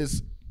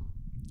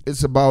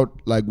 It's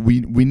about, like,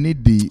 we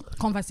need the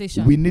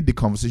Conversation. we need the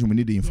conversation. We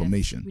need the Yes,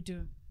 information. we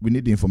do. We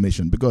need the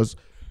information because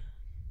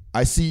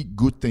I see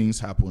good things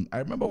happen. I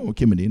remember when we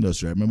came in the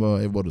industry, I remember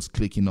everybody was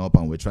clicking up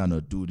and we're trying to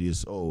do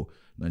this,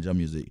 Nigerian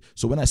music.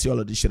 So when I see all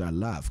of this shit, I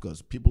laugh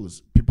because people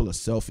are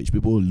selfish.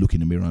 People look in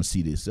the mirror and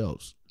see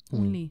themselves.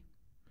 Only.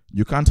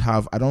 You can't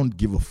have, I don't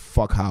give a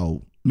fuck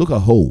how, look at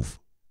Hove.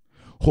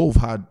 Hove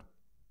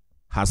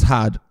has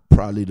had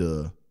probably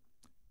the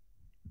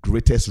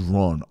greatest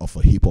run of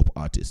a hip hop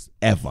artist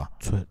ever.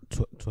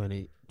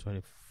 20,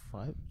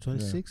 25,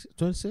 26,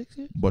 26?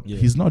 Yeah? But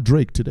he's not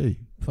Drake today.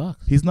 Fuck.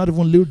 He's not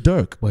even Lil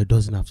Durk. But it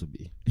doesn't have to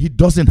be. He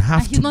doesn't have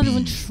And to he's not be.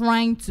 even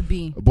trying to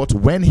be. But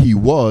when he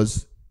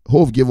was,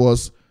 Hove gave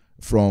us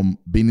from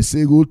Benny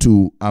Siegel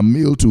to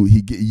Amil to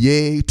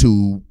Ye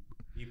to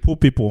He put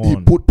people he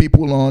on. put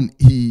people on.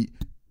 He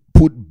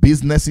put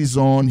businesses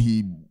on.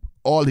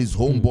 All his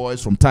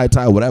homeboys from Tai,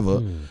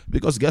 whatever.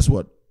 Because guess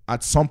what?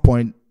 At some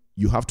point,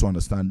 you have to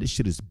understand this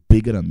shit is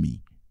bigger than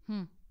me.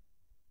 I'm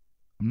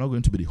not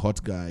going to be the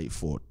hot guy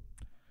for.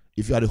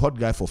 If you are the hot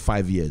guy for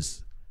 5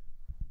 years,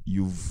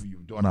 you've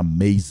done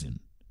amazing.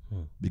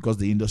 Because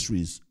the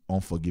industry is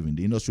unforgiving.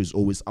 The industry is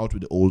always out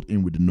with the old,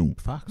 in with the new.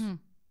 Facts.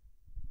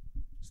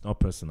 It's not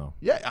personal.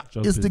 Yeah,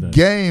 Just it's the business.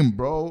 game,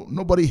 bro.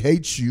 Nobody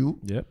hates you.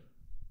 Yep.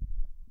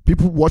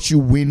 People watch you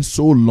win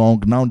so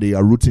long, now they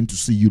are rooting to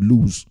see you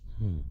lose.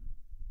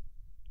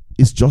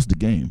 It's just the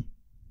game.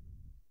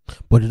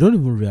 But they don't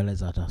even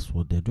realize that that's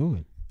what they're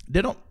doing.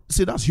 They don't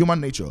see that's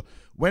human nature.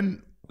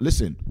 When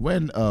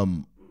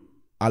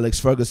Alex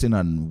Ferguson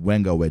and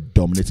Wenger were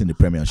dominating the I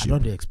Premiership.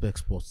 don't expect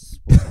sports.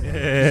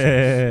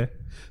 Yeah.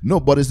 No,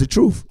 but it's the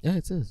truth. Yeah,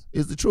 it is.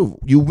 It's the truth.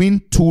 You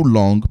win too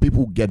long,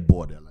 people get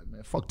bored. They're like,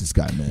 man, fuck this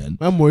guy, man.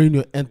 When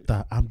Mourinho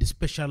enter, I'm the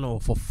special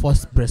for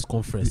first press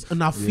conference.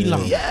 And I feel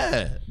like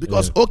Yeah,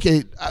 because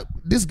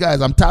these guys,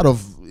 I'm tired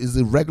of. Is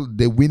the regular?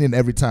 They're winning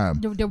every time.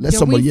 The Let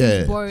somebody, win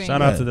is boring.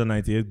 Shout out to the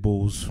 98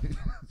 Bulls.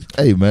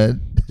 Hey,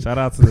 man. Shout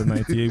out to the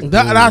 98.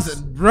 That's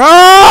bro.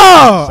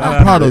 out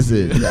I'm proud of That's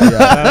you. it.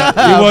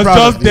 Yeah. He was proud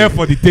just of there you.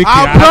 for the taking.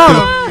 I'm proud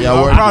of you. Yeah,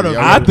 I'm working, proud of you.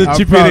 yeah, I had to I'm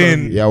chip proud it of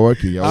in. you. Yeah,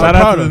 working. Yeah, I'm Shout working.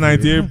 out proud to the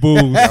of you. 98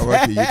 Bulls. Yeah,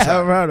 working. You I'm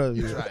try. proud of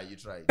you. You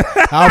try.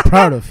 I'm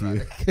proud of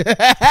you.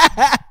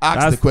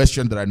 Ask the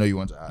question that I know you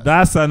want to ask.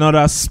 That's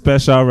another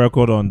special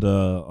record on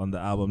the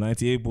album.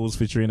 98 Bulls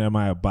featuring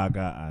M.I.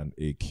 Abaga and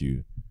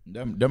AQ.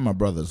 Them my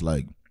brothers.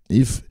 Like,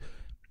 if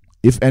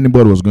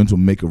anybody was going to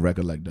make a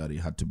record like that, it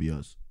had to be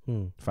us.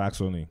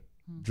 Facts only.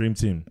 Dream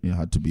Team. It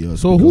had to be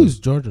us. So who is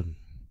Jordan?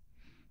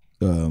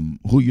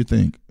 who you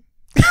think?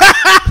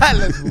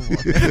 Let's move on.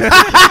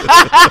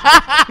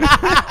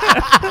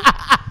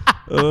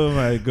 Oh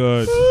my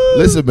God.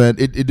 Listen, man.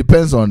 It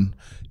depends on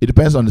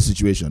the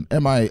situation.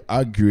 M.I.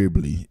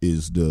 arguably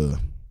is the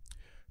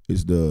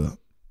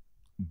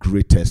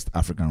greatest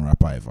African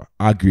rapper ever.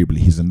 Arguably,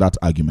 he's in that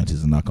argument.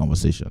 He's in that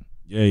conversation.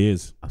 Yeah, he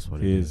is. That's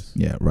what He it is. is.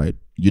 Yeah, right.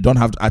 You don't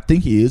have to. I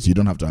think he is. You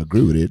don't have to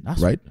agree with it,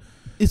 That's- right?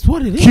 It's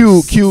what it is.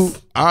 Q.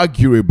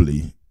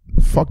 Arguably,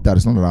 fuck that.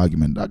 It's not an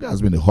argument. That guy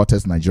has been the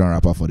hottest Nigerian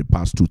rapper for the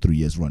past 2-3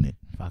 years running.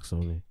 Facts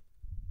only.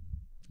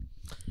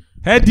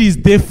 Heady is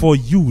there for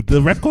you.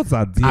 The records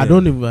are there. I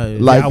don't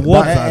even Like, the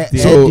awards that- are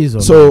there.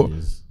 so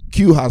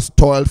Q has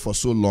toiled for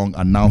so long,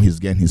 and now he's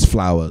getting his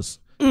flowers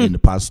in the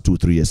past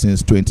 2-3 years,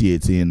 since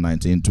 2018,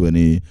 19,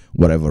 20,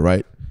 whatever,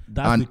 right?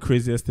 That's And- the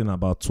craziest thing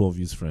about 12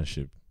 years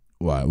friendship.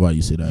 Why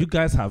you say that? You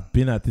guys have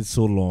been at it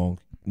so long.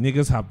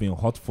 Niggas have been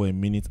hot for a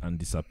minute and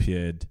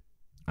disappeared.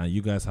 And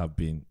you guys have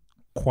been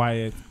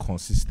quiet,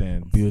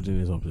 consistent. building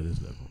it up to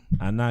this level.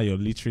 And now you're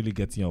literally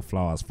getting your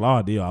flowers.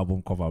 Flower day, your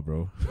album cover,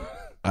 bro.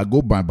 I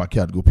go by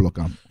backyard, go pluck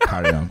and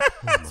carry on.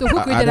 So who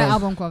I created that don't-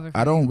 album cover?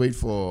 I don't wait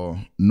for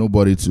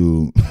nobody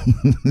to.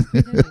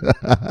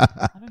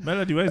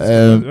 Melody,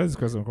 where's this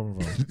question coming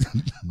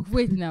from?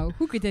 Wait now,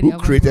 who created the Who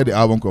album created the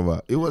cover? album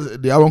cover? It was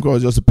the album cover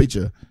was just a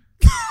picture.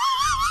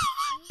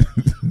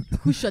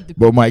 Who shot the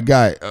But my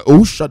guy,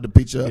 who shot the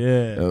picture?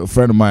 Yeah. A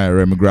friend of mine,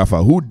 Remy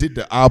Graffa, who did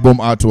the album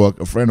artwork.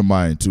 A friend of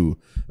mine too.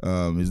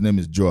 His name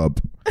is Job.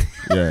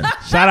 Yeah,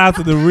 Shout out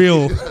to the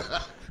real.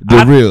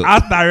 the real.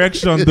 Art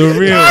direction, the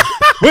real.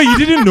 Wait,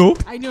 you didn't know?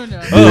 I don't know.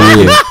 The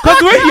real. Because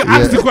the way you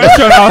asked the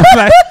question, I was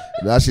like,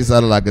 That shit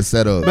sounded like a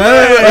setup.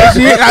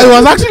 I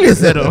was actually a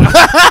setup.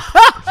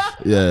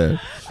 Yeah,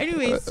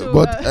 Anyway, so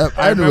but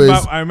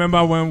anyways, I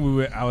remember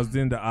when I was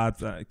doing the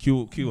art.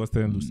 Q was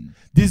telling us,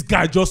 this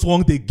guy just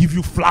want to give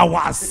you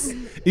flowers.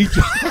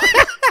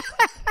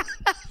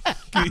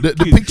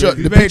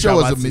 the picture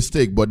was a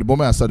mistake. But the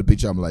moment I saw the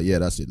picture, I'm like, yeah,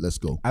 that's it. Let's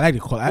go. I like the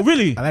color.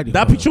 Really? I like the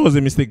that color. picture was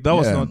a mistake. That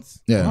was Yeah. not.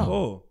 Yeah.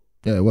 Oh.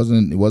 Yeah, it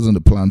wasn't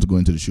the plan to go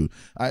into the shoot.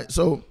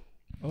 So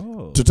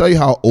Oh. to tell you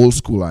how old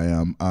school I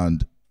am,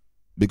 and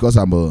because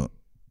I'm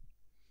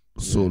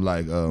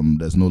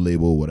there's no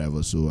label or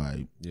whatever, so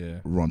I Yeah.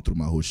 run through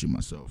my whole shit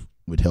myself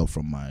with help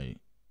from my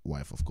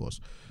wife, of course.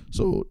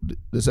 So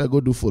they said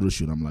go do photo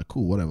shoot. I'm like,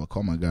 cool, whatever.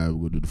 Call my guy, we'll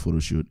go do the photo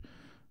shoot.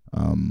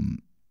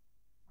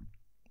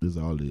 These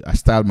are all I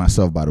styled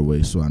myself, by the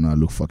way, so I know I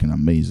look fucking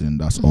amazing.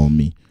 That's all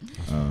me.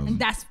 and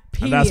that's And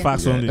period. that's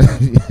facts only.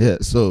 Yeah,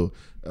 so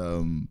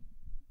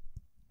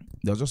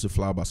there was just a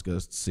flower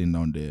basket sitting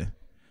down there,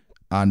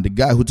 and the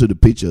guy who took the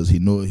pictures, he's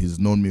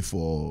known me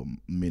for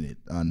a minute,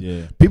 and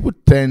Yeah. people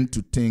tend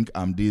to think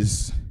I'm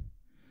this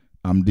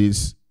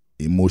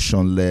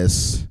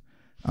emotionless,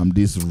 I'm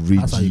this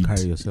That's how you carry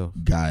rigid yourself.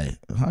 guy.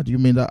 How do you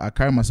mean that? I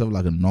carry myself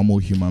like a normal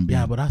human being.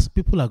 Yeah, but that's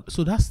people are.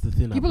 So that's the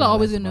thing. People I've are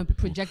always realized going about to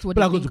people. project what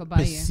People are they going think to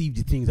about you. perceive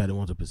the things that they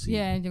want to perceive.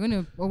 Yeah, they're going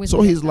to always. So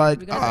project he's that, like,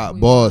 regardless of who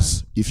you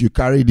boss, if you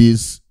carry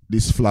this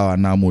flower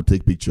now, more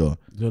take picture.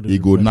 They don't He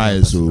go reflect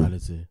nice, your so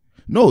personality.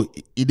 no,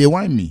 he they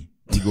whine me.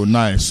 He go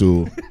nice,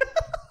 so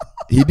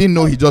he didn't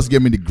know he just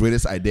gave me the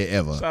greatest idea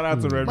ever. Shout out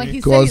to are. But Remy.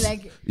 he said Because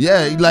like,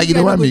 yeah, like he you they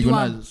guys whine no me. go He go do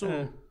am. nice.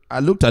 So I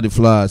looked at the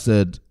flower. I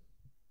said,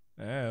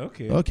 Yeah,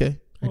 okay. okay,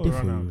 I Oh, did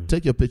run for out. you.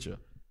 take your picture.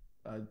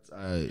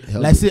 I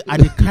held Like it. say, I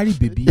dey carry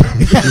baby.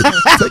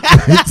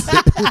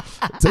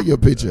 Take your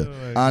picture,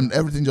 Oh my and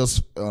everything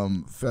just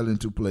fell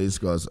into place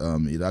because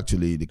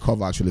the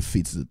cover actually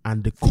fits it.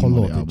 And the Theme color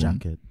on of the the album.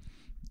 jacket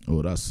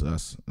Oh, that's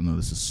no,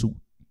 this is suit.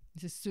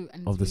 it's a suit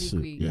and of the it's suit.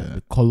 really great. Yeah, Yeah.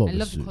 the color I of the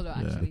love the suit. color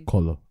Yeah. actually. The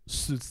color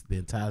suits the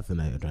entire thing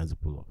that you're trying to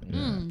pull off.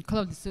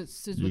 Color of the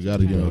suit. You what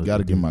gotta you're give trying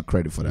Yeah. give my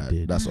credit for They that.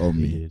 did. That's all They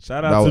me. did.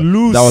 Shout That out to was,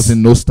 Loose. that was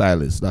in no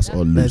stylist. That's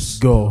all Let's loose.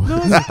 go.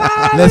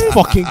 Let's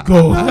fucking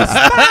go.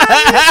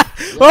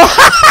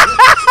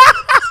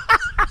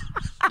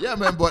 Yeah,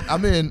 man. But I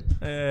mean,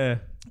 Yeah.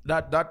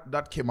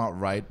 that came out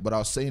right. But I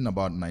was saying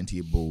about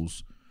 98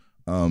 Bulls.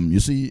 You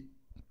see,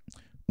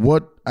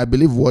 what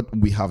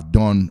we have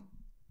done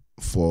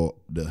for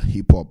the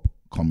hip hop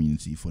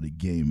community, for the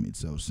game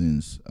itself,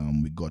 since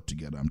we got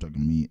together. I'm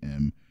talking me,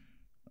 and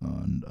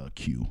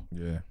Q.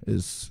 Yeah.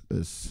 Is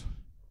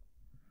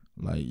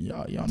like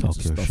y'all need Talk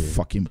to your stop shit.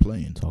 fucking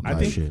playing. Talk I that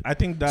think shit.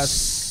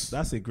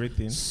 that's a great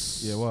thing.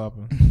 Yeah, what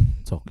happened?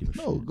 Talk your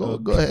No, shit.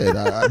 go ahead.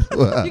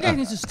 You guys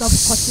need to stop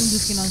cutting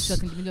Luke Cannon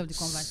short in the middle of the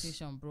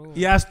conversation, bro.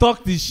 He has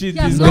talked this shit.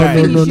 Yeah, This no,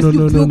 guy. no,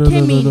 you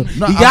came in. No,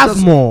 He I'm has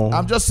just- more.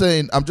 I'm just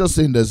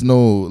saying there's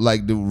no,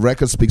 like, the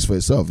record speaks for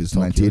itself. It's Talk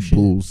your 98 shit.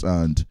 Bulls,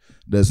 and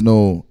there's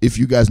no, if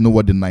you guys know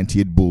what the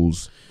 98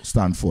 Bulls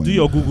stand for. Do in-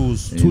 your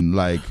Googles. in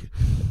like,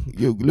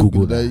 you look,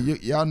 Google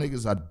y'all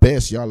niggas at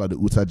best, y'all are the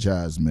Utah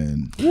Jazz,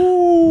 man.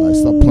 Like,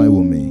 stop playing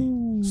with me.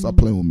 Stop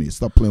playing with me.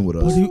 Stop playing with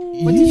us. But do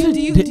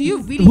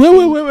you really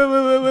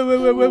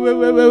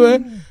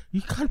Wait.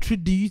 You can't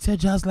treat the Utah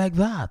Jazz like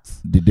that.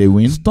 Did they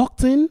win?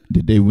 Stockton?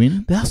 Did they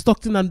win? They have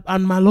Stockton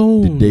and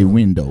Malone. Did they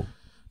win though?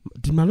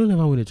 Did Malone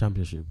never win a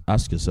championship?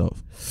 Ask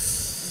yourself.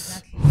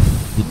 Exactly.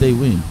 Did they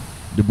win?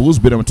 The Bulls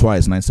beat them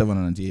twice, 97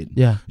 and 98.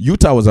 Yeah.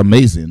 Utah was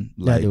amazing.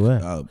 Yeah, Like, they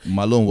were.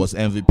 Malone was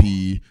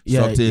MVP. Yeah,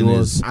 it Stockton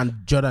was. is. And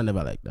Jordan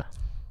never liked that.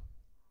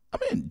 I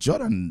mean,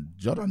 Jordan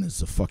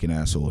is a fucking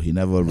asshole. He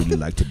never really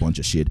liked a bunch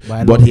of shit. But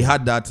I But love he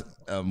had that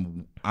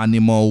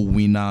animal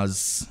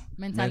winners.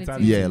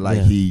 Mentality. Yeah, like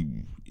Yeah. he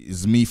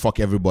is me, fuck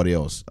everybody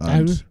else.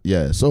 And agree.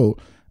 yeah, so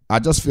I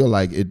just feel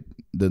like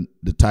the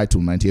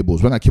title 98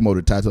 Bulls. When I came out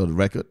with the title of the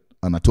record,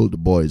 and I told the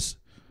boys,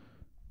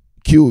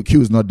 Q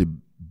is not the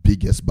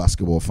biggest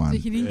basketball So fan.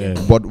 he didn't get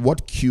Yeah. But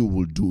what Q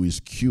will do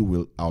is Q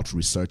will out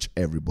research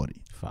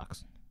everybody.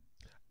 Facts.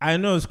 I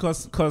know it's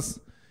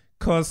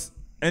cause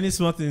any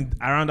small thing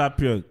around that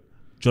period,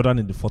 Jordan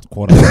in the fourth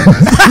quarter.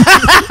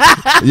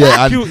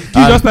 Yeah, Q and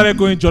just started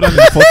going Jordan in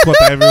the fourth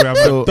quarter everywhere. I'm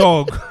So- like,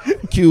 dog,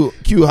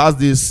 Q has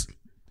these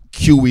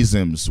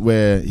Qisms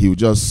where he will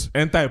just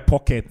enter a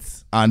pocket.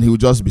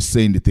 be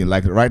saying the thing.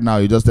 Like right now,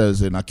 he just tells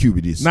saying, "Now Q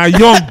be this." Now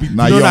young, be,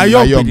 Now no, young, now now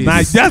young, young be be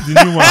this. this. Now that's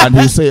the new one. And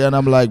he'll say, and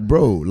I'm like,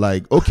 bro,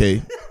 like,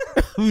 okay,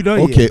 We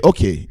don't hear.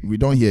 okay, we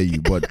don't hear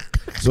you. But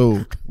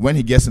so when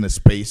he gets in a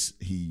space,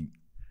 he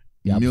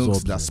He milks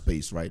absorbs that it.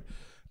 space, right?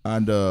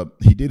 And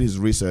he did his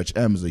research.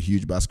 M is a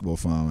huge basketball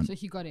fan. So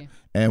he got it.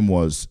 M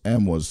was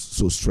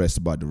so stressed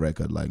about the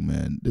record. Like,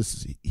 man,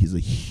 he's a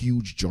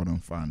huge Jordan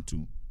fan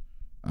too.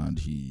 And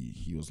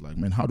he was like,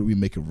 man, how do we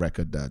make a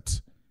record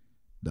that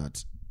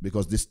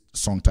because this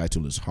song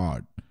title is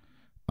hard.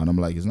 And I'm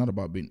like, it's not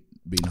about being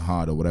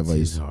hard or whatever.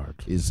 It's hard.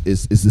 It's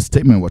the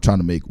statement we're trying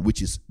to make,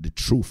 which is the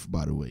truth,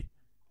 by the way.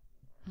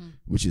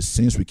 Which is,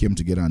 since we came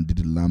together and did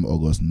the Lamb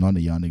August, none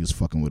of y'all niggas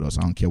fucking with us.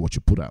 I don't care what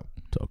you put out.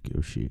 Talk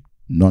your shit.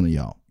 None of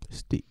y'all.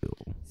 Still.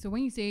 So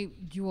when you say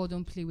you all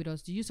don't play with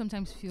us, do you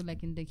sometimes feel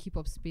like in the hip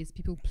hop space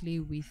people play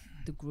with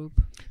the group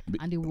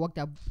and they work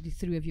that the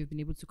three of you have been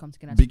able to come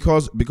together?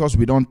 Because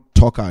we don't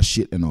talk our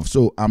shit enough.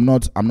 So I'm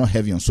not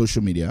heavy on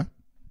social media.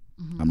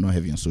 I'm not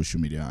heavy on social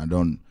media. I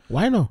don't.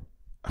 Why not?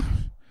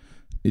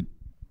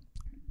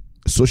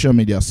 Social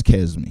media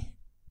scares me.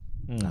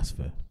 That's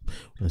fair.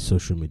 When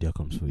social media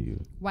comes for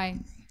you. Why?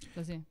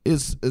 Does it?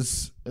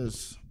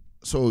 It's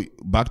so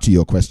back to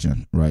your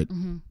question, right?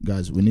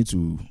 Guys, we need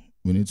to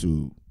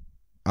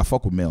I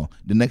fuck with Mel.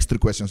 The next 3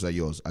 questions are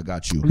yours. I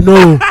got you.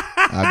 No.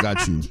 I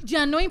got you. The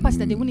annoying part is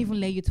that they won't even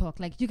let you talk.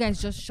 Like you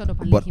guys just shut up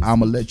and But let him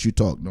I'ma speak. let you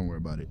talk. Don't worry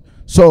about it.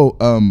 So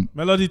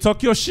Melody,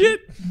 talk your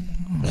shit.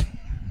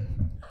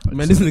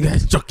 Man, this nigga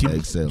is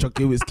Excel.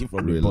 chucking whiskey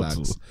from the relax.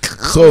 bottle.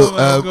 So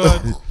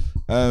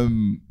Oh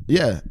my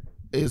yeah,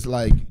 it's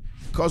like,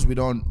 because we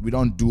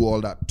don't do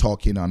all that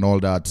talking and all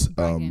that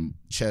Bragging.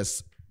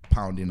 chest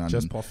pounding and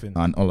Chest puffing.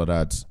 and all of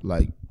that.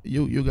 Like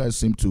you guys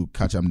seem to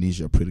catch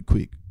amnesia pretty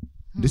quick.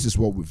 This is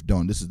what we've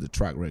done. This is the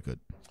track record.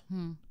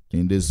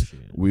 In this,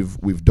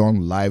 we've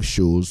done live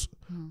shows.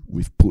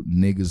 We've put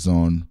niggas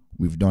on.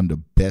 We've done the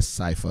best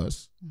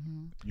ciphers.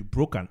 You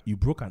broke an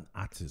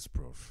artist,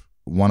 bro.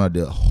 One of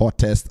the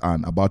hottest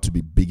and about to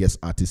be biggest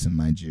artists in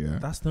Nigeria.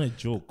 That's not a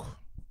joke.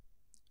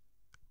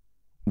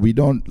 We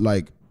don't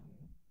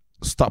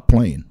stop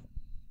playing.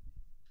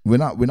 We're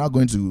not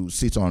going to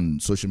sit on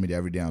social media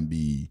every day and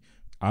be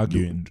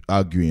Arguing.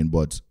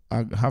 but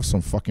I have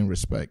some fucking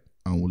respect,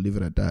 and we'll leave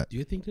it at that. Do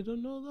you think they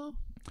don't know though?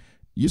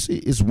 You see,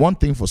 it's one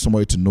thing for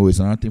somebody to know, it's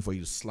another thing for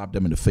you to slap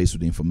them in the face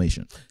with the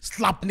information.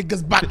 Slap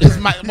niggas back is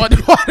my what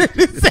did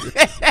he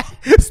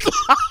say?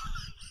 Slap.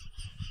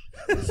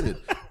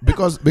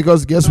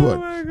 Because guess what?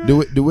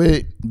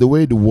 The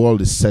way the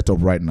world is set up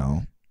right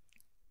now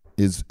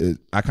is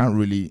I can't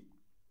really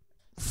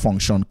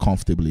function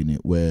comfortably in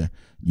it, where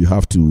you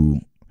have to,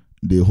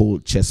 the whole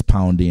chest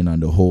pounding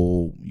and the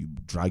whole you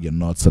drag your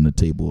nuts on the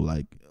table,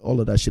 like all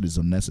of that shit is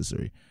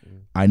unnecessary.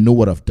 I know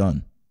what I've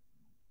done,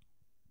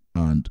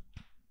 and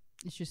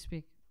You should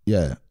speak.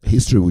 yeah,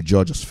 history will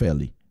judge us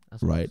fairly,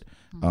 right?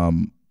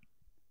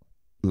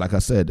 Like I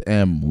said,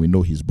 M, we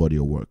know his body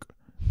of work.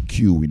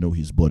 Q, we know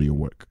his body of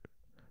work.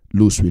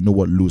 Luce, we know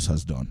what Luce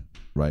has done,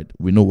 right?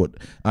 We know what,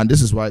 and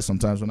this is why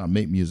sometimes when I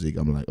make music,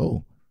 I'm like,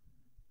 oh,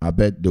 I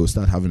bet they'll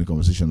start having a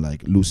conversation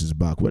like, Luce is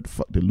back. Where the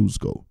fuck did Luce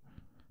go?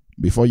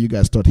 Before you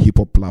guys thought hip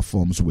hop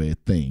platforms were a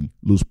thing,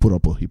 Luce put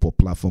up a hip hop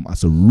platform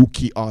as a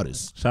rookie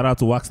artist. Shout out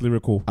to Wax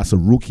Lyrical. As a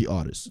rookie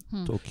artist,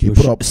 he Tokyo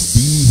put up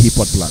the hip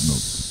hop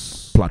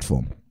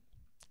platform.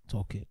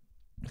 Talk it.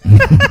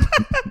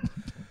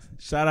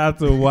 Shout out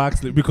to Wax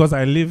because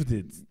I lived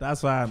it.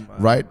 That's why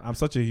Right. I'm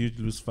such a huge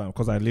Loose fan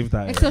because I lived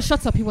that. Excel,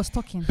 shut up. He was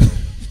talking.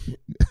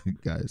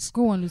 Guys.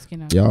 Go on, Loose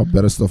Cannon. Y'all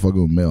better stuff I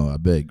go mail. I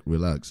beg.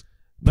 Relax.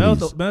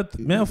 Please.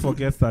 Mel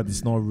forgets that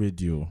it's not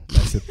radio.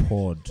 That's a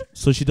pod.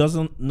 So she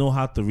doesn't know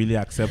how to really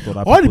accept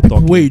other All the people people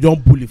talking. where you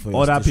don't bully for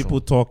your Other station.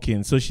 people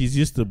talking. So she's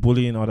used to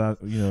bullying other,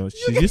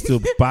 she's used to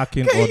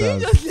backing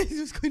others.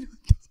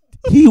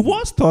 He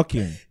was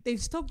talking. They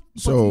stopped.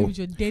 So-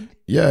 You're dead.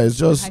 Yeah, it's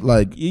just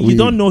like You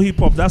don't know hip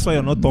hop. That's why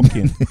you're not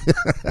talking.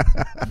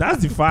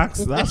 That's the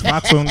facts. That's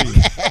facts only.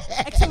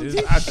 Excel,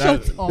 It's-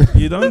 shut up.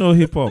 You don't know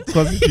hip hop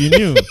because if you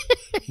knew,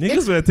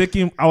 niggas were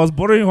taking. I was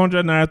borrowing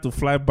 100 naira to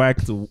fly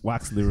back to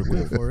Wax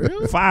Lyrical. For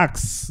real?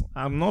 Facts.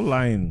 I'm not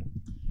lying.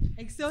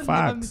 Excel never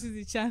Facts. misses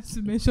the chance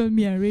to mention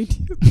me on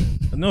radio.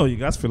 No, you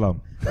guys feel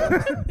them.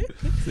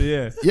 So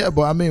yeah. Yeah,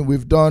 but I mean,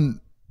 we've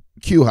done.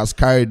 Q has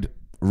carried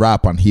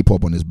rap and hip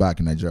hop on his back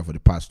in Nigeria for the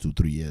past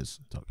 2-3 years,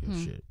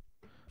 Talking shit.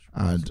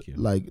 and Q.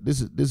 like this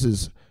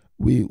is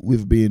we've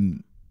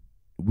been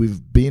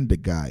the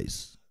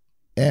guys.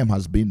 M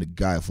has been the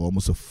guy for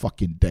almost a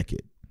fucking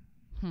decade.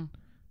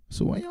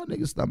 So when y'all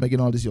niggas start making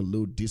all these your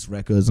little diss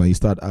records and you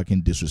start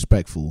acting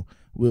disrespectful,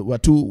 we're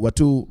too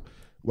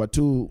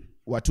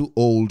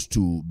old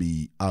to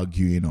be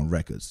arguing on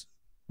records.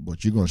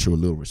 But you're gonna show a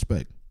little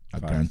respect. I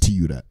guarantee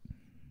you that.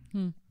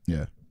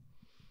 Yeah.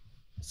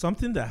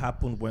 Something that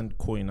happened when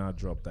Koina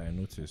dropped that I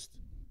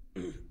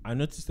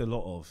noticed a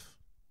lot of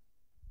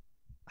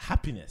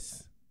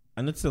happiness.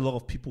 I noticed a lot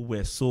of people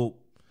were so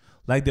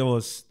like there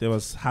was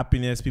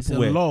happiness. It's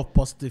People a were lot of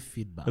positive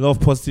feedback. a lot of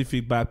positive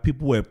feedback.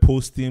 People were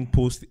posting.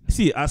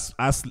 See, as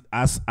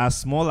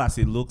small as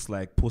it looks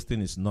like,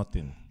 posting is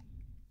nothing,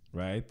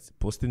 right?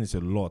 Posting is a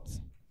lot,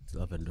 It's a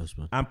lot of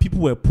endorsement. and people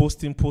were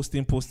posting.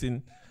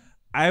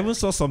 I even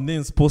saw some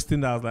names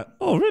posting that I was like,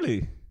 oh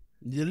really?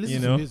 You listen You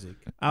to know? music.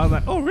 I was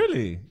like, oh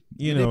really?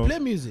 You They know? play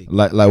music.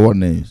 Like what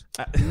names?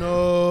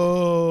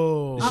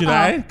 No. Should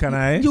I? Can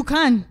I? You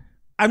can.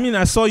 I mean,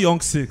 I saw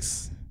Young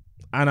Six,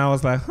 and I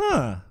was like,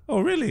 huh? Oh,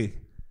 really?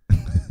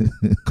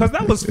 Because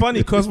that was funny.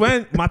 Because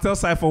when Mattel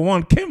Cypher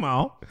 1 came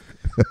out,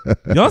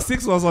 Young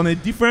Six was on a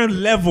different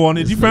level, on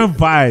a different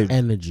vibe.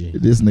 Energy.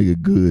 This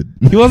nigga good.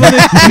 He was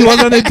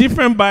on a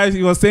different vibe.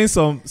 He was saying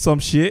some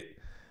shit,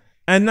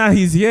 and now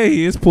he's here.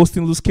 He is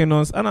posting loose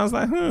cannons, and I was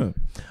like, huh.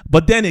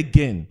 But then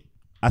again,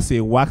 as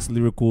a Wax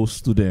Lyrical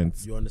student,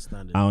 You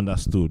understand it. I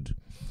understood.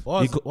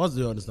 What do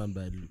you understand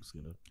by looks?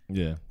 You know?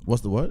 Yeah.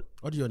 What's the word?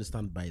 What do you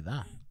understand by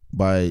that?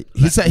 By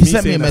he Like sent me me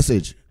a saying that-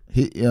 message.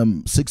 He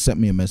Six sent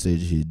me a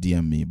message. He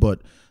DM'd me.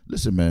 But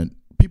listen, man,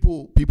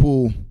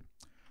 people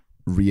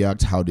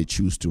react how they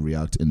choose to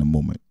react in the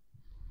moment,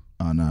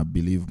 and I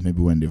believe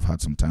maybe when they've had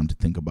some time to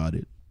think about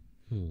it,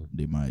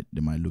 they might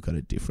look at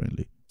it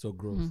differently. So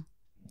growth.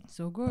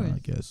 So good. I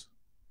guess.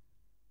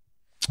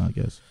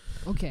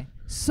 Okay.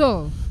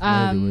 So,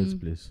 Words,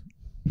 please.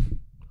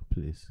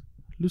 Please.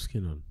 Loose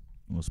cannon.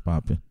 What's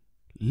popping?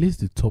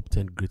 List the top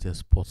 10 greatest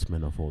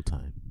sportsmen of all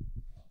time.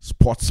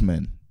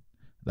 Sportsmen.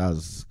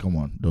 Come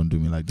on, don't do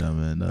me like that,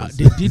 man. That's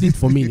They did it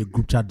for me in a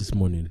group chat this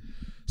morning.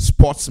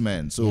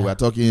 sportsmen. So we're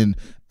talking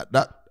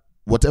that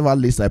whatever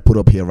list I put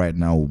up here right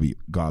now will be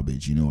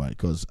garbage. You know why?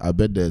 Because I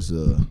bet there's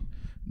a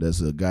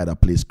guy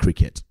that plays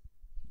cricket.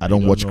 I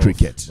don't watch know.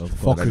 cricket. Of Fuck,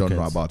 course. I don't know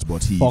Cricket. about,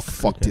 but he Fuck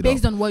fucked cricket. it up.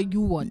 based on what you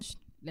watch,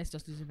 let's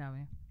just use it that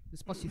way. The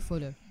sports you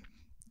follow.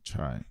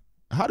 Try.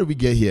 How did we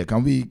get here?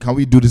 Can we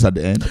do this at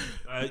the end?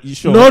 You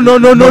sure? No. No,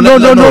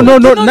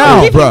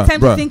 Now. Give bruh, him time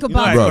bruh. to think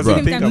about Bruh, it. bruh. Give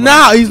him Think time to about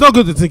Now he's not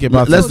going to think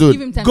about Let's it. do it.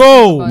 Give him time Go.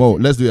 to think about Mo,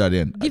 it. let's do it at the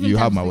end. Give him You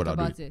time have to my think word. I'll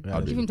do about it. it. I'll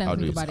do Give him it. time I'll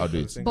to do think it. about I'll do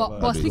it. it. But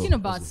I'll do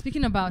it.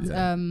 speaking about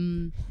Yeah.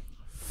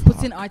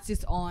 putting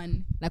artists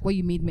on, like what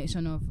you made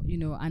mention of,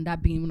 and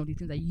that being one of the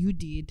things that you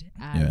did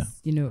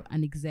as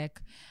an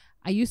exec.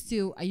 Do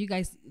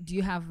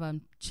you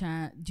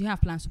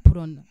have plans to put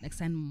on, like,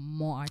 sign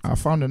more artists? I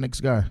found the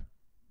next guy.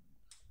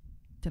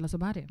 Tell us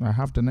about it. I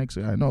have the next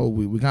guy. No,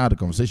 we can't have a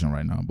conversation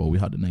right now, but we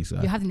have the next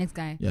guy. You have the next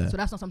guy. Yeah. So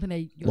that's not something that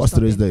you're What's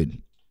today's stopping.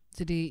 date?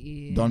 Today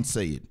is Don't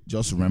say it.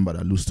 Just remember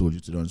that Luz told you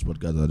to do on this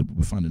podcast that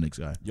we found the next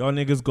guy. Y'all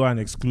niggas got an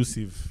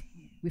exclusive.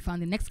 we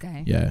found the next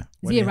guy. Yeah.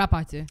 Is he a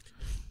rapper too?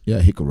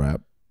 Yeah, he could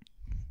rap.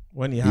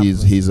 When he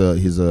happens. He's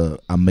a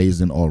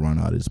amazing all round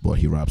artist, but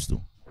he raps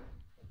too.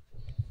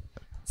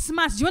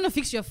 Smart, do you want to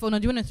fix your phone or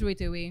do you want to throw it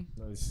away?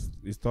 No,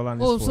 it's taller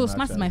than Oh, his so phone,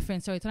 Smart is actually. my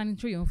friend. Sorry, Tolani,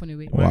 throw your own phone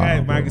away. My guy,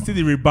 Wow, bro. see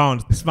the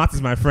rebound. Smart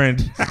is my friend.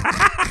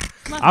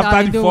 Smart, After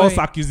darling, the don't false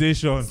worry.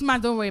 accusation.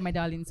 Smart, don't worry, my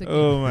darling. It's okay.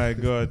 Oh my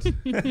God.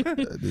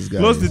 This guy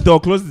Close the door.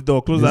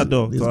 Close that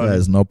door. This Sorry. guy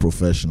is not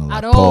professional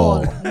At at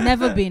all. all.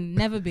 Never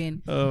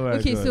been. Oh my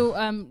Okay, God.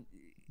 so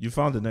You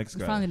found the next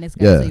we guy. found the next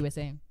guy. Yeah. That's what you were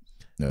saying.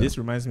 Yeah. This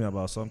reminds me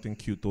about something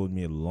Q told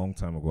me a long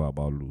time ago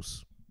about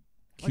Luce.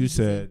 What Q did he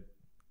said,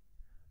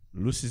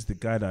 Luce is the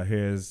guy that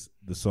hears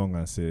the song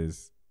and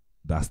says,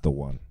 that's the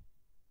one.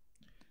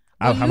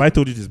 But Have Lu- I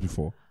told you this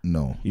before?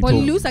 No. He But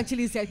told me. Luce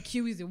actually said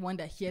Q is the one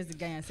that hears the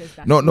guy and says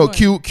that. No.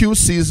 Q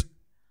sees.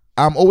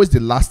 I'm always the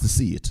last to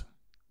see it,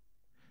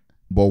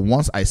 but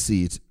once I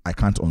see it, I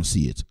can't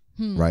unsee it.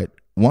 Right?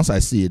 Once I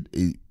see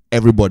it,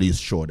 everybody is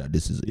sure that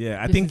this is it.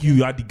 Yeah, I This think is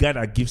you are the guy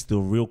that gives the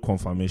real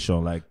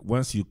confirmation. Like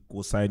once you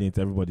go sign it,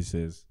 everybody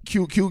says.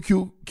 Q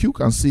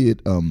can see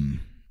it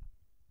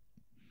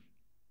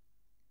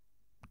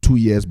 2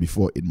 years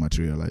before it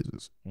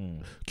materializes.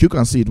 Q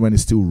can see it when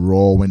it's still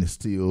raw, when it's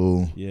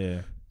still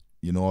Yeah,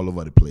 all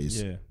over the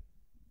place. yeah.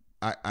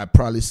 I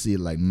probably see it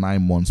like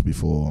 9 months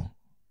before.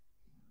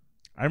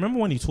 I remember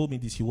when he told me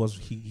this,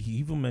 he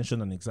even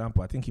mentioned an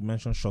example. I think he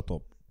mentioned Shut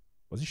Up.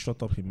 Was it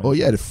Shut Up he mentioned? Oh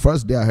yeah, the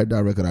first day I heard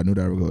that record, I knew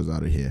that record was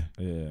out of here.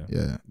 Yeah.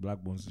 Yeah. Black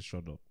Bones is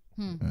Shut Up.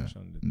 Hmm. Yeah.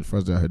 Mentioned it. The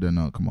first day I heard that,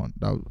 no, come on.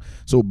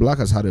 So Black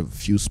has had a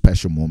few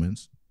special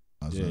moments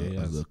as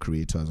a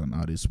creator, as an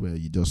artist, where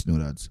you just know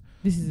that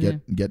This is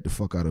it. get the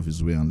fuck out of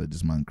his way and let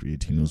this man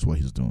create. He knows what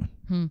he's doing.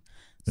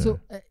 So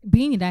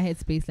being in that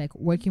headspace, like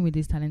working with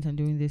this talent and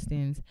doing these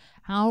things,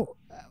 how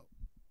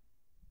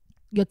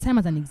your time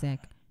as an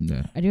exec,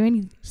 Yeah. are there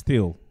any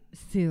Still.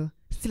 still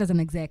as an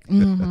exec?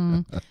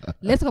 Mhm.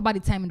 Let's talk about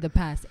the time in the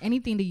past.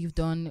 Anything that you've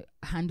done,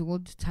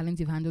 handled, talent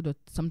you've handled, or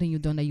something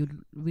you've done that you'd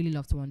really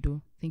love to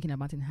undo, thinking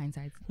about in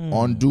hindsight.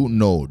 Undo,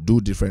 no.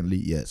 Do differently,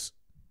 yes.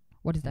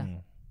 What is that?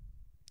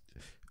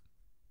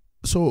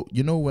 So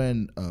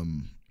when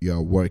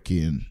you're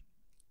working,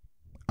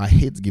 I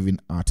hate giving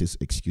artists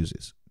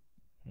excuses.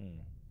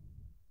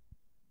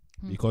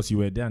 Because you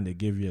were there and they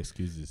gave you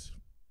excuses.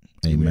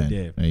 You were Amen.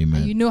 there.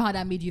 Amen. And you know how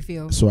that made you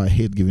feel. So I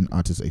hate giving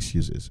artists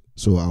excuses.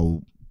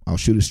 So I'll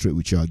shoot it straight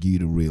with you. I'll give you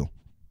the real.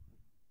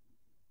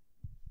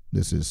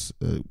 This is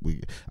I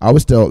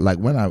always tell, like,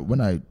 when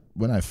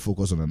I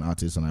focus on an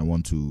artist and I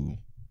want to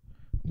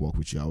work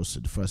with you,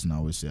 the first thing I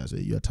always say, I say,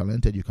 you're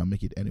talented, you can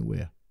make it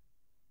anywhere.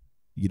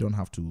 You don't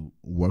have to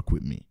work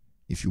with me.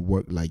 If you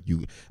work like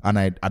you, and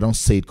I don't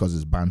say it because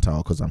it's banter or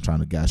because I'm trying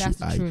to gas That's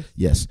you. the truth.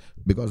 Yes,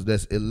 because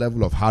there's a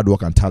level of hard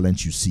work and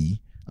talent you see,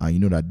 and you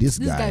know that this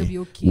guy will be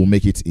okay. will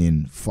make it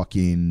in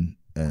fucking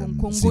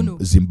Congo.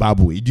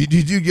 Zimbabwe.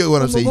 Did you get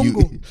what I'm saying?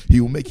 Congo.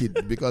 He will make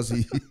it because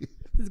he.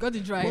 He's got to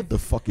drive. What the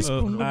fuck is? I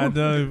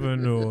don't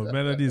even know.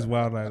 Melody is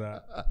wild like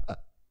that.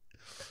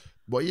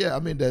 But yeah,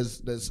 I mean,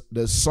 there's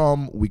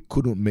some we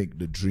couldn't make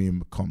the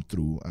dream come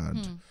through,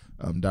 and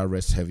that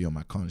rests heavy on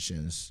my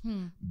conscience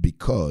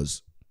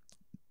because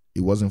it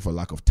wasn't for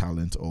lack of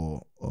talent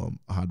or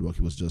hard work.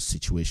 It was just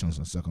situations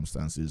and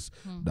circumstances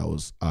that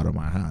was out of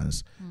my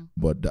hands.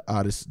 But the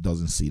artist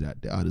doesn't see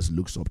that. The artist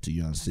looks up to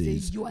you and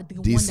says, "You are the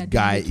one this that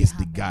guy didn't make it is the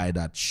happen." guy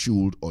that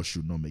should or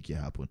should not make it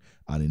happen.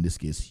 And in this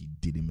case, he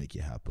didn't make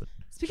it happen.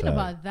 Speaking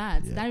about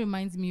that, that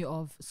reminds me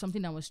of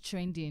something that was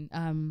trending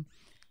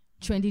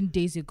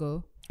days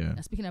ago. Yeah.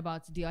 Speaking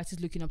about the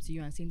artist looking up to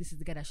you and saying this is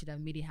the guy that should have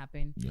made it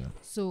happen. Yeah.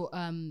 So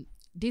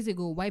days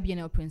ago,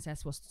 YBNL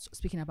Princess was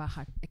speaking about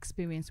her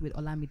experience with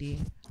Olamide.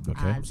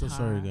 Okay. I'm so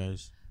sorry,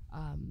 guys.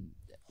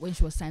 When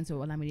she was signed to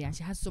Olamide, and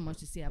she has so much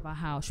to say about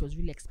how she was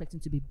really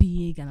expecting to be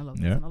big and all of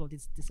this and all of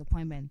this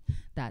disappointment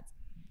that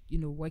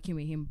working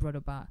with him brought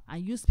about.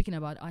 And you speaking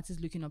about artists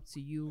looking up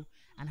to you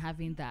and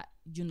having that,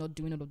 you not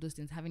doing all of those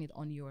things, having it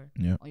on your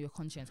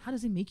conscience. How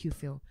does it make you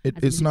feel?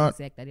 It's not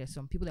that there's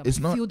some people that it's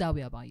might not- feel that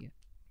way about you.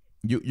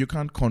 You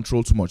can't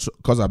control too much,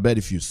 because I bet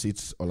if you sit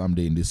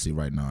Olamide in this seat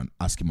right now and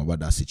ask him about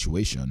that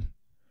situation,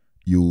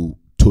 you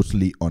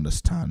totally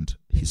understand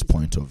his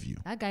point of view.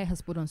 That guy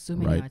has put on so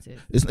many Right.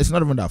 artists. It's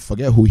not even that.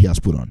 Forget who he has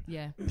put on.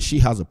 Yeah. She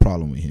has a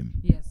problem with him.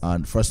 Yes.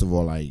 And first of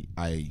all, I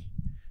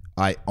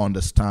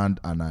understand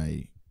and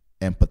I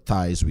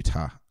empathize with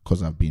her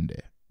because I've been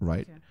there,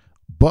 right? Okay.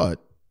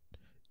 But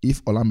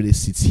if Olamide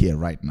sits here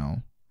right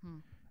now,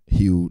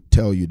 he'll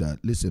tell you that,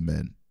 listen,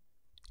 man,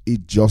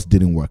 it just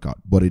didn't work out.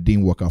 But it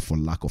didn't work out for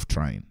lack of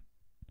trying.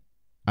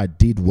 I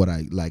did what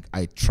I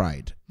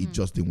tried. It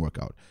just didn't work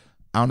out.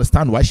 I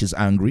understand why she's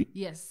angry.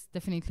 Yes,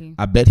 definitely.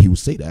 I bet he will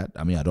say that.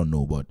 I mean, I don't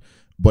know, but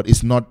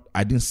it's not.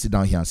 I didn't sit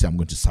down here and say I'm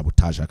going to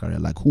sabotage her career.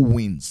 Like, who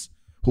wins?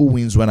 Who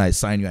wins when I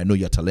sign you? I know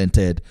you're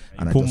talented,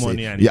 and I put just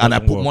money say, and it and I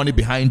doesn't put work. money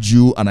behind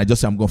you, and I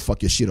just say I'm going to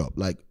fuck your shit up.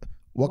 Like,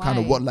 what kind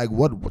of Why?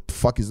 what the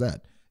fuck is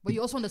that? But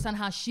you also understand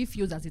how she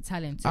feels as a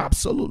talent. too.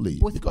 Absolutely,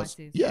 Both because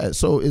parties. yeah.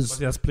 So But it's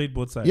he has played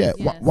both sides. yeah.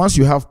 Yes. Once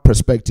you have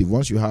perspective,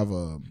 once you have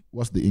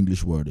what's the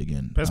English word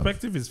again?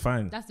 Perspective is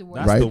fine. That's the word.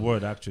 That's Right. the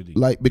word, actually.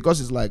 Like, because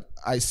it's like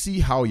I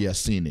see how you're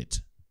seeing it,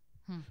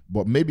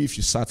 but maybe if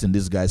you sat in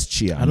this guy's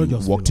chair I don't and you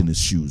just walked feel in his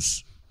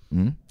shoes,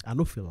 I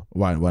don't feel.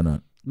 why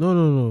not?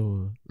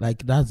 No.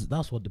 Like that's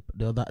what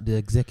the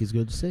exec is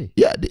going to say.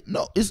 Yeah,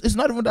 it's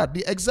not even that.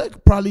 The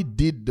exec probably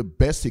did the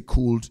best he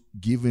could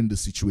given the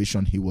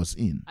situation he was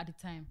in. At the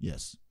time.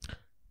 Yes.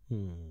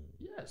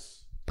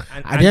 Yes.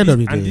 And, At the end of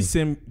the and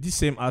day- these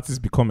same artists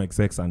become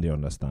execs and they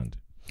understand.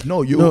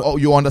 No, you No.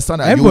 you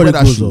understand that. You Everybody wear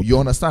that grows shoe. up. You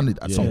understand it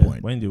at some Yeah,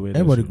 point. When they wear that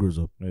Everybody shit. grows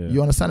up. Yeah.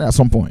 You understand it at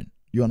some point.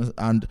 You understand,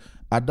 and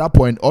at that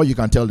point, all you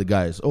can tell the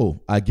guys, "Oh,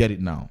 I get it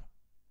now."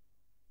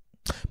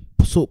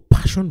 So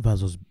passion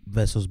versus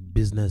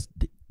business,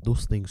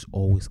 those things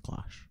always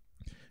clash.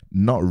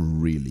 Not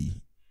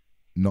really,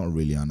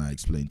 and I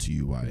explain to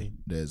you why.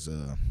 There's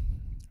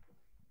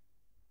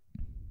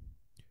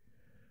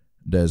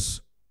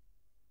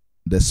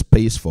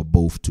space for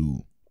both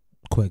to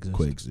Coexist.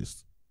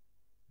 coexist.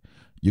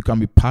 You can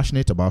be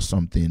passionate about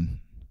something,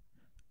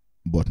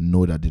 but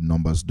know that the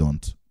numbers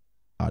don't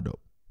add up.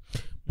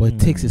 But it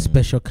takes a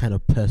special kind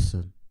of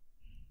person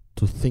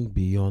to think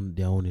beyond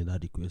their own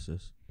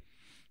inadequacies.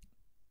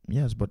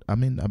 Yes, but I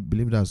mean, I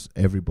believe that's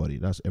everybody.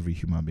 That's every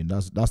human being.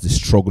 That's the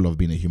struggle of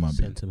being a human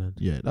being. Sentiment.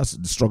 Yeah, that's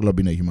the struggle of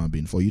being a human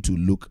being. For you to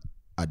look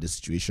at the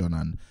situation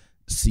and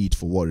see it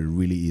for what it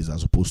really is,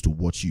 as opposed to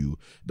what you.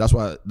 That's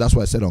why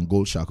I said on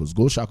Gold Shackles.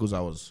 Gold Shackles, I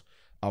was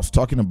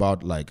talking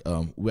about, like,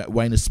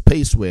 we're in a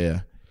space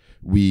where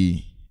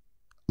we,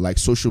 like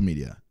social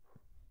media.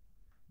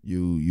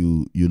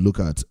 You look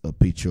at a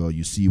picture,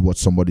 you see what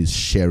somebody's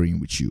sharing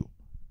with you.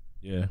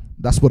 Yeah.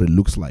 That's what it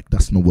looks like.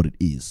 That's not what it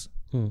is.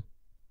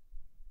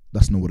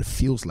 That's not what it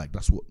feels like.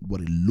 That's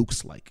what it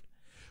looks like.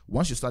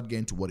 Once you start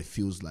getting to what it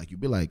feels like, you'll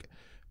be like,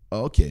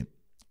 oh, okay,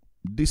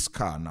 this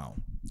car now,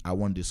 I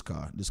want this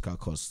car. This car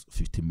costs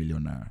 50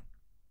 million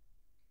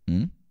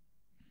naira.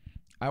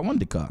 I want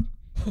the car.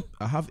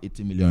 I have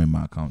 80 million in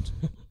my account.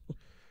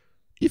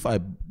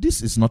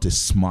 This is not a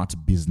smart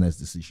business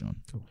decision.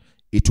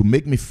 It will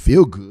make me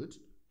feel good.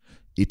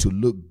 It will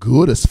look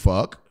good as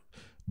fuck,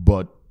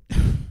 but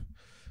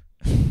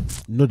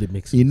No, that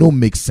makes it don't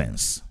make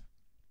sense.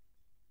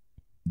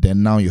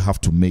 Then now you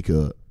have to make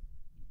a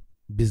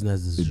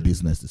business decision.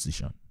 business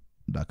decision,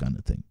 that kind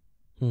of thing.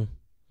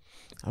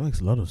 That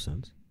makes a lot of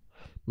sense.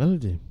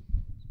 Melody,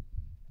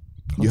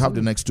 You have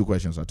the next two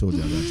questions. I told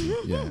you about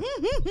you. Yeah.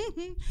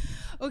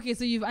 Okay,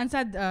 so you've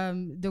answered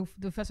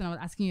the first one I was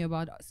asking you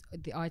about,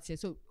 the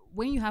artists. So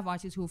when you have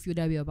artists who feel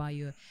that way about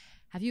you,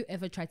 have you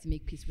ever tried to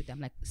make peace with them?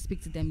 Like,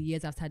 speak to them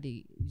years after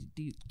you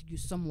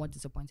somewhat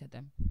disappointed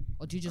them,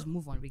 or do you just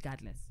move on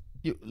regardless?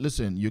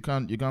 Listen, you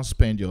can't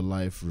spend your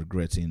life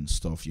regretting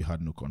stuff you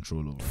had no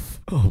control over.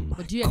 oh my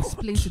But do you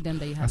explain to them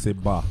that you have? That's a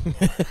bar.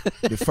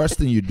 The first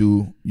thing you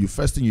do,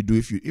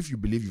 if you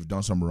believe you've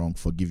done something wrong,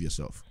 forgive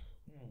yourself.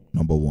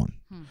 Number one,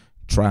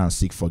 try and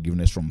seek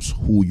forgiveness from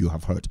who you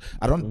have hurt.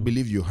 I don't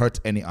believe you hurt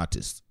any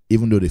artist,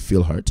 even though they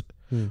feel hurt,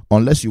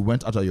 unless you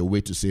went out of your way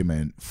to say,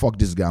 man, fuck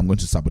this guy, I'm going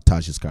to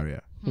sabotage his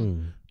career.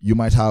 You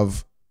might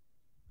have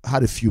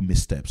had a few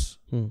missteps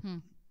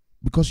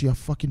because you're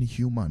fucking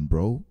human,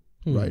 bro.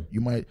 Right?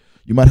 You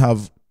might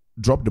have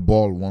dropped the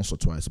ball once or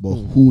twice, but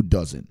who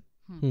doesn't?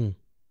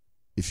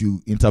 If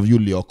you interview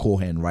Leo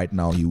Cohen right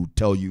now, he will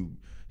tell you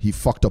he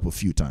fucked up a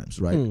few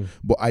times, right?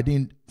 But I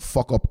didn't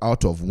fuck up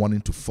out of wanting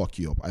to fuck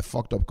you up. I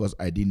fucked up because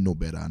I didn't know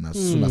better, and as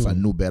soon as I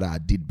knew better, I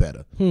did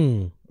better,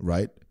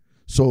 right?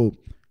 So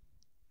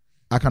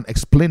I can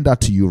explain that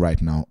to you right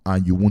now,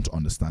 and you won't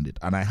understand it,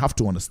 and I have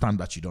to understand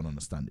that you don't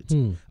understand it,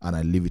 and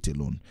I leave it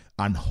alone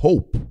and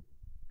hope.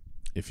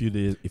 A few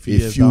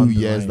years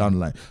down the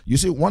line. You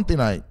see, one thing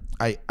I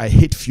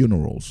hate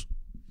funerals,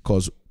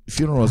 because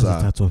funerals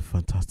That's the title of a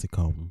fantastic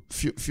album.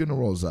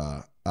 Funerals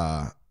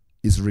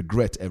is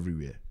regret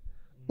everywhere.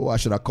 Oh, I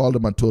should have called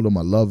him and told him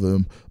I love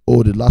him.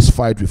 Oh, the last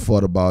fight we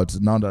fought about,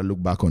 now that I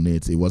look back on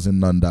it, it wasn't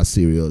none that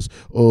serious.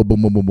 Oh,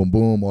 boom, boom, boom, boom,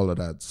 boom, all of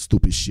that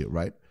stupid shit,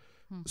 right?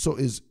 So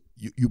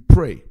you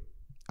pray,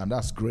 and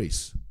that's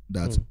grace,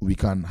 that we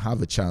can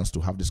have a chance to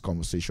have this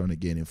conversation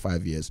again in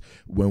 5 years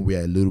when we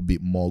are a little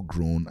bit more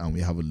grown and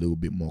we have a little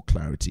bit more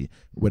clarity,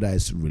 whether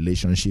it's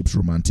relationships,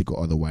 romantic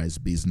or otherwise,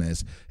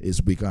 business,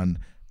 is we can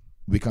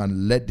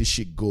let this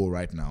shit go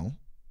right now,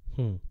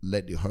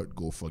 let the hurt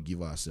go,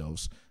 forgive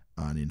ourselves,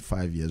 and in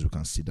 5 years we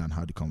can sit down,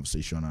 have the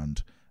conversation,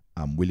 and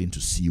I'm willing to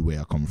see where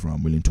you're coming from.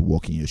 I'm willing to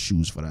walk in your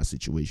shoes for that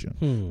situation,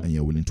 and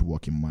you're willing to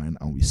walk in mine,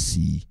 and we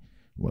see,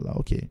 well,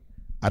 okay,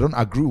 I don't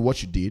agree with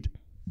what you did,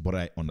 but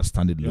I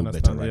understand it a little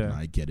better right now.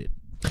 I get it.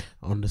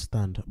 I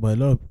understand. But a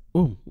lot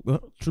of,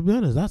 well, to be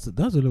honest, that's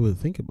a little way to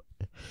think about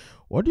it.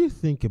 What do you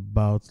think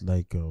about,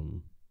 like,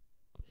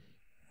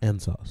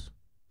 NSAS?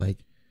 Like,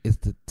 it's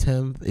the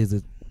 10th, is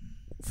the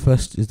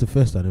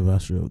first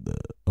anniversary of the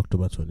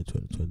October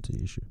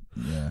 2020 issue.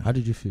 Yeah. How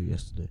did you feel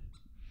yesterday?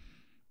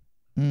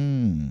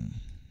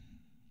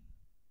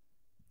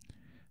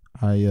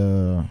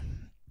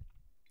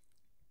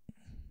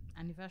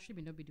 Anniversary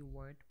may not be the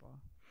word, but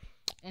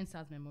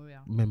NSAS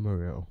memorial.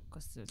 Memorial.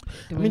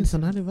 I mean, it's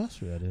an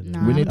anniversary. I didn't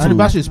know. We need to-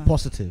 Anniversary is That's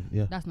positive.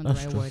 Yeah, That's not the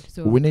right true. word.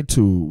 So we need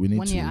to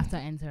 1 year after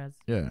NSAS.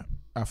 Yeah,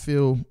 I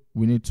feel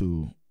we need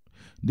to.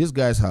 These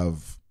guys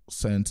have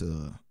sent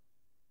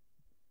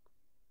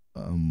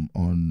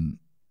on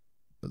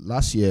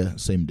last year,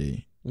 same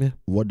day. Yeah.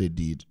 What they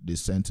did, they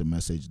sent a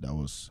message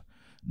that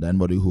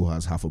anybody who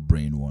has half a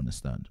brain will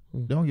understand.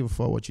 They don't give a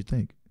fuck what you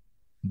think.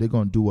 They're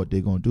gonna do what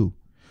they're gonna do.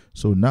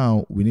 So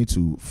now we need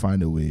to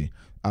find a way.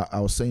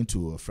 I was saying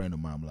to a friend of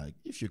mine, I'm like,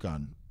 if you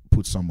can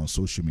put some on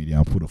social media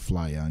and put a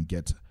flyer and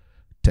get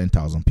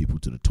 10,000 people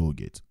to the toll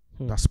gate,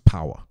 that's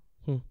power.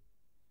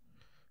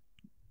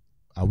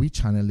 Are we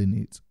channeling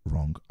it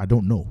wrong? I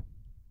don't know.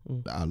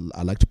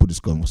 I like to put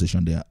this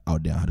conversation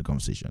out there and have a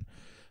conversation.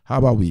 How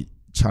about we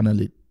channel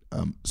it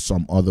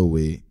some other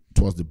way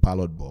towards the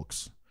ballot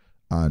box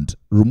and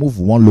remove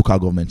one local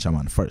government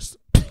chairman first?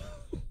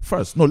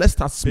 No, let's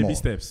start small. Baby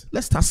steps.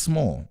 Let's start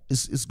small.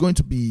 It's going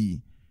to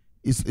be.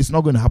 It's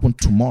not going to happen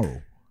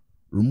tomorrow.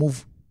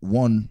 Remove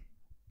one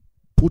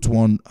put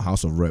one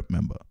House of Rep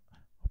member,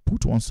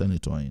 put one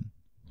senator in.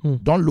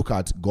 Don't look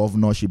at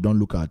governorship. Don't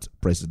look at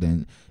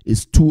president.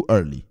 It's too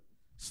early.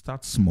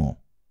 Start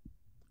small,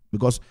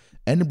 because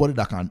anybody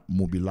that can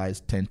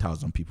mobilize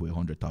 10,000 people,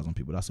 100,000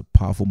 people, that's a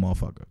powerful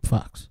motherfucker.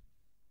 Facts.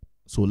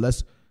 So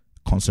let's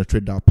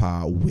concentrate that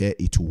power where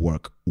it will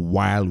work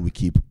while we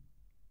keep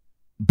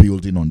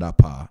building on that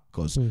power.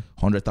 Because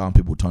 100,000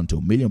 people turn to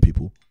 1 million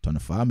people, turn to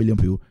 5 million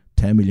people,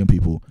 10 million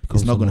people.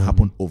 It's not going to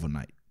happen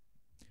overnight.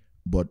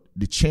 But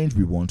the change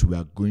we want, we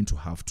are going to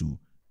have to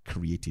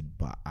create it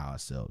by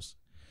ourselves.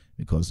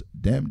 Because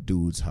them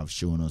dudes have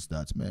shown us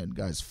that, man,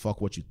 guys,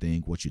 fuck what you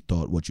think, what you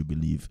thought, what you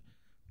believe.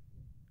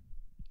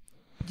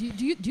 Do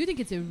you think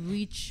it's a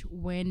reach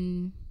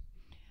when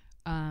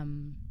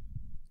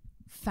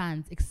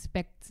fans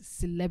expect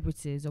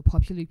celebrities or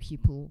popular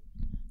people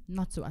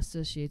not to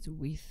associate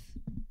with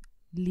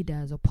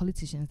leaders or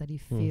politicians that they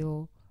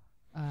feel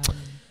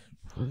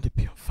They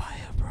be on fire,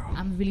 bro.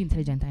 I'm really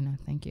intelligent, I know,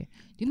 thank you. Do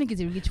you think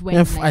it's a reach when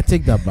I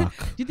take that back.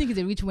 do you think it's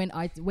a reach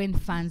when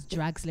fans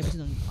drag celebrities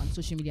on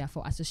social media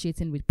for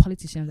associating with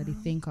politicians that they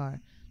think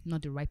are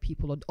not the right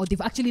people, or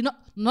they've actually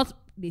not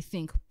they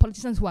think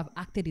politicians who have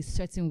acted a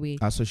certain way?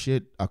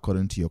 Associate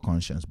according to your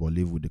conscience, but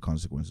live with the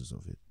consequences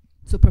of it.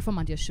 So perform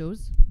at your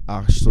shows?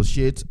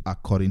 Associate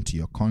according to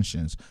your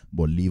conscience,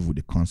 but live with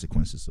the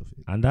consequences of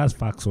it. And that's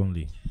facts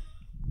only.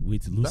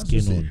 With That's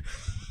just Luskin on.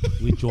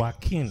 With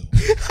Joaquin.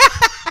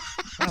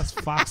 That's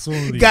facts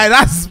only. Guy,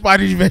 that's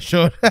Spanish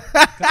version.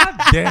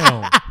 God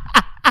damn.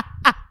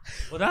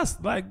 Well, that's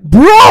like,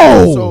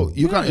 Bro! So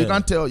you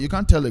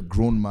can't tell a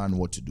grown man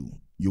what to do.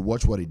 You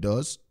watch what he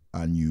does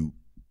and you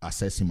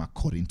assess him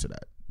according to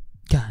that.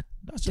 God,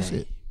 That's just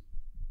it.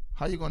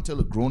 How you gonna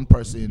tell a grown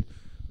person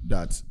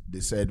that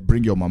they said,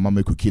 bring your mama,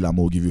 make you kill him,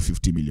 we'll give you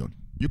 50 million?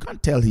 You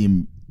can't tell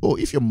him, oh,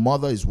 if your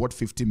mother is worth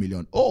 50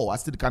 million, oh,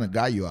 that's the kind of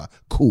guy you are.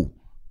 Cool.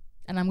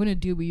 And I'm going to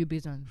deal with you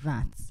based on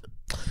that.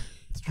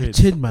 I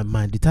changed my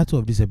mind. The title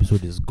of this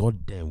episode is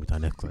 "Goddamn" with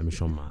an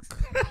exclamation mark.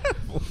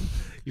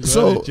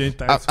 So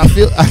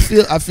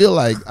I feel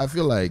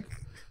like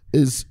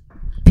is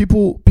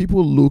people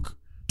look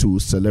to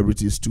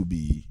celebrities to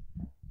be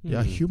they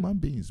are human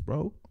beings,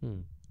 bro.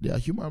 They are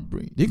human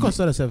beings. Do you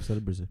consider yourself a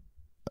celebrity?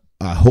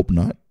 I hope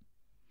not.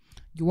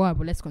 You are,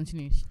 but let's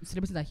continue.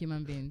 Celebrities are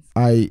human beings.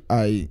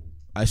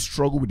 I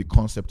struggle with the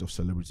concept of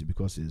celebrity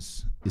because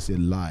it's a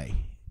lie.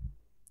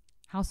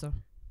 How so?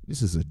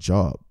 This is a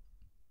job.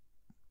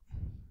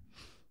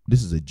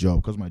 This is a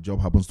job because my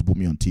job happens to put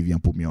me on TV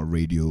and put me on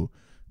radio.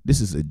 This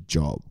is a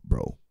job,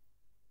 bro.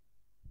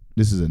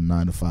 This is a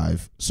 9 to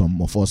 5.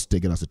 Some of us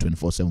take it as a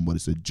 24/7, but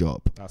it's a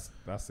job. That's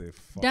a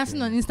fucking,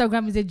 Dancing on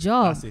Instagram is a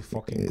job. That's a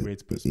fucking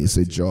great perspective. It's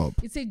a job.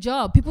 It's a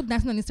job. People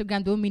dancing on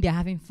Instagram don't mean they're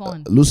having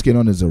fun.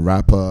 Luskin is a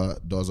rapper,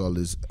 does all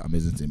this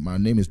amazing thing. My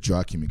name is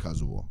Joaquin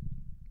Ikazuo.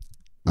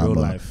 Real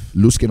life.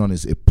 Luskin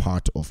is a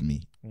part of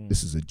me.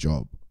 This is a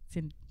job.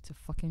 It's a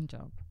fucking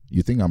job.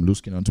 You think I'm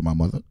Luskin to my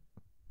mother?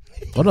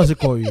 What does it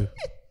call you?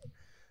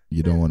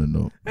 You don't want to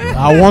know.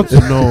 I want to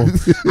know.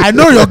 I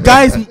know your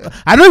guys.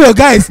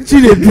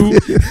 Chinedu.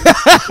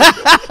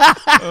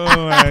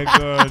 Oh my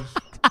god.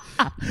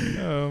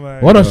 Oh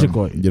my What does she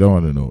call you? You don't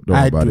want to know. Don't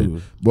worry I about do.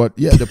 it. But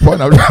yeah, the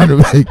point I'm trying to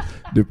make,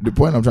 the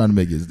point I'm trying to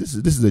make is this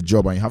is a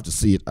job and you have to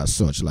see it as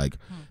such. Like,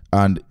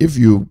 and if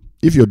your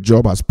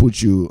job has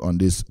put you on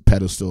this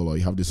pedestal or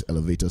you have this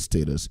elevator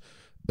status,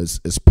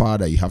 it's power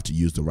that you have to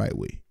use the right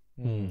way.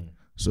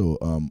 So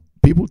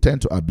people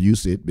tend to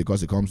abuse it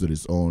because it comes with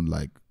its own,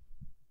 like,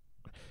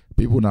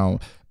 people now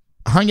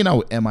hanging out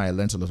with Emma. I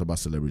learned a lot about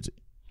celebrity.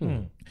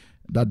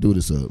 That dude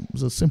is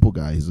a simple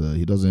guy.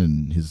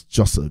 He's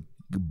just a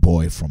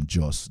boy from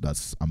Jos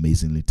that's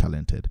amazingly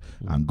talented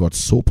and got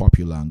so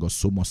popular and got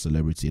so much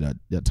celebrity that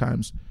there are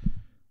times,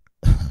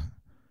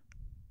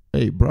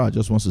 hey, bro,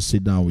 just wants to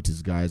sit down with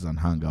his guys and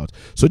hang out.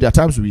 So there are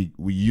times we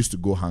used to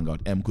go hang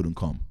out. M couldn't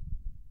come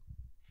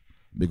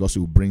because he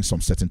would bring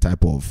some certain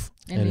type of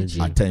Energy.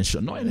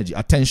 attention. No energy,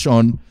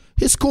 attention.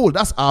 He's cool.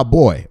 That's our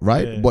boy,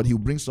 right? Yeah. But he'll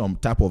bring some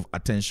type of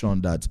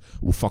attention that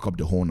will fuck up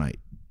the whole night.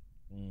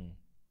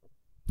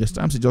 There's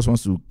times he just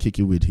wants to kick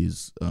it with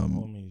his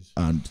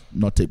and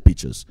not take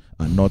pictures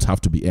and not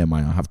have to be Emma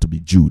and have to be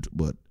Jude.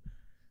 But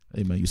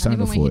hey man, you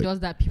signed up for it. When he does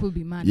that, people will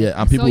be mad.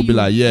 Yeah, and people will be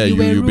like, yeah,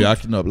 you'll be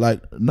acting up.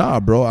 Like, nah,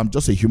 bro, I'm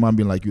just a human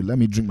being like you. Let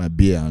me drink my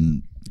beer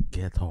and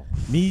get off.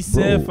 Me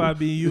self, I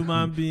be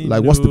human being.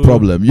 Like, what's the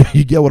problem?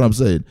 You get what I'm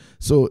saying?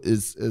 So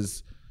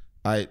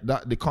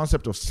the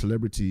concept of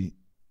celebrity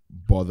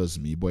bothers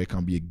me, but it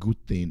can be a good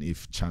thing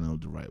if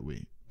channeled the right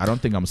way. I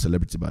don't think I'm a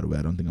celebrity, by the way.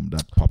 I don't think I'm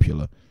that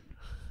popular.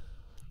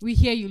 We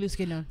hear you,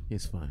 Luskin.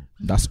 It's fine.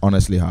 That's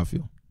honestly how I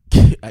feel.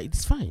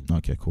 It's fine.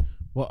 Okay, cool.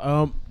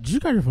 Well, did you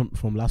graduate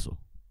from Lasso?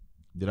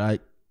 Did I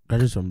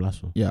graduate from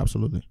Lasso? Yeah,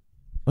 absolutely.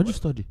 What did you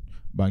study?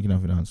 Banking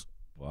and finance.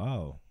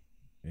 Wow,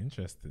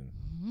 interesting.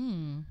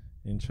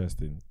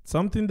 Interesting.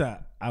 Something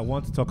that I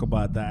want to talk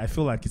about that I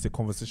feel like it's a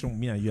conversation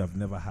me and you have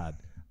never had,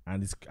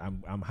 and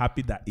I'm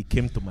happy that it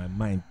came to my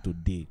mind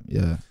today.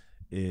 Yeah,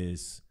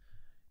 it's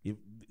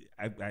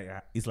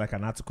like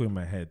an article in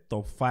my head.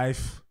 Top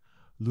 5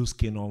 Loose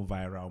Cannon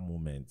viral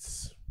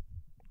moments.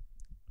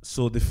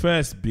 So the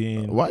first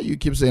being Why you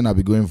keep saying I'll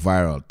be going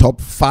viral?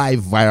 Top 5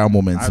 viral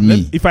moments.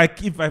 if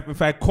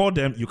I call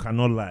them, you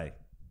cannot lie.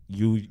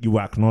 You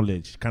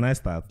acknowledge. Can I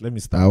start? Let me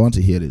start. I want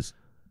to hear this.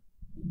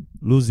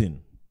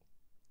 Losing.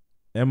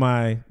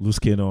 MI, Loose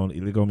Cannon,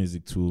 Illegal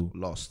Music 2.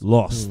 Lost.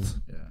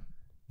 Yeah.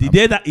 The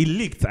day that it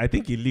leaked, I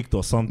think it leaked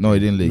or something. No, it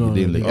didn't leak. No, it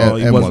didn't leak. Oh,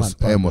 it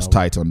M was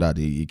tight on that.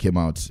 He came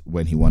out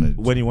when he wanted.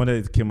 When he wanted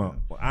it to came out.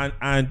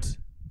 And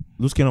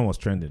Loose Cannon was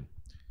trending.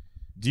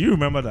 Do you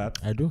remember that?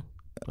 I do.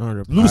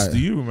 100%. Loose, do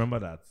you remember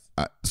that?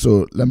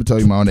 So let me tell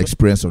you my own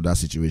experience of that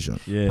situation.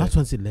 Yeah. That's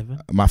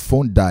 2011. My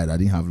phone died. I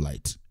didn't have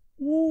light.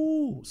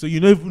 Ooh. So you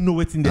don't even know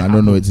what's in there. I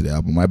don't know it's the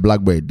Apple. My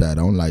BlackBerry died.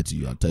 I won't lie to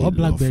you. I'll tell What you. the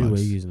BlackBerry were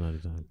facts. you using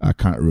at the time? I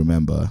can't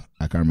remember.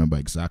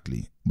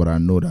 Exactly. But I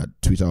know that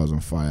Twitter was on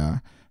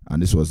fire,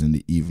 and this was in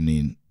the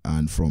evening,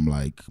 and from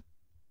like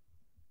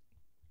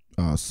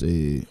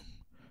say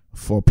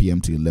 4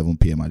 p.m. to 11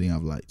 p.m. I didn't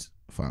have light.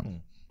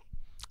 Fam.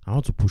 I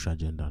want to push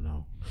agenda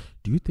now.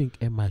 Do you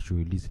think MI should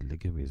release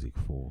Illegal Music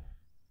 4?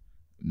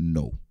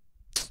 No.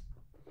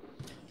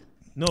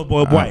 No,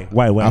 but why?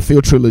 Why? I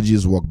feel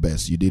trilogies work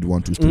best. You did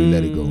 1, 2, 3,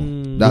 let it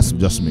go. That's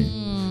just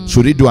me.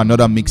 Should he do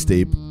another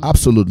mixtape?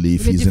 Absolutely,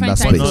 if With a he's in that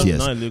different space, title. yes.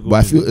 Not Illegal But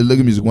I feel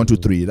Illegal Music 1, 2,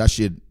 3, that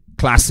shit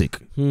classic.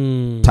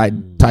 Hmm. Tie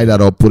that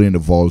up, put it in the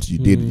vault. You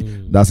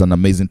did. That's an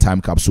amazing time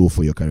capsule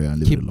for your career. And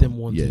leave it Keep alone. them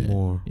wanting Yeah.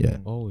 more. Yeah.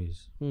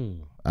 Always.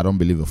 I don't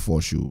believe a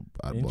force shoe,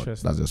 but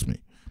Interesting. that's just me.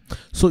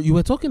 So you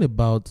were talking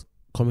about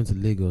coming to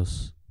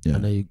Lagos, Yeah.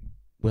 and then you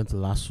went to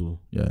Lasso,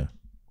 Yeah.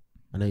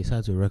 and then you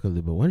signed to a record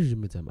label. When did you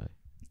meet MI?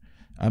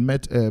 I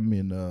met him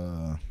in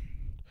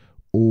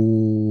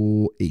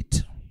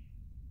 08.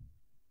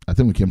 I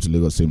think we came to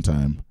Lagos same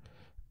time,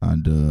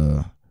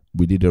 and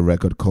we did a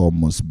record called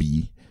Must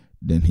Be.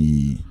 Then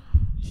he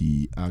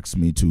asked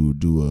me to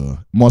do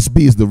a Must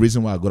Be is the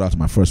reason why I got out of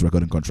my first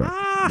recording contract.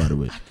 By the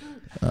way,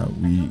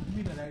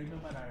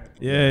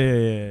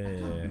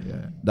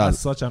 Yeah. That's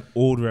such an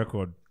old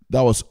record.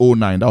 that was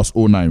 09. That was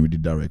 09 we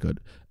did that record,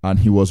 and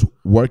he was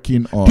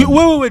working on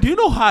Wait. Do you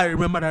know how I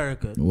remember that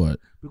record? what?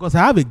 Because I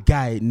have a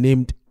guy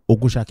named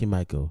Ogushaki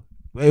Michael.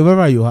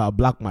 Wherever you are,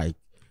 Black Mike,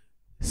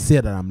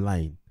 said that I'm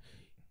lying.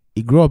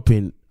 He grew up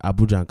in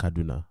Abuja and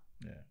Kaduna,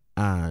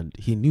 and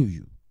he knew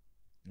you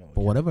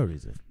for whatever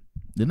reason.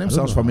 The name I don't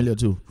sounds know how. familiar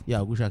too. Yeah,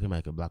 Ogushaki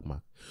Michael, Black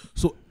Mark.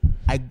 So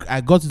I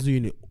got into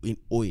you in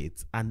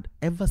 08, and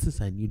ever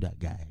since I knew that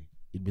guy,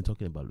 he'd been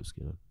talking about Loose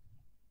Cannon.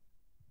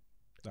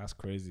 That's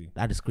crazy.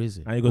 That is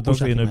crazy. And you go talk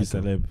to Ogushaki you no be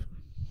Michael. celeb.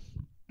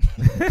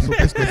 So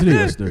please continue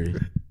your story.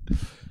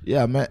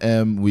 Yeah, man.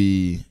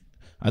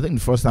 I think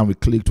the first time we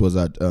clicked was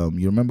at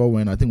you remember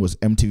when I think it was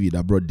MTV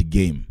that brought The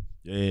Game.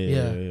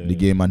 Yeah. The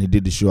Game, and he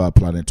did the show at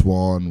Planet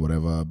One,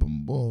 whatever. A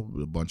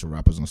bunch of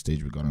rappers on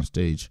stage. We got on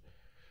stage,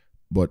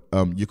 but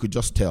you could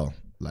just tell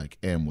like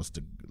was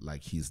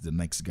he's the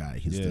next guy.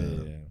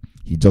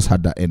 He just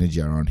had that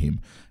energy around him,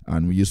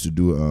 and we used to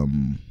do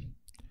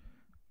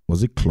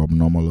was it Club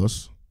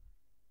Normalus?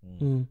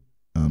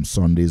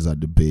 Sundays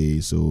at the Bay.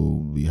 So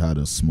we had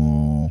a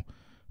small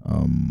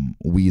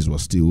Weez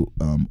was still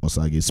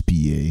Osage's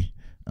PA.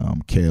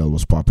 KL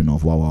was popping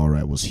off. Wow Wow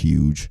Right was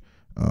huge.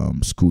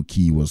 School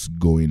Key was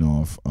going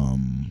off.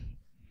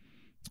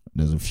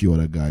 There's a few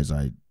other guys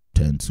I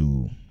tend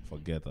to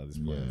Forget at this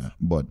point. yeah.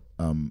 But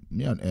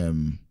me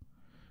and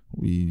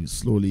we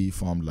slowly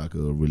formed like a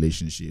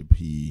relationship.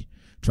 He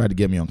tried to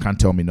get me on Can't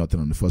Tell Me Nothing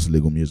on the first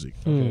Lego Music.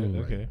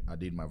 Okay. I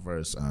did my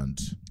verse, and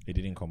It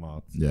didn't come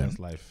out. Yeah. That's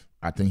life.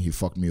 I think he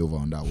fucked me over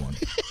on that one.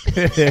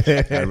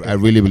 I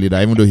really believe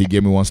that, even though he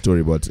gave me one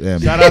story, but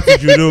Shout out to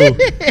Judo.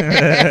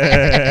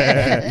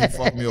 he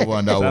fucked me over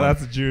on that Shout one. out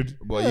to Jude.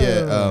 But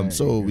yeah,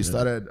 so we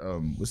started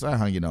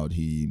hanging out.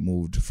 He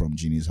moved from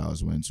Jeannie's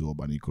house, went to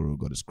Obanikoro,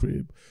 got his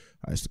crib.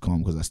 I used to come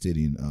because I stayed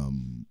in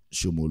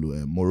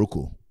Shomolu,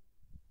 Morocco,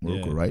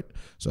 Yeah. right?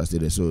 So I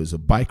stayed there. So it's a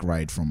bike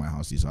ride from my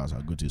house to his house.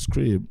 I go to his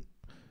crib,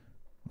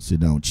 sit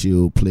down,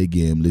 chill, play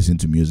game, listen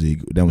to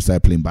music. Then we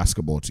started playing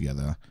basketball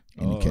together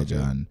in Ikeja, okay.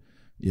 and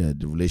yeah,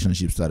 the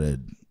relationship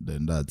started.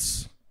 Then that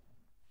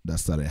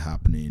started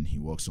happening. He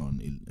works on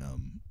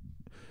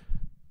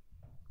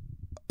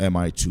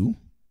MI2.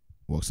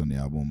 Works on the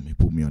album. He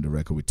put me on the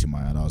record with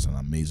Timaya. That was an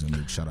amazing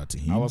look. Shout out to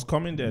him. I was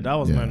coming there. That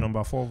was Yeah. my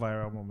number 4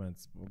 viral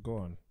moment. Go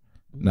on.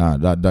 Nah,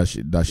 that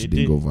shit It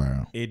didn't go did.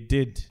 viral. It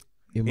did.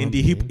 Imam In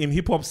the Game.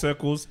 hip hop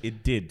circles,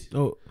 it did.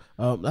 Oh,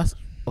 that's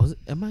was it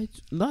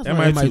MI2? That's not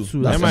MI2.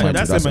 MI2. That's MI2. MI2.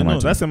 That's That's MI2. No,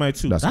 MI2. that's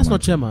MI2. That's That's not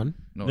MI2. Chairman.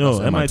 No,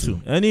 that's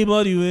MI2.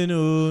 Anybody will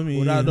know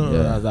me. Oh, no,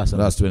 Yeah, that's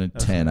that's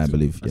 2010, I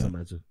believe. That's Yeah.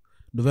 MI2.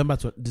 November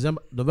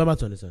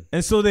 2010.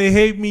 And so they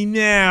hate me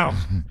now.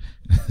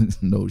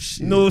 No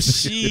shit. No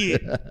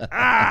shit.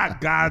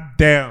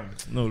 Goddamn.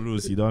 No,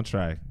 Lucy, don't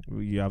try.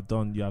 You have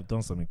done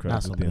some incredible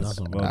That's something, things. that's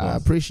something. Well I done.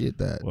 appreciate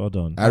that. Well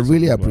done. I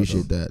really Well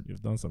appreciate done. that.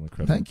 You've done some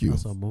incredible. Thank you.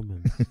 That's a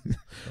moment.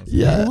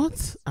 Yeah.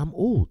 What? I'm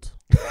old.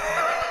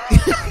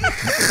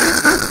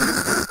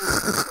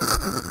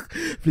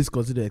 Please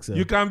consider Excel.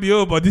 You can be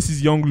old, but this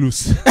is young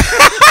loose.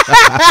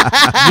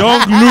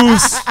 Young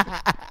loose.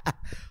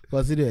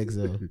 Consider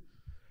Excel.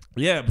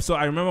 Yeah, so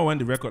I remember when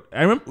the record.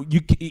 I remember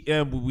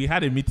we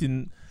had a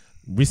meeting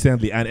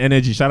recently, and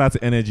Energy. Shout out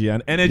to Energy,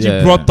 and Energy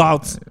brought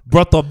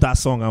up that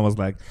song. I was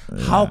like,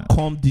 how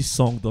come this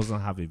song doesn't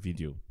have a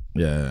video?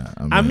 Yeah,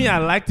 I mean, I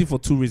liked it for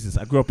two reasons.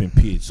 I grew up in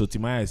PH, so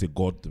Timaya is a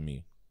god to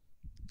me.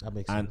 That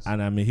makes sense.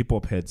 And I'm a hip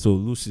hop head, so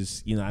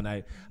Lucy's, and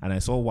I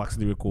saw Wax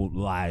Lyrical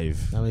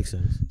live. That makes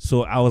sense.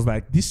 So I was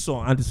like, this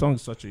song, and the song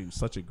is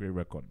such a great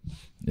record.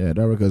 Yeah,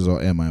 that record is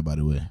on MI, by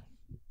the way.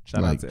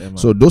 Shout out to Emma.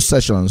 So those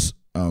sessions,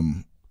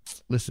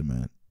 listen,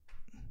 man,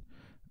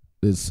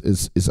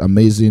 it's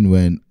amazing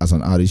when as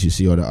an artist you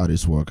see other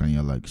artists work and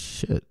you're like,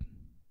 shit,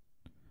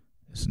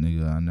 this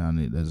nigga,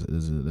 and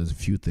there's a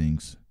few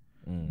things,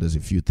 there's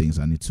a few things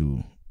I need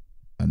to,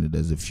 and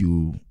there's a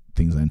few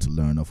things I need to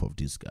learn off of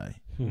this guy.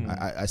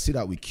 I see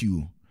that with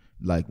Q.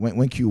 Like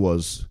when Q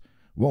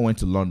went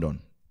to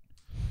London,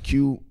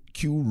 Q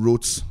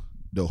wrote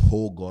the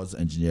whole God's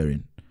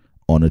Engineering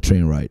on a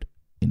train ride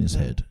in his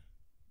head.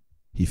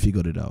 He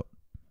figured it out.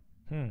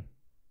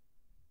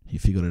 He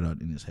figured it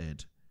out in his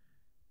head.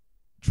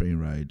 Train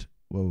ride.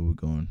 Where were we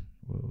going?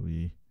 Where were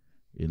we?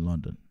 In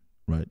London,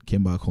 right?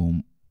 Came back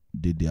home,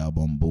 did the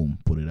album, boom,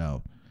 put it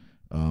out.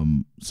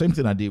 Same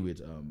thing I did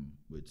with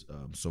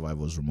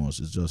Survivor's Remorse.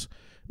 It's just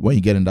when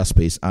you get in that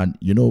space, and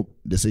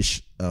they say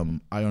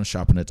iron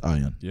sharpeneth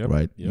iron,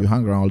 right? Yep. You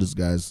hang around all these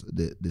guys,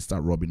 they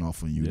start rubbing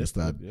off on you. You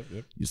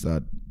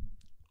start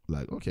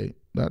like, okay,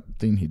 that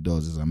thing he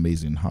does is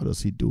amazing. How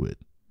does he do it?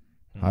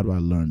 How do I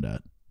learn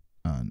that?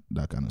 And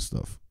that kind of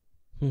stuff.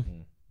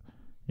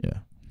 Yeah.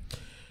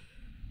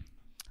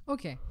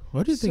 Okay.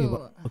 What do you think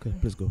about? Okay,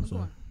 please go. Go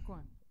on.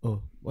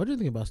 Oh, what do you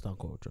think about stan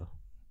culture?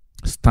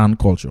 Stan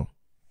culture.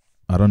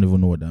 I don't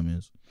even know what that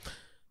means.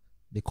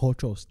 The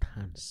culture of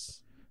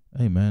stans.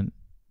 Hey, man.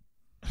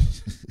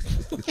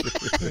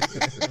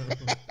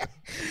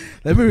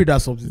 Let me read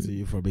out something to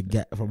you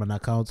from an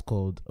account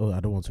called. Oh, I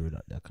don't want to read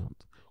out the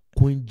account.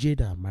 Queen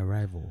Jada, my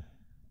rival.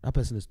 That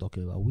person is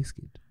talking about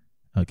Wizkid.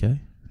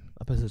 Okay.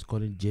 That person is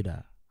calling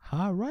Jada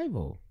her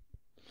rival.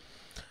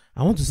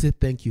 I want to say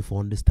thank you for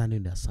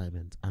understanding the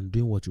assignment and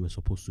doing what you were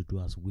supposed to do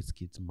as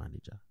Wizkid's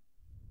manager.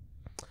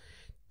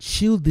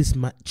 Chill. This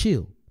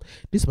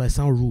might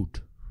sound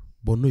rude,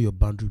 but know your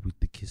boundary with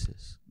the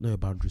kisses. Know your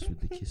boundaries with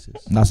the kisses.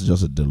 That's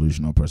just a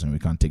delusional person. We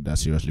can't take that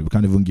seriously. We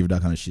can't even give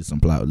that kind of shit some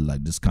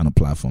like this kind of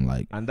platform.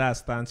 And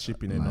that's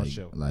stanship in a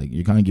nutshell. Like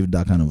you can't give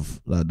that kind of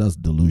that's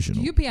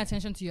delusional. Do you pay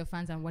attention to your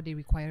fans and what they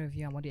require of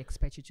you and what they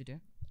expect you to do?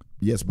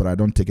 Yes, but I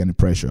don't take any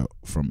pressure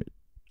from it.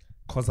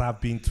 Because I've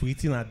been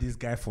tweeting at this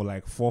guy for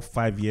like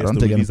 4-5 years. I don't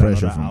to take any release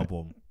pressure another from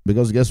album. it.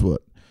 Because guess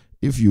what?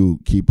 If you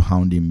keep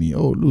hounding me,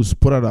 Luz,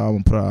 put out an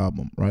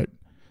album, right?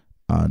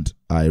 And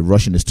I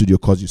rush in the studio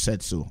because you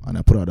said so, and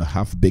I put out a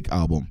half-baked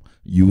album,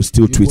 you will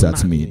still tweet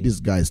at me.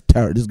 This guy's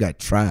terrible. This guy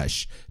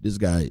trash. This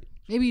guy.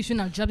 Maybe you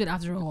shouldn't have dropped it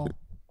after all.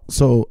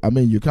 So, I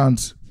mean, you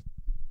can't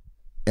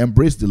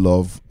embrace the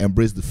love,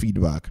 embrace the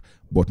feedback,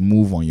 but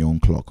move on your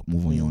own clock,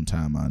 move on your own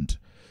time, and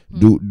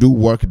do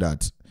work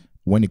that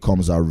when it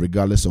comes out,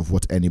 regardless of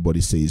what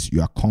anybody says,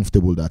 you are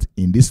comfortable that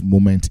in this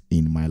moment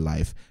in my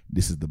life,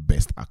 this is the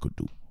best I could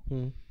do.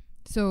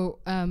 So,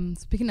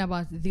 speaking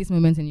about these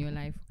moments in your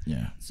life,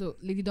 so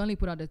Lady Donley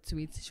put out a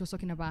tweet. She was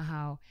talking about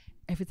how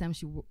every time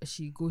she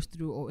goes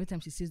through, or every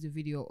time she sees the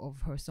video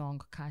of her song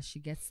Cash, she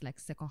gets like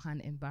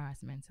secondhand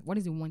embarrassment. What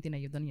is the one thing that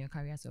you've done in your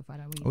career so far?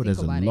 There's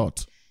a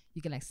lot.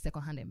 You get like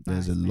secondhand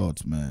embarrassment. There's a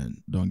lot,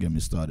 man. Don't get me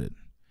started.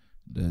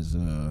 There's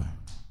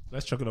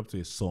Let's chalk it up to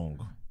a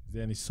song. Is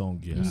there any song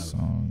you have?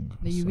 Song.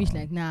 Then you reach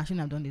like, nah, I shouldn't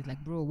have done this.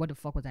 Like, bro, what the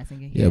fuck was I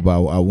singing here? Yeah,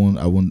 but I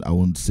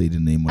won't say the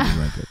name of the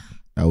record.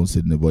 I won't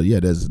say the name, but yeah,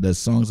 there's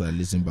songs I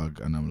listen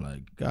back and I'm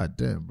like, God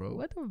damn, bro.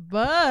 What the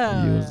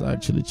fuck? He was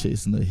actually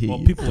chasing the hit.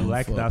 But people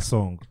like that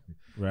song,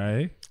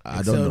 right?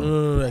 I don't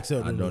know. No, I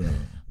don't know.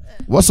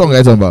 What song are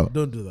you talking about?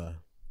 Don't do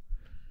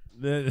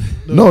that.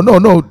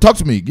 No. Talk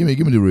to me. Give me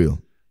the real.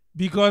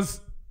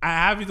 Because I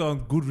have it on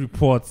good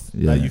reports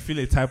that you feel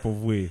a type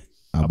of way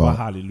about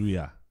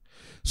Hallelujah.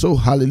 So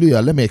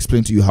Hallelujah, let me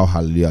explain to you how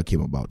Hallelujah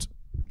came about.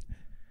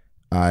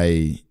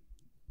 I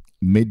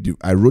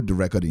wrote the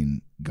record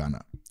in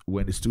Ghana.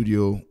 We're in the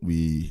studio.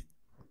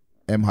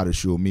 M had a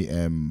show. Me,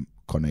 M,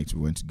 Connect.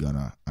 We went to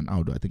Ghana, and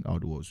Aldo. I think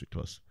Aldo was with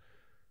us.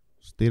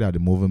 Stayed at the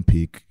Moving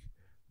Peak.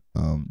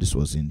 This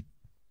was in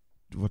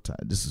what time?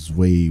 This is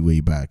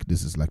way back.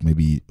 This is like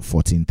maybe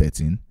 14,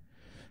 13.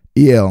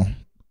 EL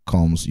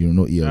comes. You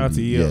know EL.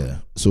 Yeah.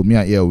 So me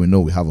and EL, we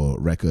know we have a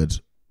record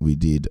we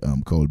did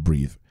called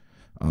Breathe.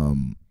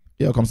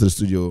 EL comes to the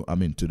studio. I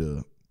mean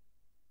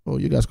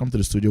you guys come to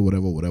the studio.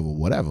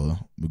 Whatever.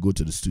 We go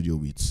to the studio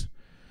with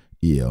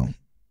EL.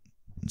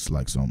 It's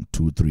like some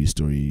 2-3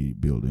 story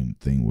building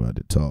thing. We're at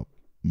the top.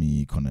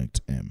 Me,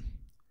 Connect, M.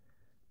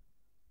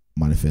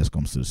 Manifest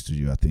comes to the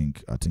studio. I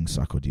think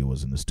Sarkodie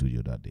was in the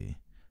studio that day.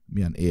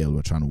 Me and AL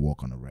were trying to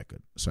work on a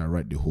record. So I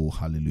write the whole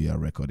Hallelujah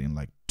record in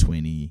like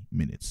 20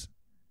 minutes.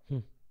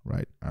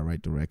 Right? I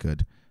write the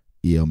record.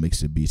 AL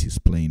makes a beat. He's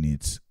playing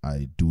it.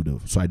 I do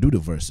the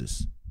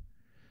verses.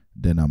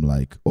 Then I'm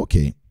like,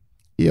 okay.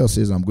 EL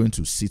says, I'm going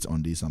to sit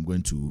on this, I'm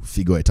going to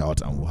figure it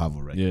out, and we'll have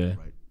a record. Yeah.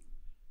 Right?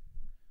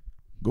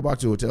 Go back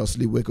to hotel,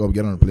 sleep, wake up,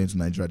 get on a plane to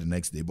Nigeria the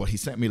next day. But he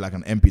sent me like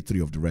an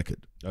MP3 of the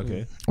record.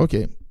 Okay.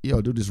 Okay,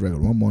 EL, do this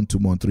record. 1 month, 2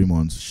 months, 3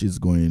 months. Shit's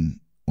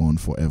going on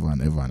forever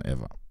and ever and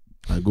ever.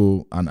 I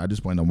go, and at this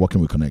point, I'm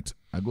working with Connect.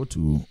 I go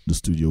to the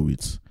studio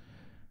with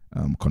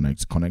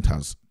Connect. Connect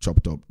has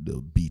chopped up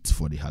the beat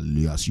for the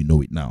Hallelujah as you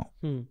know it now.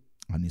 And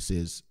he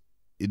says,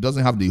 it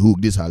doesn't have the hook,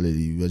 this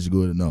Hallelujah. You just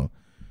go, no.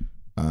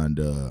 And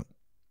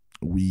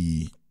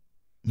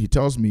he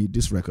tells me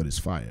this record is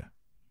fire.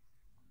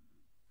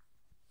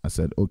 I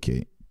said,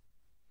 okay.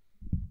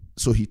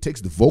 So he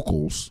takes the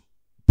vocals,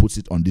 puts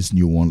it on this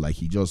new one, like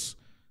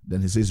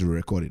then he says he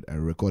recorded. I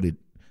recorded,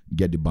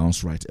 get the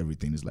bounce right,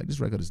 everything. It's like, this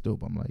record is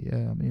dope. I'm like,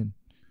 yeah, I mean,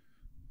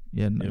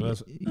 yeah,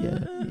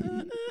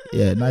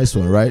 nice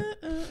one, right?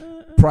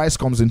 Price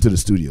comes into the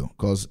studio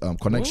because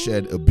Connect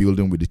shared a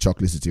building with the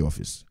Chocolate City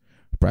office.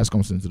 Price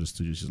comes into the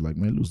studio. She's like,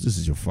 man, Luz, this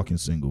is your fucking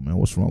single, man.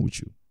 What's wrong with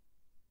you?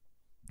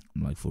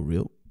 I'm like, for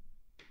real?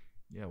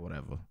 Yeah,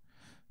 whatever.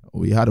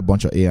 We had a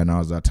bunch of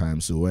A&Rs that time,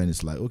 so when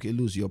it's like, okay,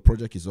 Luz, your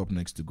project is up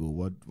next to go.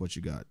 What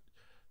you got?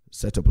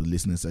 Set up a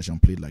listening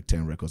session, played like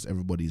 10 records.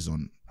 Everybody's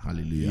on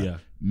Hallelujah. Yeah.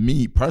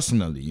 Me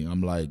personally,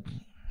 I'm like,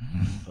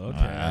 okay,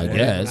 I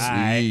guess.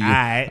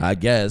 I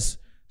guess.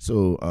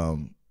 So,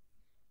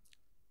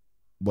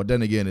 but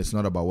then again, it's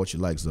not about what you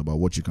like; it's about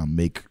what you can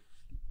make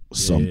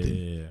something.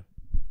 Yeah.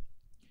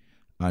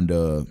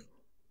 And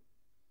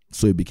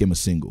so it became a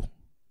single.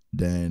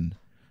 Then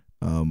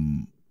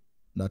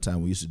that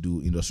time we used to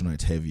do Industry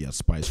Night Heavy at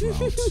Spice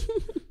Route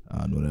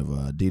and whatever.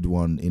 I did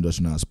one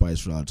Industry Night at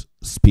Spice Route.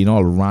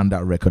 Spinall ran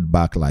that record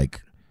back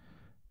like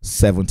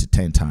 7 to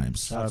 10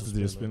 times. Shout out to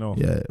the Spinall.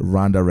 Yeah,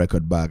 ran that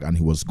record back and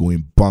he was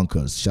going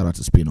bonkers. Shout out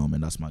to Spinall,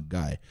 man. That's my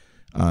guy.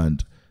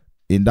 And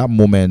in that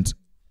moment,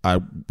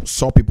 I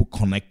saw people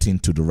connecting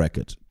to the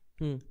record.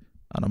 And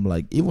I'm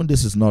like, even though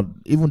this is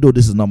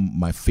not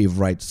my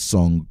favorite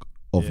song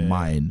of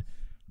mine,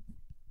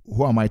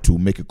 who am I to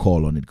make a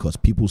call on it? Because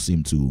people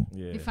seem to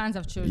the fans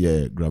have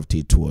chosen.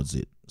 Gravitate towards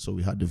it. So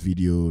we had the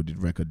video, the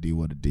record did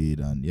what it did,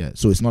 and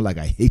so it's not like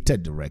I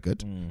hated the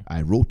record.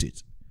 I wrote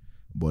it,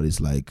 but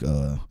it's like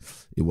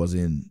it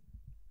wasn't.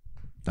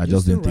 I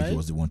just didn't think it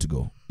was the one to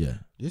go. Yeah,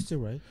 You still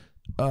right?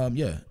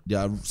 There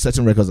are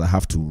certain records I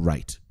have to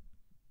write.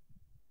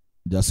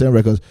 There are certain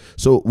records.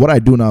 So what I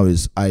do now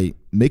is I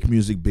make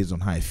music based on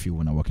how I feel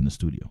when I work in the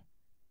studio.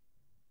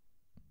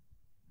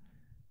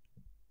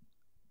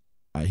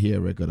 I hear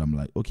a record, I'm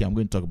like, okay, I'm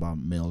going to talk about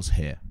Mel's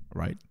hair,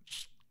 right?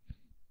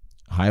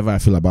 However I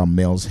feel about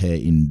Mel's hair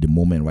in the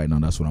moment right now,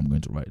 that's what I'm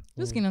going to write.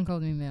 Those can call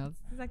me Mels.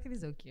 It's actually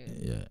so cute.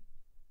 Yeah.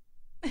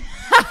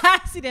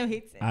 See them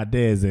hate it.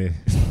 Adeze.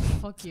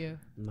 Fuck you.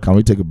 Can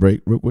we take a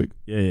break real quick?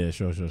 Yeah,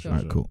 sure. All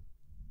right, cool.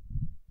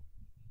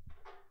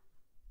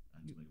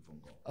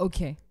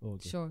 Okay.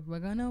 Sure. We're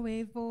gonna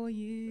wait for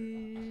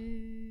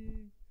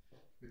you.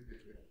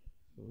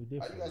 Are you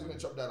guys going to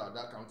chop that out?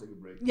 That can't take a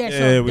break. Yeah,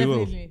 sure. we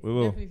Definitely.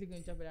 will. Definitely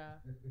going to chop it out.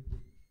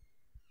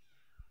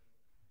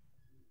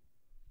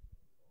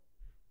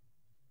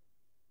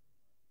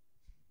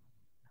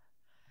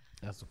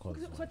 That's the cause.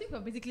 So I think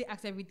we've basically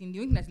asked everything. The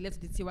only thing that's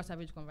left is the Tiwa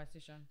Savage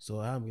conversation. So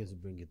how I'm going to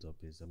bring it up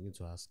is I'm going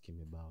to ask him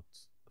about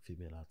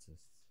female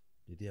artists.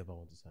 Did he ever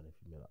want to sign a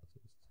female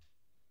artist?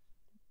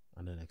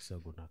 And then Excel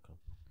go knock him.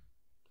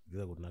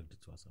 Excel go knock the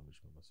Tiwa Savage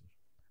conversation.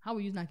 How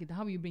will you knock it?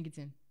 How will you bring it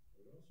in?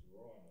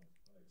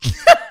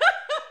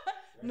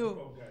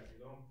 No.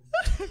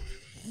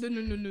 No.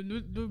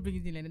 Don't bring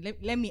it in.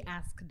 Let me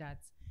ask that.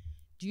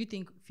 Do you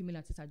think female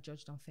artists are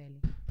judged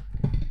unfairly?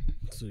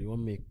 So you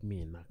won't make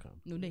me knock him?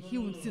 No, he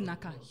will still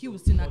knock her. He will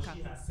still knock her.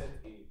 So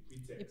do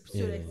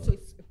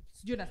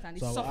you understand?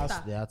 It's so I will softer.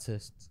 ask the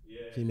artist,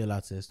 female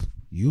artist,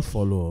 you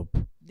follow up.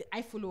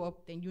 I follow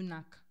up, then you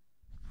knock.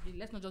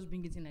 Let's not just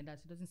bring it in like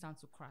that. It doesn't sound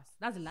so crass.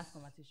 That's the last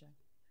conversation.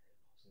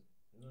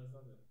 No, it's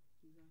not that.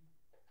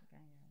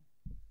 Okay,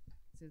 yeah.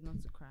 So it's not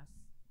so crass.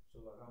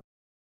 You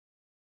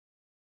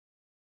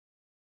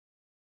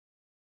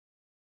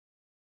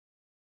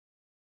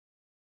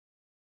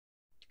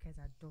guys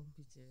are dumb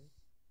bitches.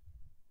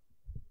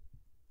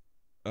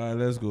 All right,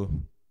 let's go.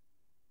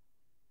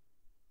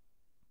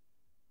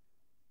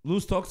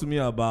 Luz, talk to me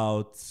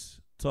about.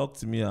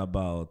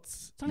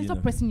 Tony,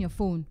 stop pressing your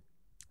phone.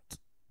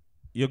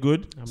 You're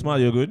good?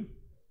 Smart, you're good?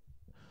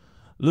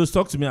 Luz,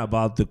 talk to me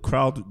about the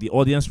crowd, the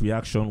audience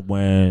reaction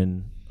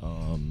when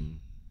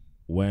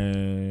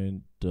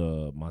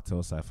the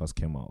Martell Cyphers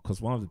came out.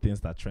 Because one of the things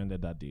that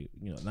trended that day,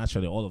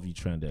 naturally all of you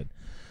trended.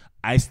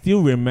 I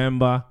still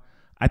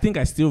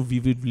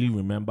vividly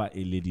remember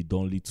a Lady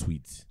Donley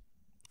tweet.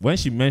 When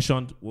she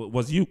mentioned,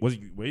 were you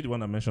the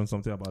one that mentioned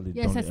something about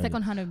Lady Donley? Yes,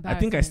 second-hand embarrassment. I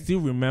think I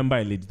still remember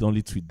a Lady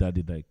Donley tweet that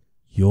did like,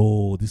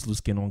 yo, this Luz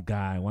Canon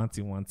guy, one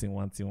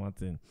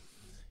thing.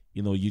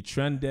 You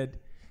trended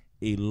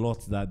a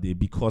lot that day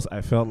because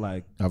I felt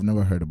like... I've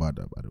never heard about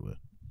that, by the way.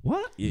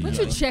 What? Yeah, Don't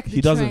you check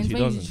the trends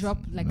when you drop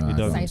like No,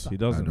 a He cipher?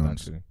 doesn't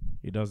actually.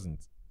 He doesn't.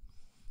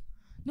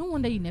 No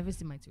wonder you never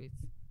see my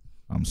tweets.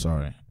 I'm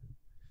sorry.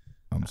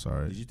 I'm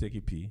sorry. Did you take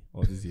it P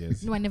all these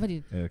years? No, I never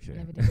did. Okay.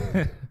 Never did.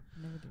 Never did.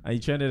 And you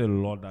trended a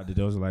lot that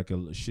there was like a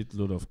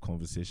shitload of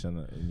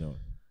conversation,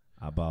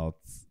 about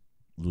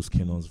Loose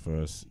Cannon's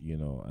verse,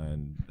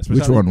 and Which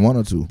especially one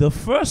or two? the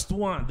first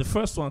one,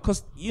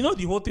 because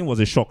the whole thing was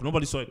a shock.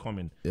 Nobody saw it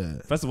coming. Yeah.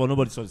 First of all,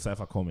 nobody saw the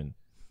cipher coming,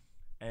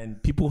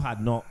 and people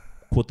had not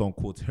quote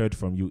unquote heard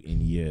from you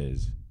in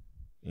years,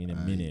 in a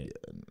minute.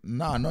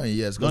 Nah, not in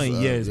years. Not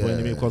in years, but in a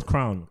minute, yeah. because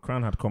Crown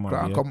had come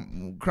out.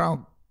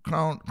 Crown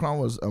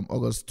was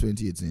August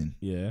 2018.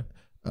 Yeah.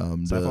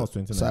 Cypher was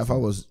 2019. Cypher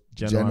was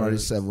January January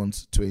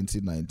 7th,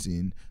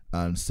 2019,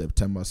 and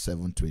September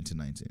 7th,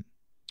 2019.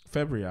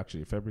 February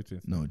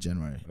 20th. No,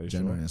 January. Are you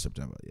January sure? and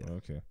September. Yeah.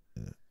 Okay.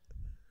 Yeah.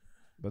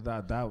 But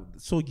that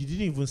so you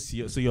didn't even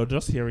see it. So you're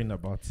just hearing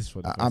about this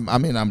for the first I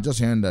mean, I'm just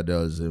hearing that there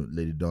was a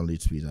Lady Donnelly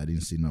tweet. I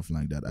didn't see nothing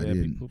like that. I Yeah,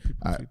 didn't. people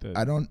tweeted.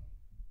 I don't.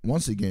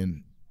 Once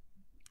again,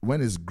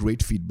 when it's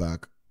great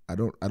feedback, I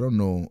don't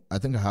know. I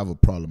think I have a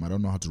problem. I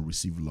don't know how to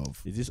receive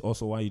love. Is this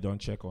also why you don't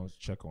check on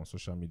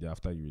social media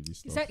after you release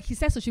stuff? He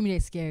said social media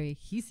is scary.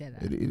 He said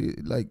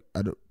that. Like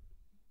I don't.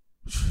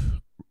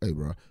 Hey,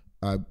 bro.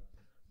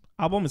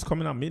 Album is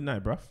coming out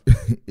midnight, bruv.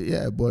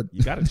 Yeah, but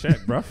You gotta check,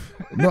 bruv.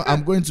 no,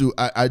 I'm going to.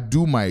 I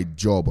do my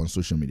job on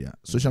social media.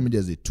 Social media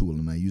is a tool,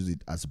 and I use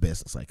it as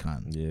best as I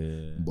can.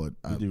 Yeah.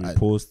 But Do the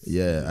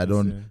reposts. I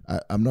don't.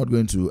 I'm not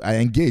going to. I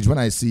engage when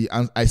I see.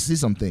 I see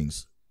some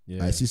things.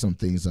 Yeah. I see some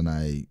things, and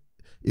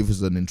if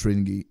it's an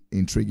intriguing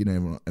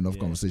enough Yeah.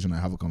 conversation, I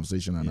have a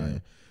conversation, and Yeah.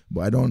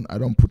 But I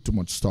don't put too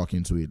much stock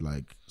into it.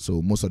 Like,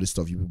 so most of the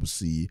stuff you people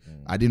see,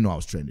 I didn't know I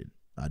was trending.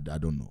 I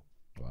don't know.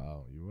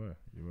 Wow, you were.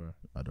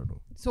 I don't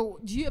know. So,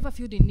 do you ever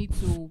feel the need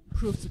to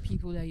prove to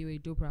people that you're a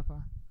dope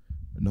rapper?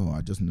 No,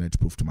 I just needed to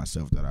prove to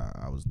myself that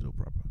I was a dope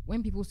rapper.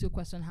 When people still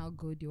question how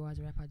good you are as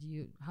a rapper,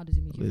 how does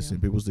it make you Listen,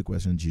 feel? people still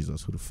question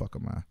Jesus. Who the fuck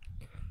am I?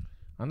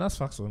 And that's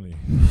facts only.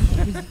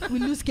 We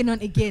lose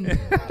Kenon again.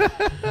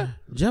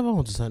 Do you ever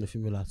want to sign a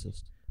female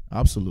artist?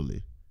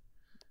 Absolutely.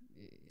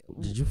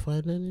 Did you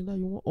find any that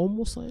you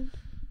almost signed?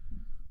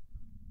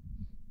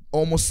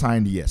 Almost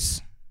signed,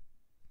 yes.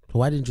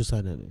 Why didn't you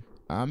sign any?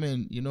 I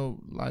mean,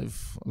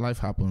 life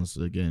happens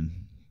again.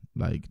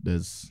 Like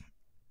there's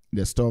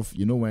stuff,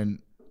 when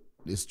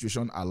the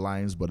situation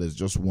aligns, but there's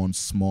just one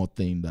small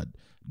thing that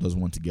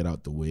doesn't want to get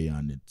out the way,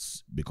 and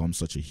it's become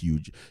such a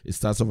huge. It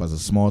starts off as a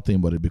small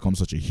thing, but it becomes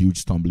such a huge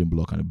stumbling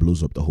block, and it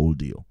blows up the whole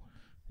deal.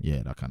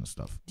 Yeah, that kind of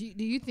stuff. Do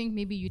you think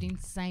maybe you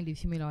didn't sign the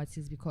female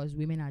artist because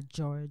women are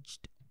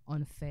judged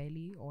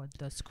unfairly, or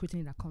the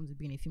scrutiny that comes with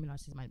being a female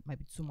artist might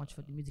be too much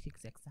for the music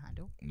execs to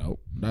handle? No,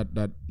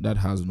 that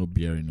has no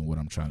bearing on what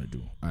I'm trying to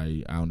do.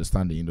 I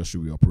understand the industry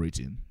we operate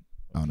in.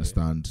 I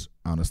understand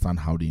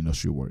how the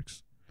industry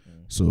works.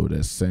 So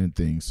there's certain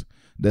things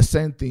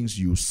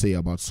you say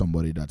about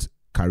somebody that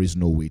carries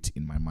no weight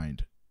in my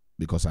mind,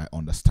 because I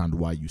understand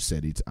why you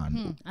said it,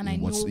 and I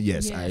know.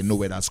 I know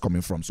where that's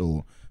coming from.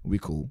 So we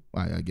cool.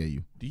 I get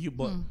you. Do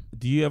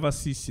you ever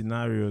see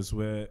scenarios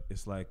where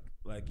it's like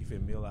if a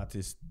male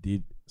artist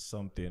did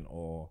something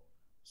or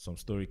some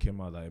story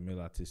came out that a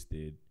male artist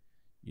did,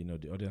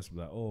 the audience will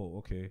be like, oh,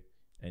 okay.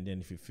 And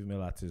then if a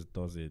female artist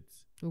does it,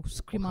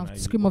 scream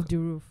off the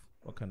roof.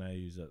 What can I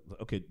use?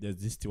 Okay, there's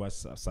this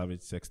Tiwa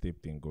Savage sex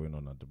tape thing going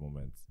on at the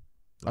moment.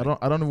 I don't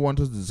even want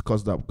us to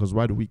discuss that, because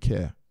why do we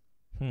care?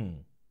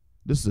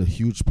 This is a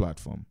huge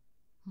platform.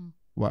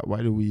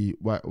 Why do we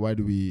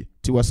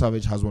Tiwa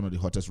Savage has one of the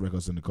hottest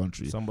records in the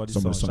country. Somebody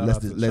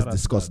let's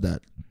discuss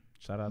that.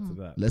 Shout out to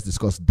that. Let's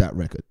discuss that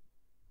record.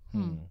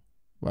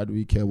 Why do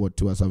we care what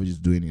Tiwa Savage is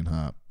doing in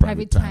her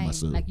private time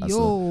as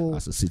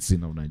a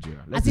citizen of Nigeria?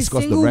 Let's as a discuss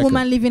single the record.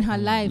 woman living her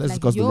life. Let's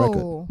discuss the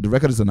record. The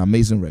record is an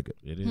amazing record.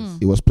 It is.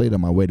 It was played at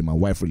my wedding. My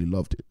wife really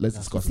loved it. Let's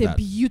discuss It's that. a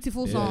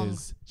beautiful song.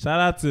 Yes.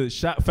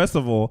 First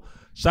of all,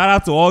 shout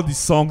out to all the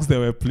songs that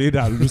were played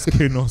at Loose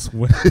Cannon's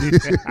wedding.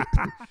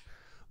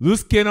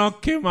 Loose Cannon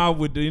came out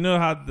with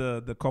how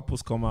the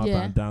couples come out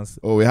and dance.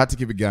 Oh, we had to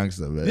keep it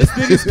gangster, man. This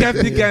niggas kept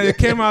it. It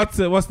came out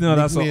to, what's the name of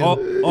that song?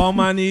 All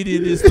my need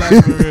in this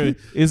life for real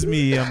is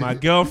me and my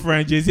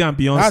girlfriend Jay-Z and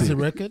Beyonce. That's a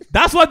record.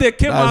 That's what they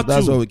came out to.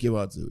 That's what we came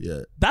out to. Yeah.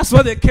 That's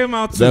what they came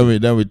out to.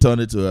 Then we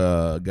turned it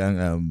to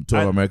gang.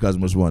 12 America's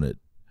Most Wanted.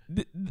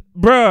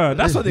 Bruh,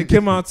 that's what they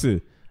came out to.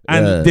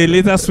 And they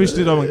later switched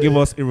it up and gave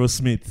us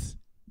Aerosmith.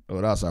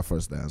 Oh, that was our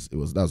first dance. That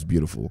was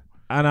beautiful.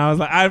 And I was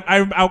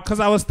like, because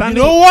I was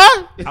standing. You know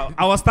what?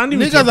 I was standing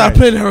with Niggas your are guys.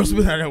 playing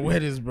Aerosmith at their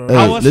weddings, bro.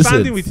 I was listen.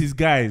 standing with his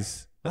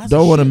guys.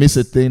 Don't want to miss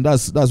a thing.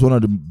 That's one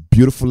of the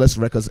beautifulest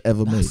records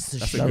ever made.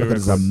 That's That a record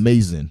is record.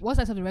 amazing. What's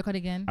that of the record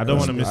again? I don't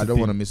want to miss. I don't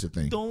want to miss a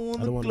thing. Don't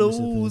I don't want wanna to miss a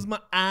close thing. my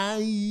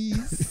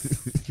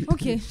eyes.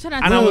 Okay, shout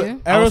out And to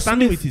you. I was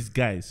standing Aerosmith- with his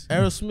guys.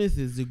 Aerosmith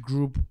is the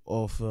group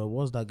of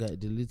what's that guy?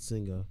 The lead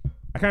singer.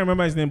 I can't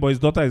remember his name, but his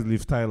daughter is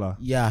Liv Tyler.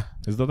 Yeah.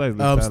 His daughter is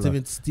Liv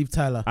Tyler. Steve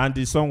Tyler. And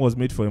the song was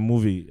made for a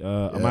movie,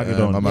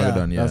 Armageddon.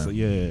 Armageddon, yeah.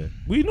 Yeah.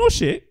 We know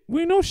shit.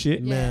 Yeah,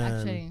 Man.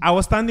 actually. I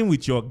was standing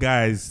with your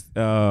guys.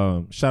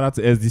 Shout out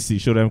to SDC,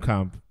 Show Them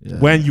Camp, Yeah.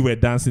 when you were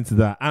dancing to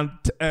that. And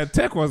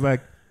Tech was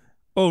like,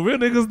 oh, real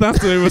niggas dance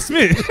to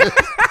Aerosmith.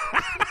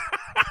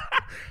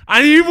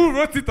 And he even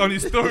wrote it on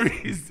his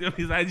stories.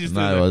 His IG story.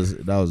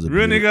 that was a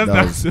Real niggas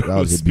dance that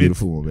was a spit.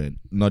 beautiful moment.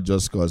 Not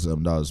just because that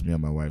was me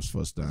and my wife's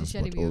first dance,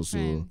 shared it but with your also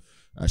friends.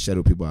 I shared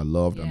with people I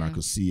loved, and I Yeah.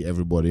 could see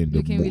everybody in the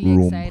Looking really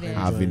room excited.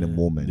 having a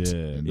moment. Yeah,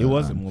 And, it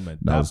was a and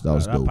moment. That was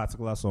that dope.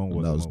 particular song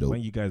was, That a was moment. dope.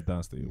 When you guys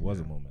danced, it was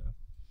a moment.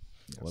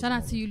 It was Shout a out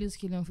to moment. you, Luz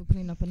Killian, for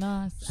putting up on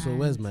us. So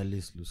where's my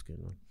list, Luskin?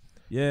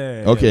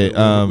 Yeah. Okay,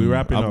 we're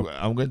wrapping I'm, up.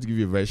 I'm going to give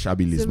you a very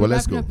shabby list, So but we're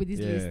let's wrapping go. up with this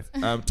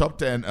Yeah. list. Top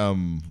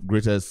 10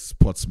 greatest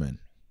sportsmen.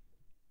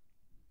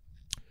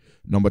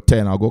 Number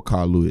 10, I'll go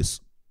Carl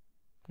Lewis.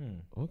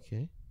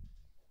 Okay.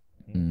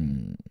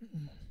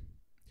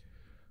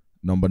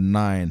 Number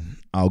 9,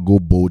 I'll go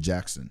Bo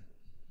Jackson.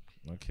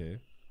 Okay.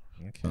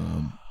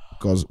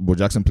 Because Bo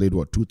Jackson played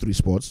 2-3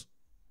 sports.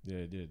 Yeah,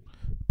 he did.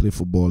 Played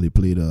football. He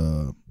played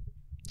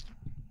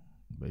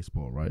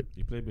baseball, right?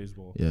 He played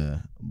baseball.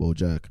 Yeah, Bo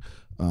Jack.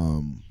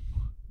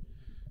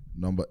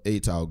 Number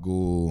 8, I'll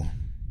go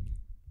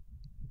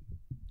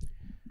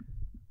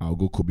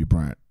Kobe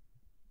Bryant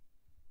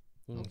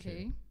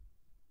Okay.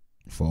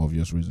 for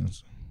obvious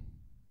reasons.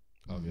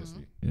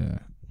 Obviously. Yeah.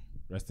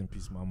 Rest in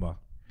peace, Mamba.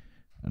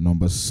 And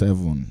number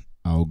 7,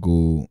 I'll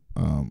go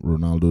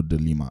Ronaldo de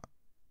Lima.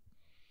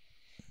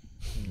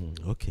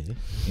 Okay.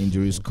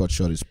 Injuries cut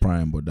short his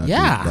prime, but that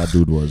Yeah.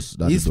 dude was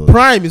His dude was-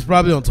 prime is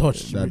probably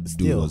untouched. That but dude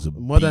still, was a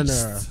modern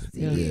beast.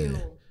 era. Yeah.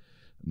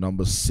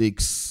 Number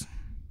 6,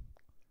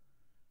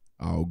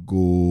 I'll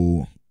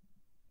go.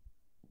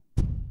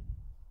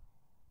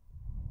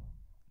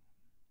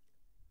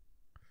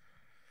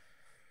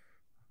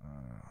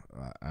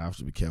 I have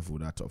to be careful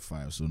with that top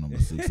 5. So number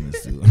 6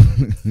 is still.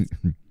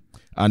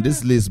 And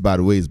this list, by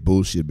the way, is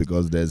bullshit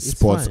because there's It's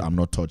sports fine. I'm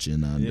not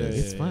touching, and Yeah, there's-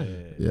 It's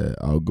fine. yeah,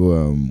 I'll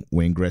go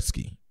Wayne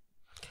Gretzky.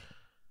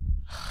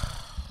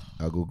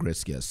 I'll go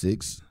Gretzky at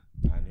 6.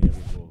 And here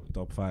we go.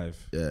 Top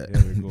 5. Yeah.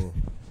 Here we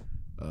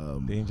go.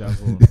 Danger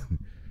zone.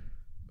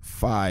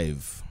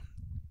 5.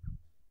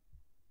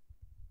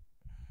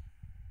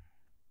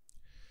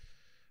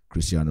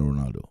 Cristiano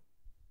Ronaldo.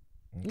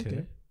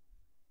 Okay.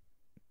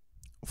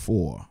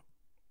 4.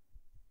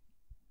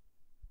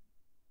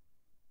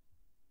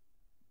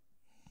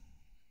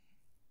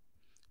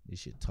 This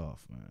shit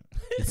tough, man.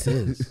 It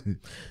is.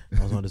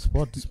 I was on the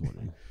spot this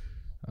morning.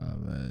 Oh,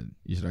 man,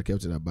 you should have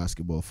kept it at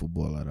basketball,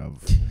 football. I'd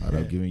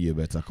have given you a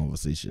better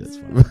conversation.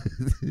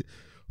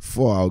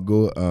 4, I'll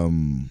go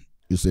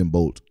Usain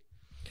Bolt.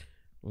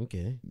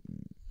 Okay.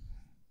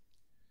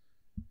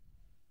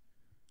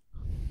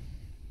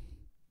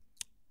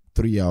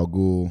 3, I'll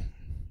go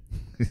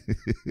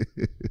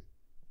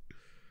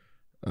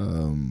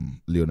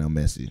Lionel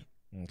Messi.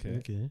 Okay.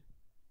 Okay.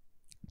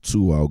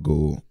 2, I'll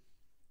go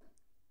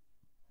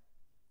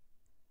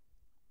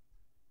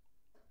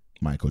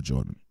Michael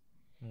Jordan.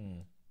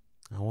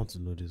 I want to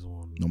know this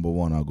one. Number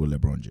 1, I'll go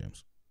LeBron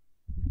James.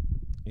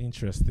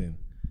 Interesting.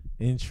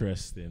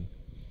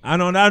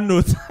 And on that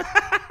note,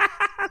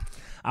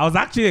 I was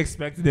actually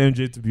expecting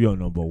MJ to be on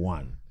number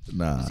 1.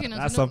 Nah.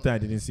 That's something I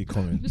didn't see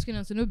coming. Just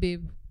going to know,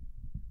 babe.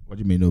 What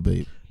do you mean, no,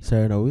 babe?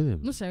 Serena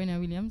Williams. No Serena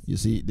Williams. You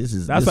see, this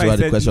is That's this why is why he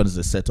the said question he- is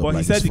a setup. But Like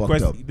he said it's the fucked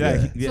question. up.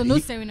 Yeah, Yeah. So no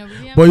Serena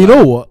Williams. But you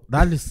know what?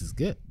 That list is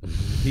good.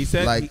 he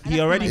said Like- he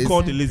already It's-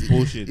 called the list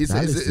bullshit.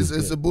 That list is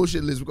It's a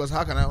bullshit list because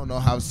how can I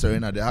not have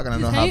Serena there? How can I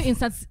Please, not can you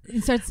have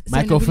insert Serena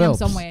Michael Williams Phelps.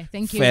 somewhere?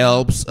 Thank you.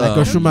 Phelps? Michael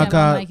Yeah, Schumacher,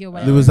 Michael,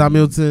 whatever. Lewis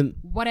Hamilton,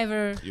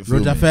 Whatever. You feel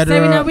Roger me? Federer.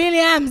 Serena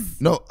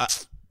Williams. No.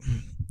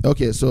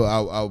 Okay, so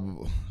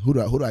I'll who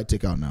do I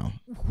take out now?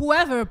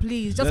 Whoever,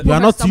 please. Just You put You are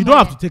her not. You don't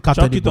have to somewhere. take out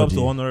Chalk it up anybody.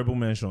 to honorable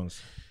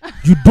mentions.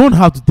 You don't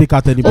have to take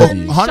out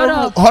anybody. Shut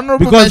up.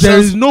 Honorable Because there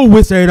mentions- is no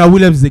way Serena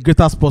Williams is a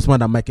greater sportsman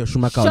than Michael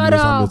Schumacher or Shut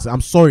Lewis up. Hamilton.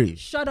 I'm sorry.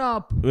 Shut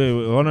up. Wait,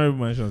 honorable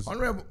mentions.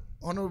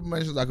 honorable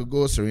mentions. I could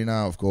go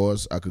Serena, of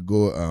course. I could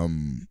go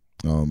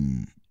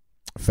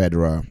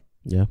Federer.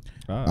 Yeah.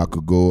 I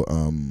could go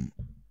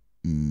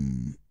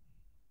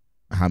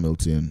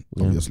Hamilton.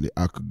 Yeah. Obviously,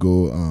 I could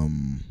go.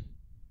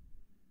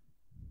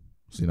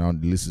 See, now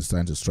the list is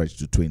starting to stretch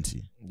to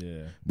 20.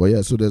 Yeah. But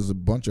yeah, so there's a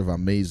bunch of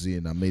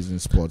amazing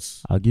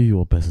sports. I'll give you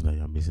one person that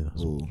you're missing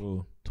as well. Oh,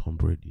 Cool. Tom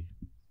Brady.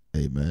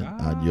 hey man, and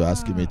Ah. you're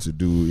asking me to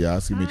do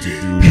top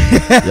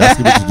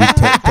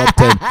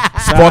 10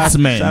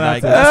 sportsmen. shout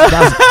out Like,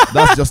 to-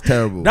 that's just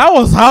terrible. That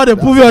was how they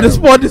put me on the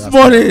spot this That's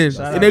morning terrible.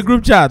 Shout in out- a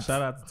group chat.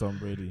 Shout out to Tom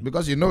Brady.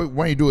 Because you know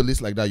when you do a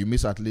list like that, you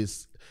miss at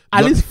least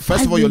At least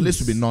first of 5 all, your names.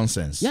 list will be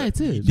nonsense. Yeah, it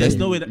is. There's Yeah.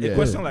 no way that a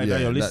question like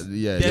that, your list.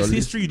 There's your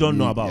history you don't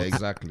know about. Yeah,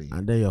 exactly.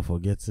 And then you're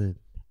forgetting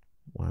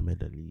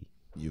Muhammad Ali.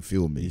 You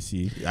feel me? You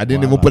see, I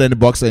didn't even put any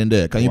boxer in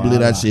there. Can you believe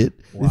that shit?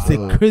 It's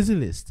a crazy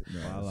list.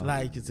 Wow.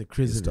 Like it's a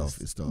crazy It's tough.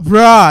 list. It's tough.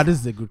 Bruh, this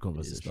is a good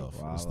conversation. It's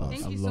tough. Wow. It's tough.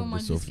 Thank I you so love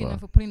much, this so Lizkina, far.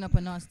 for putting up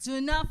on us. Do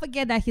not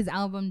forget that his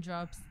album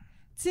drops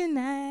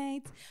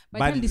tonight. By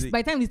By the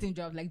the- time this thing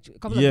dropped, like a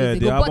couple Yeah, of days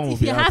the ago. album But will if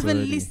be you out haven't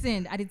already.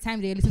 listened at the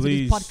time that you're listening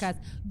Please. to this podcast,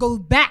 go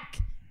back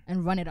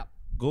and run it up.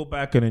 Go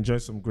back and enjoy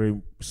some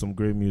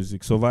great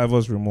music.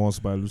 Survivor's Remorse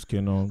by Loose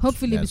Cannon.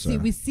 Hopefully Yes, sir.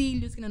 we see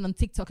Loose Cannon on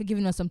TikTok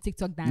giving us some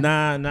TikTok dance.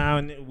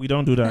 Nah, we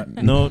don't do that.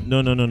 No.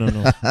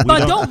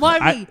 But don't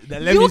worry.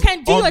 You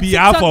can do on your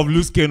behalf TikTok. of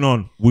Loose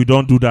Cannon, we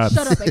don't do that.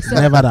 Shut up,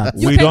 Excel. Never that.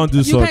 We don't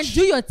do You can such.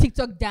 do your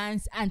TikTok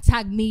dance and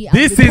tag me. and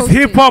This is repost it.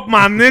 hip hop,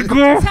 my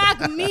nigga.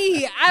 Tag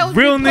me. I'll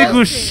Real repost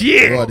nigga it.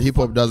 shit. What hip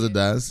hop doesn't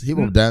dance? Hip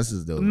hop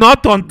dances though.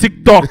 Not on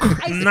TikTok.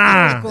 I swear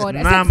Nah, to God.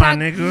 I nah, said my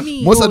tag nigga.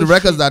 me. Most of the Oh,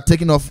 records shit. that are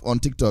taking off on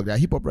TikTok, they're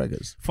hip hop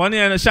records. Funny,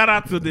 and shout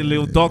out to the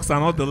little dogs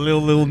and all the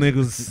little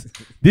niggas.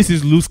 This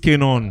is Loose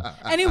Cannon.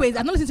 Anyways,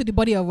 I'm not listening to the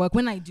body of work.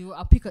 When I do,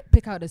 I'll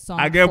pick out a song.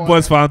 I get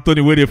boys for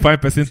Anthony where they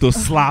find person to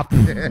slap.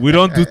 We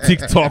don't do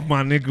TikTok,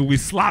 my nigga. We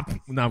slap.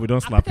 Nah, we don't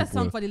I'll slap pick a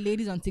song people. for the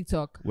ladies on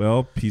TikTok.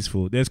 Well,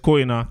 peaceful. There's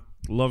Koina.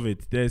 Love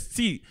it.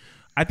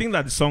 I think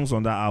that the songs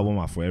on that album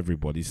are for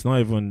everybody. It's not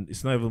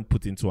even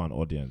put into an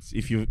audience.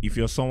 If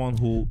you're someone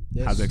who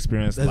has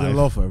experienced There's life. a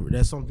lot for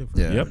there's something for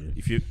Yeah. Yep. everybody.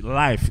 If you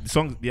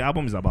the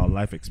album is about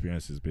life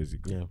experiences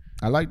basically. Yeah.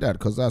 I like that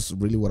because that's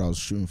really what I was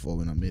shooting for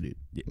when I made it.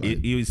 Like,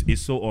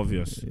 It's so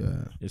obvious.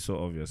 yeah. It's so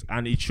obvious.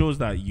 And it shows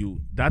that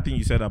that thing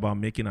you said about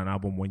making an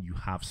album when you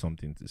have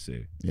something to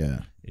say.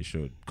 Yeah. It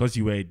showed. Because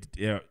you were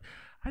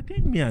I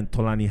think me and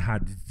Tolani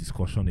had this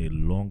discussion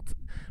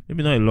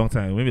maybe not a long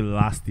time, maybe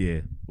last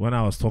year when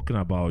I was talking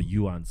about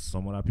you and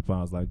some other people. I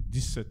was like,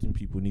 these certain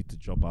people need to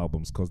drop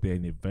albums because they're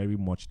in a very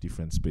much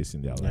different space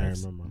in their I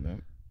lives. remember.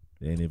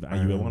 And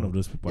you were one of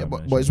those people. I Yeah, but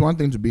mentioned. it's one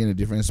thing to be in a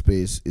different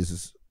space.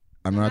 Is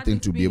another thing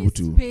to be able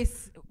to.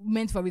 Space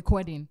meant for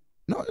recording.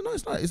 No,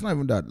 it's not. It's not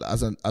even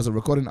that. As a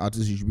recording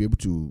artist, you should be able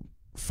to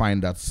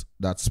find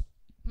that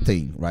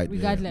thing, right?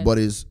 Regardless. But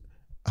is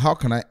how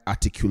can I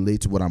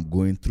articulate what I'm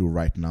going through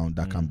right now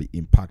that can be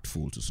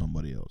impactful to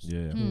somebody else?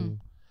 Yeah.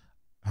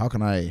 How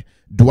can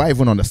do I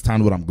even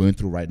understand what I'm going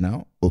through right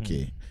now?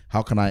 Okay.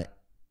 How can I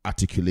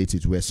articulate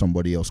it where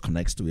somebody else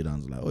connects to it and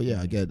is like, oh yeah,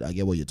 I get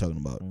what you're talking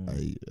about.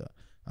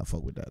 I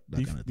fuck with that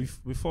kind of thing.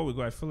 Before we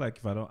go, I feel like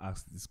if I don't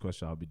ask this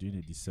question, I'll be doing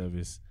a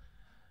disservice.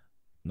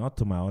 Not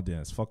to my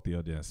audience. Fuck the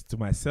audience. To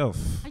myself.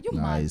 Are you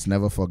Nah, mad? it's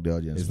never fuck the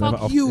audience. It's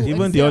Fuck never you,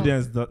 even the Excel.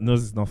 audience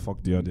knows it's not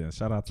fuck the audience.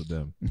 Shout out to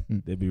them.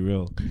 They be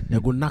real. They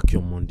go knock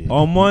your Monday.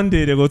 On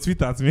Monday, they go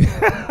tweet at me.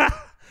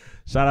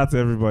 Shout out to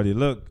everybody.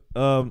 Look,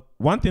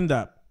 one thing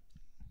that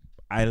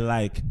I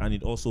like, and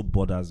it also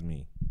bothers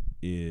me,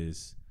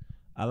 is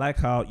I like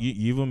how you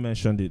even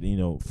mentioned it.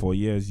 For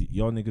years,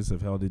 y'all niggas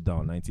have held it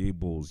down. 98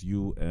 Bulls.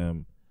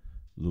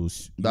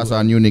 Loose. That's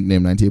our new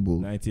nickname, 98 Bull.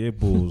 98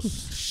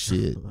 Bulls.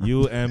 Shit.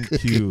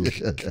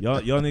 UMQ.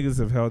 y'all niggas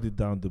have held it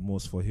down the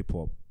most for hip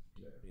hop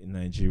in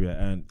Nigeria,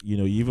 and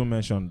you even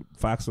mentioned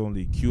Facts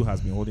Only. Q has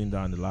been holding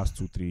down the last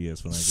 2-3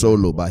 years for Nigeria Solo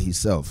hip-hop. by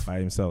himself. By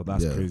himself.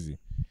 That's Yeah. crazy.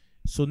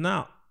 So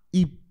now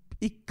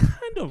it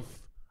kind of,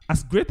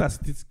 as great as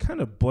it is,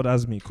 kind of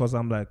bothers me because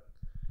I'm like,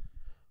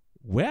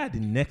 where are the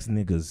next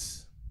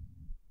niggas?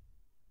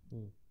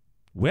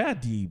 Where are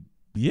the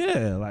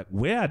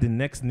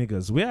next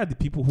niggas? Where are the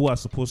people who are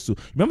supposed to?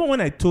 Remember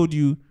when I told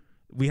you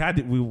we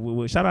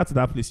shout out to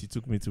that place you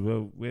took me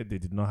to where they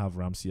did not have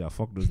Ramsey.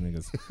 Fuck those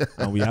niggas,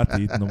 and we had to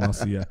eat normal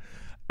suya.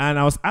 And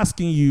I was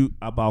asking you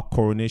about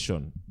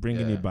Coronation,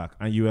 bringing it back,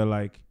 and you were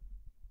like,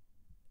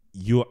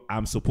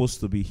 I'm supposed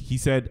to be.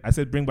 I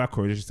said, bring back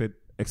Coronation. He said,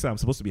 except I'm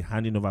supposed to be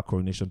handing over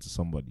Coronation to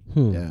somebody.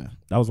 Yeah.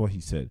 That was what he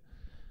said.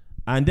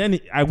 And then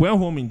I went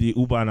home in the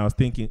Uber and I was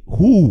thinking,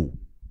 who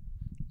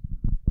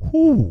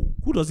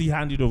does he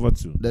hand it over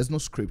to? There's no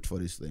script for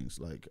these things.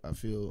 Like, I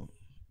feel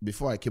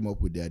before I came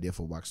up with the idea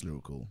for Wax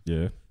Lyrical,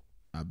 Yeah.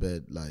 I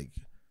bet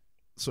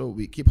so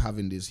we keep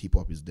having this hip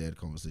hop is dead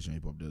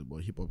conversation,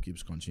 but hip hop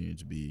keeps continuing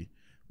to be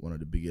one of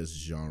the biggest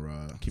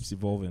genre, Keeps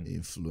evolving.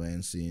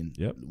 influencing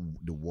Yep.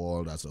 the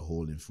world as a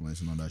whole,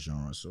 influencing other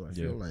genres. So I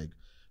feel Yeah. like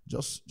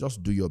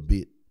just do your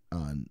bit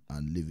and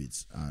live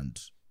it. And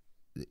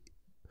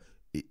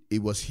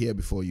it was here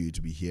before you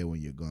to be here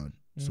when you're gone.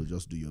 So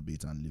just do your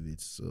bit and live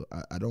it. So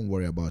I don't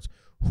worry about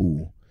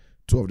who.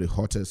 Two of the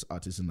hottest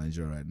artists in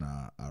Nigeria right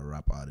now are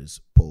rap artists,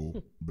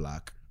 Poe,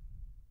 Black.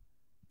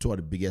 Two of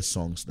the biggest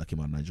songs that came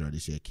out in Nigeria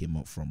this year came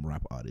up from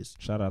rap artists,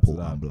 Shout out to Poe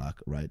that. and Black,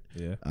 right?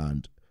 Yeah.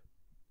 And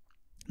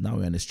now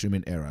we're in a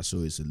streaming era, so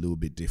it's a little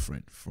bit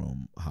different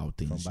from how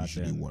things back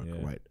usually then, work,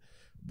 yeah. right?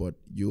 But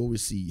you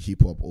always see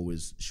hip hop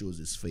always shows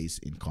its face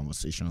in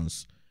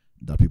conversations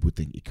that people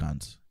think it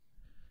can't.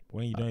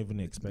 When you don't even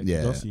expect yeah.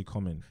 it, just see it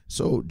coming.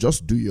 So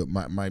just do your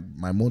my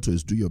motto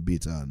is do your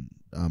bit, and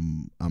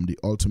I'm the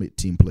ultimate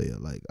team player.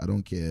 Like, I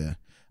don't care.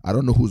 I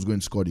don't know who's going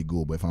to score the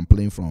goal, but if I'm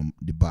playing from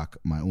the back,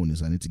 my own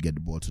is I need to get the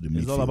ball to the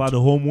midfield. It's all about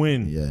the home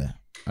win. Yeah,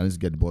 I need to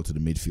get the ball to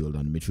the midfield,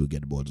 and the midfield get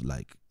the ball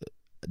to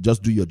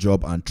just do your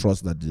job and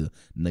trust that the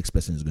next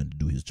person is going to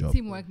do his job.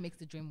 Teamwork makes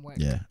the dream work.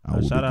 Yeah, I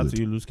And will shout be out good.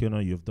 to you, Luz Keno.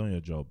 You've done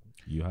your job.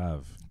 You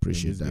have.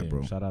 Appreciate In this that,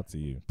 bro. Shout out to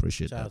you.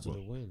 Appreciate Shout out that, to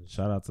bro. the wins.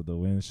 Shout out to the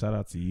win. Shout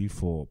out to you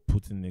for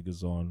putting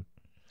niggas on.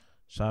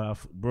 Shout out,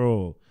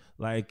 bro.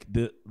 Like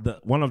the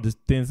one of the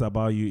things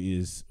about you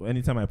is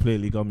anytime I play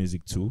illegal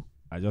music too,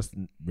 I just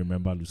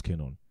remember Luz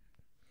Keno.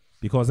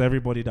 Because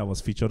everybody that was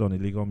featured on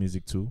illegal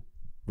music too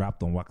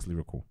rapped on Wax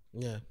Lyrical.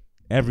 Yeah.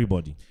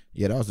 Everybody.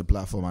 Yeah, that was the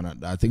platform,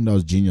 and I think that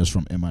was genius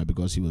from MI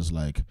because he was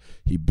like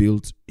he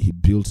built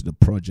the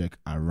project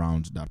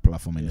around that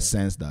platform in the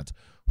sense that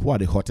who are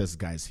the hottest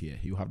guys here?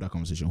 You have that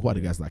conversation. Who are the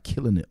guys that are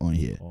killing it on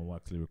here? On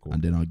Wax Lyrical.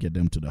 And then I'll get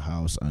them to the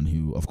house, and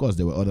he, of course,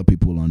 there were other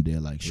people on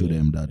there like Show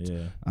Them That,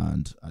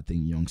 and I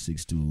think Young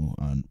Six too,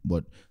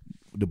 but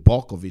the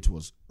bulk of it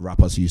was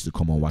rappers who used to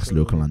come on Wax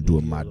Lyrical and do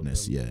a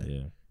madness.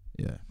 Yeah.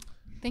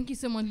 Thank you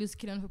so much, Luz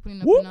Kidon, for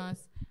putting up on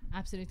us.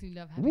 Absolutely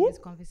love having this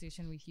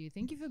conversation with you.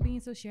 Thank you for being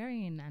so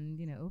sharing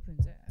and open.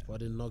 For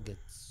the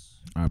nuggets.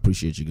 I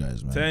appreciate you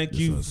guys, man. Thank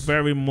you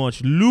very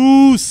much.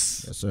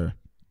 Loose. Yes, sir.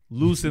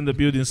 Loose in the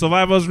building.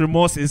 Survivor's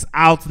Remorse is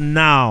out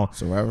now.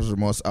 Survivor's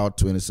Remorse out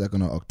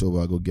 22nd of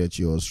October. Go get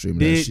yours. Stream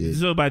that shit.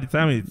 So by the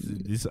time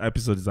this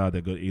episode is out,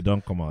 it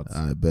don't come out.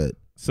 I bet.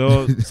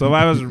 So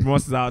Survivor's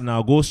Remorse is out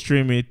now. Go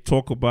stream it,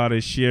 talk about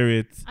it, share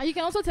it. And you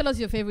can also tell us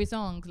your favorite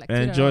songs. Like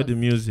enjoy the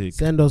music.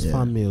 Send us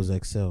fan mails,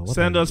 Excel.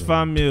 Send us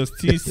fan mails.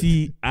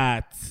 tc@pulse.ng.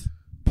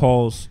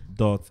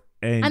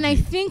 And I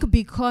think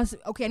because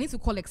I need to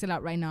call Excel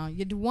out right now.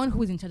 You're the one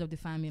who is in charge of the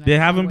family. There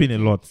haven't been a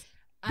lot.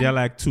 There are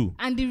like 2.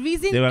 And the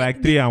reason there were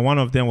like 3, and one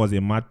of them was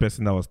a mad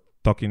person that was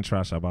talking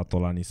trash about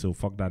Tolani. So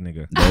fuck that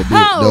nigga.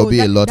 There'll be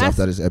a lot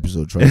after this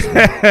episode. Trust me.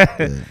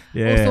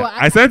 Yeah. Also,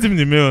 I sent him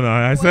the mail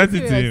now. I sent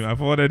it to him. I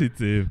forwarded it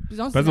to him.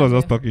 Person was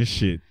just talking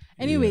shit.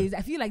 Anyways,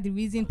 I feel like the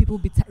reason people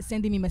be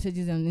sending me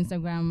messages on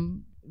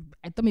Instagram,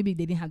 I thought maybe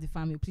they didn't have the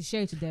family. Please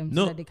share it to them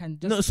so that they can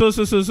just. No,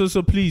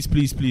 so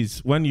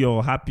please. When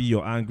you're happy,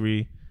 you're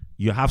angry,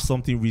 you have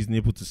something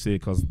reasonable to say,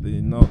 because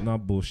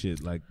not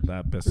bullshit like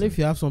that person. If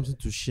you have something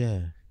to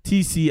share,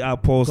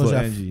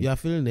 tc@pulse.ng. You are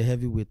feeling the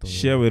heavy weight.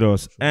 Share with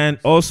us. And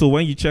also,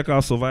 when you check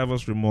out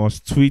Survivor's Remorse,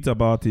 tweet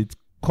about it.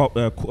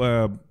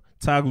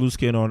 Tag Loose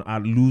Cannon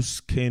at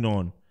Loose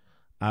Cannon.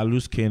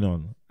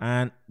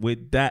 And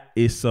with that,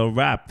 it's a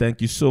wrap.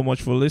 Thank you so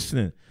much for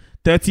listening.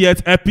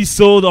 30th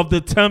episode of the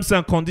Terms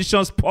and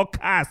Conditions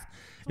podcast.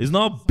 It's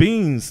not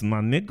beans,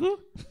 my nigga.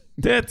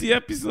 30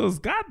 episodes.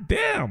 God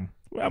damn.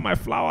 Where are my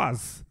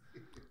flowers?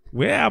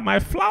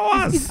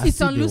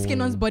 It's on Loose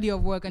Cannon's body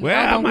of work. And where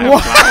are my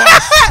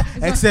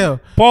flowers? Excel.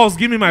 Pause,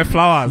 give me my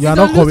flowers. You are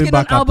not coming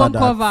back after album that.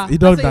 cover. He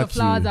don't That's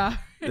got your flowers are.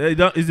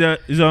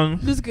 Is on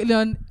Loose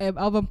Cannon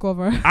album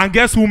cover. And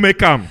guess who make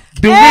them?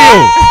 The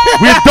wheel.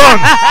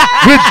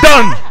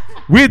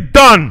 We're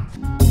done.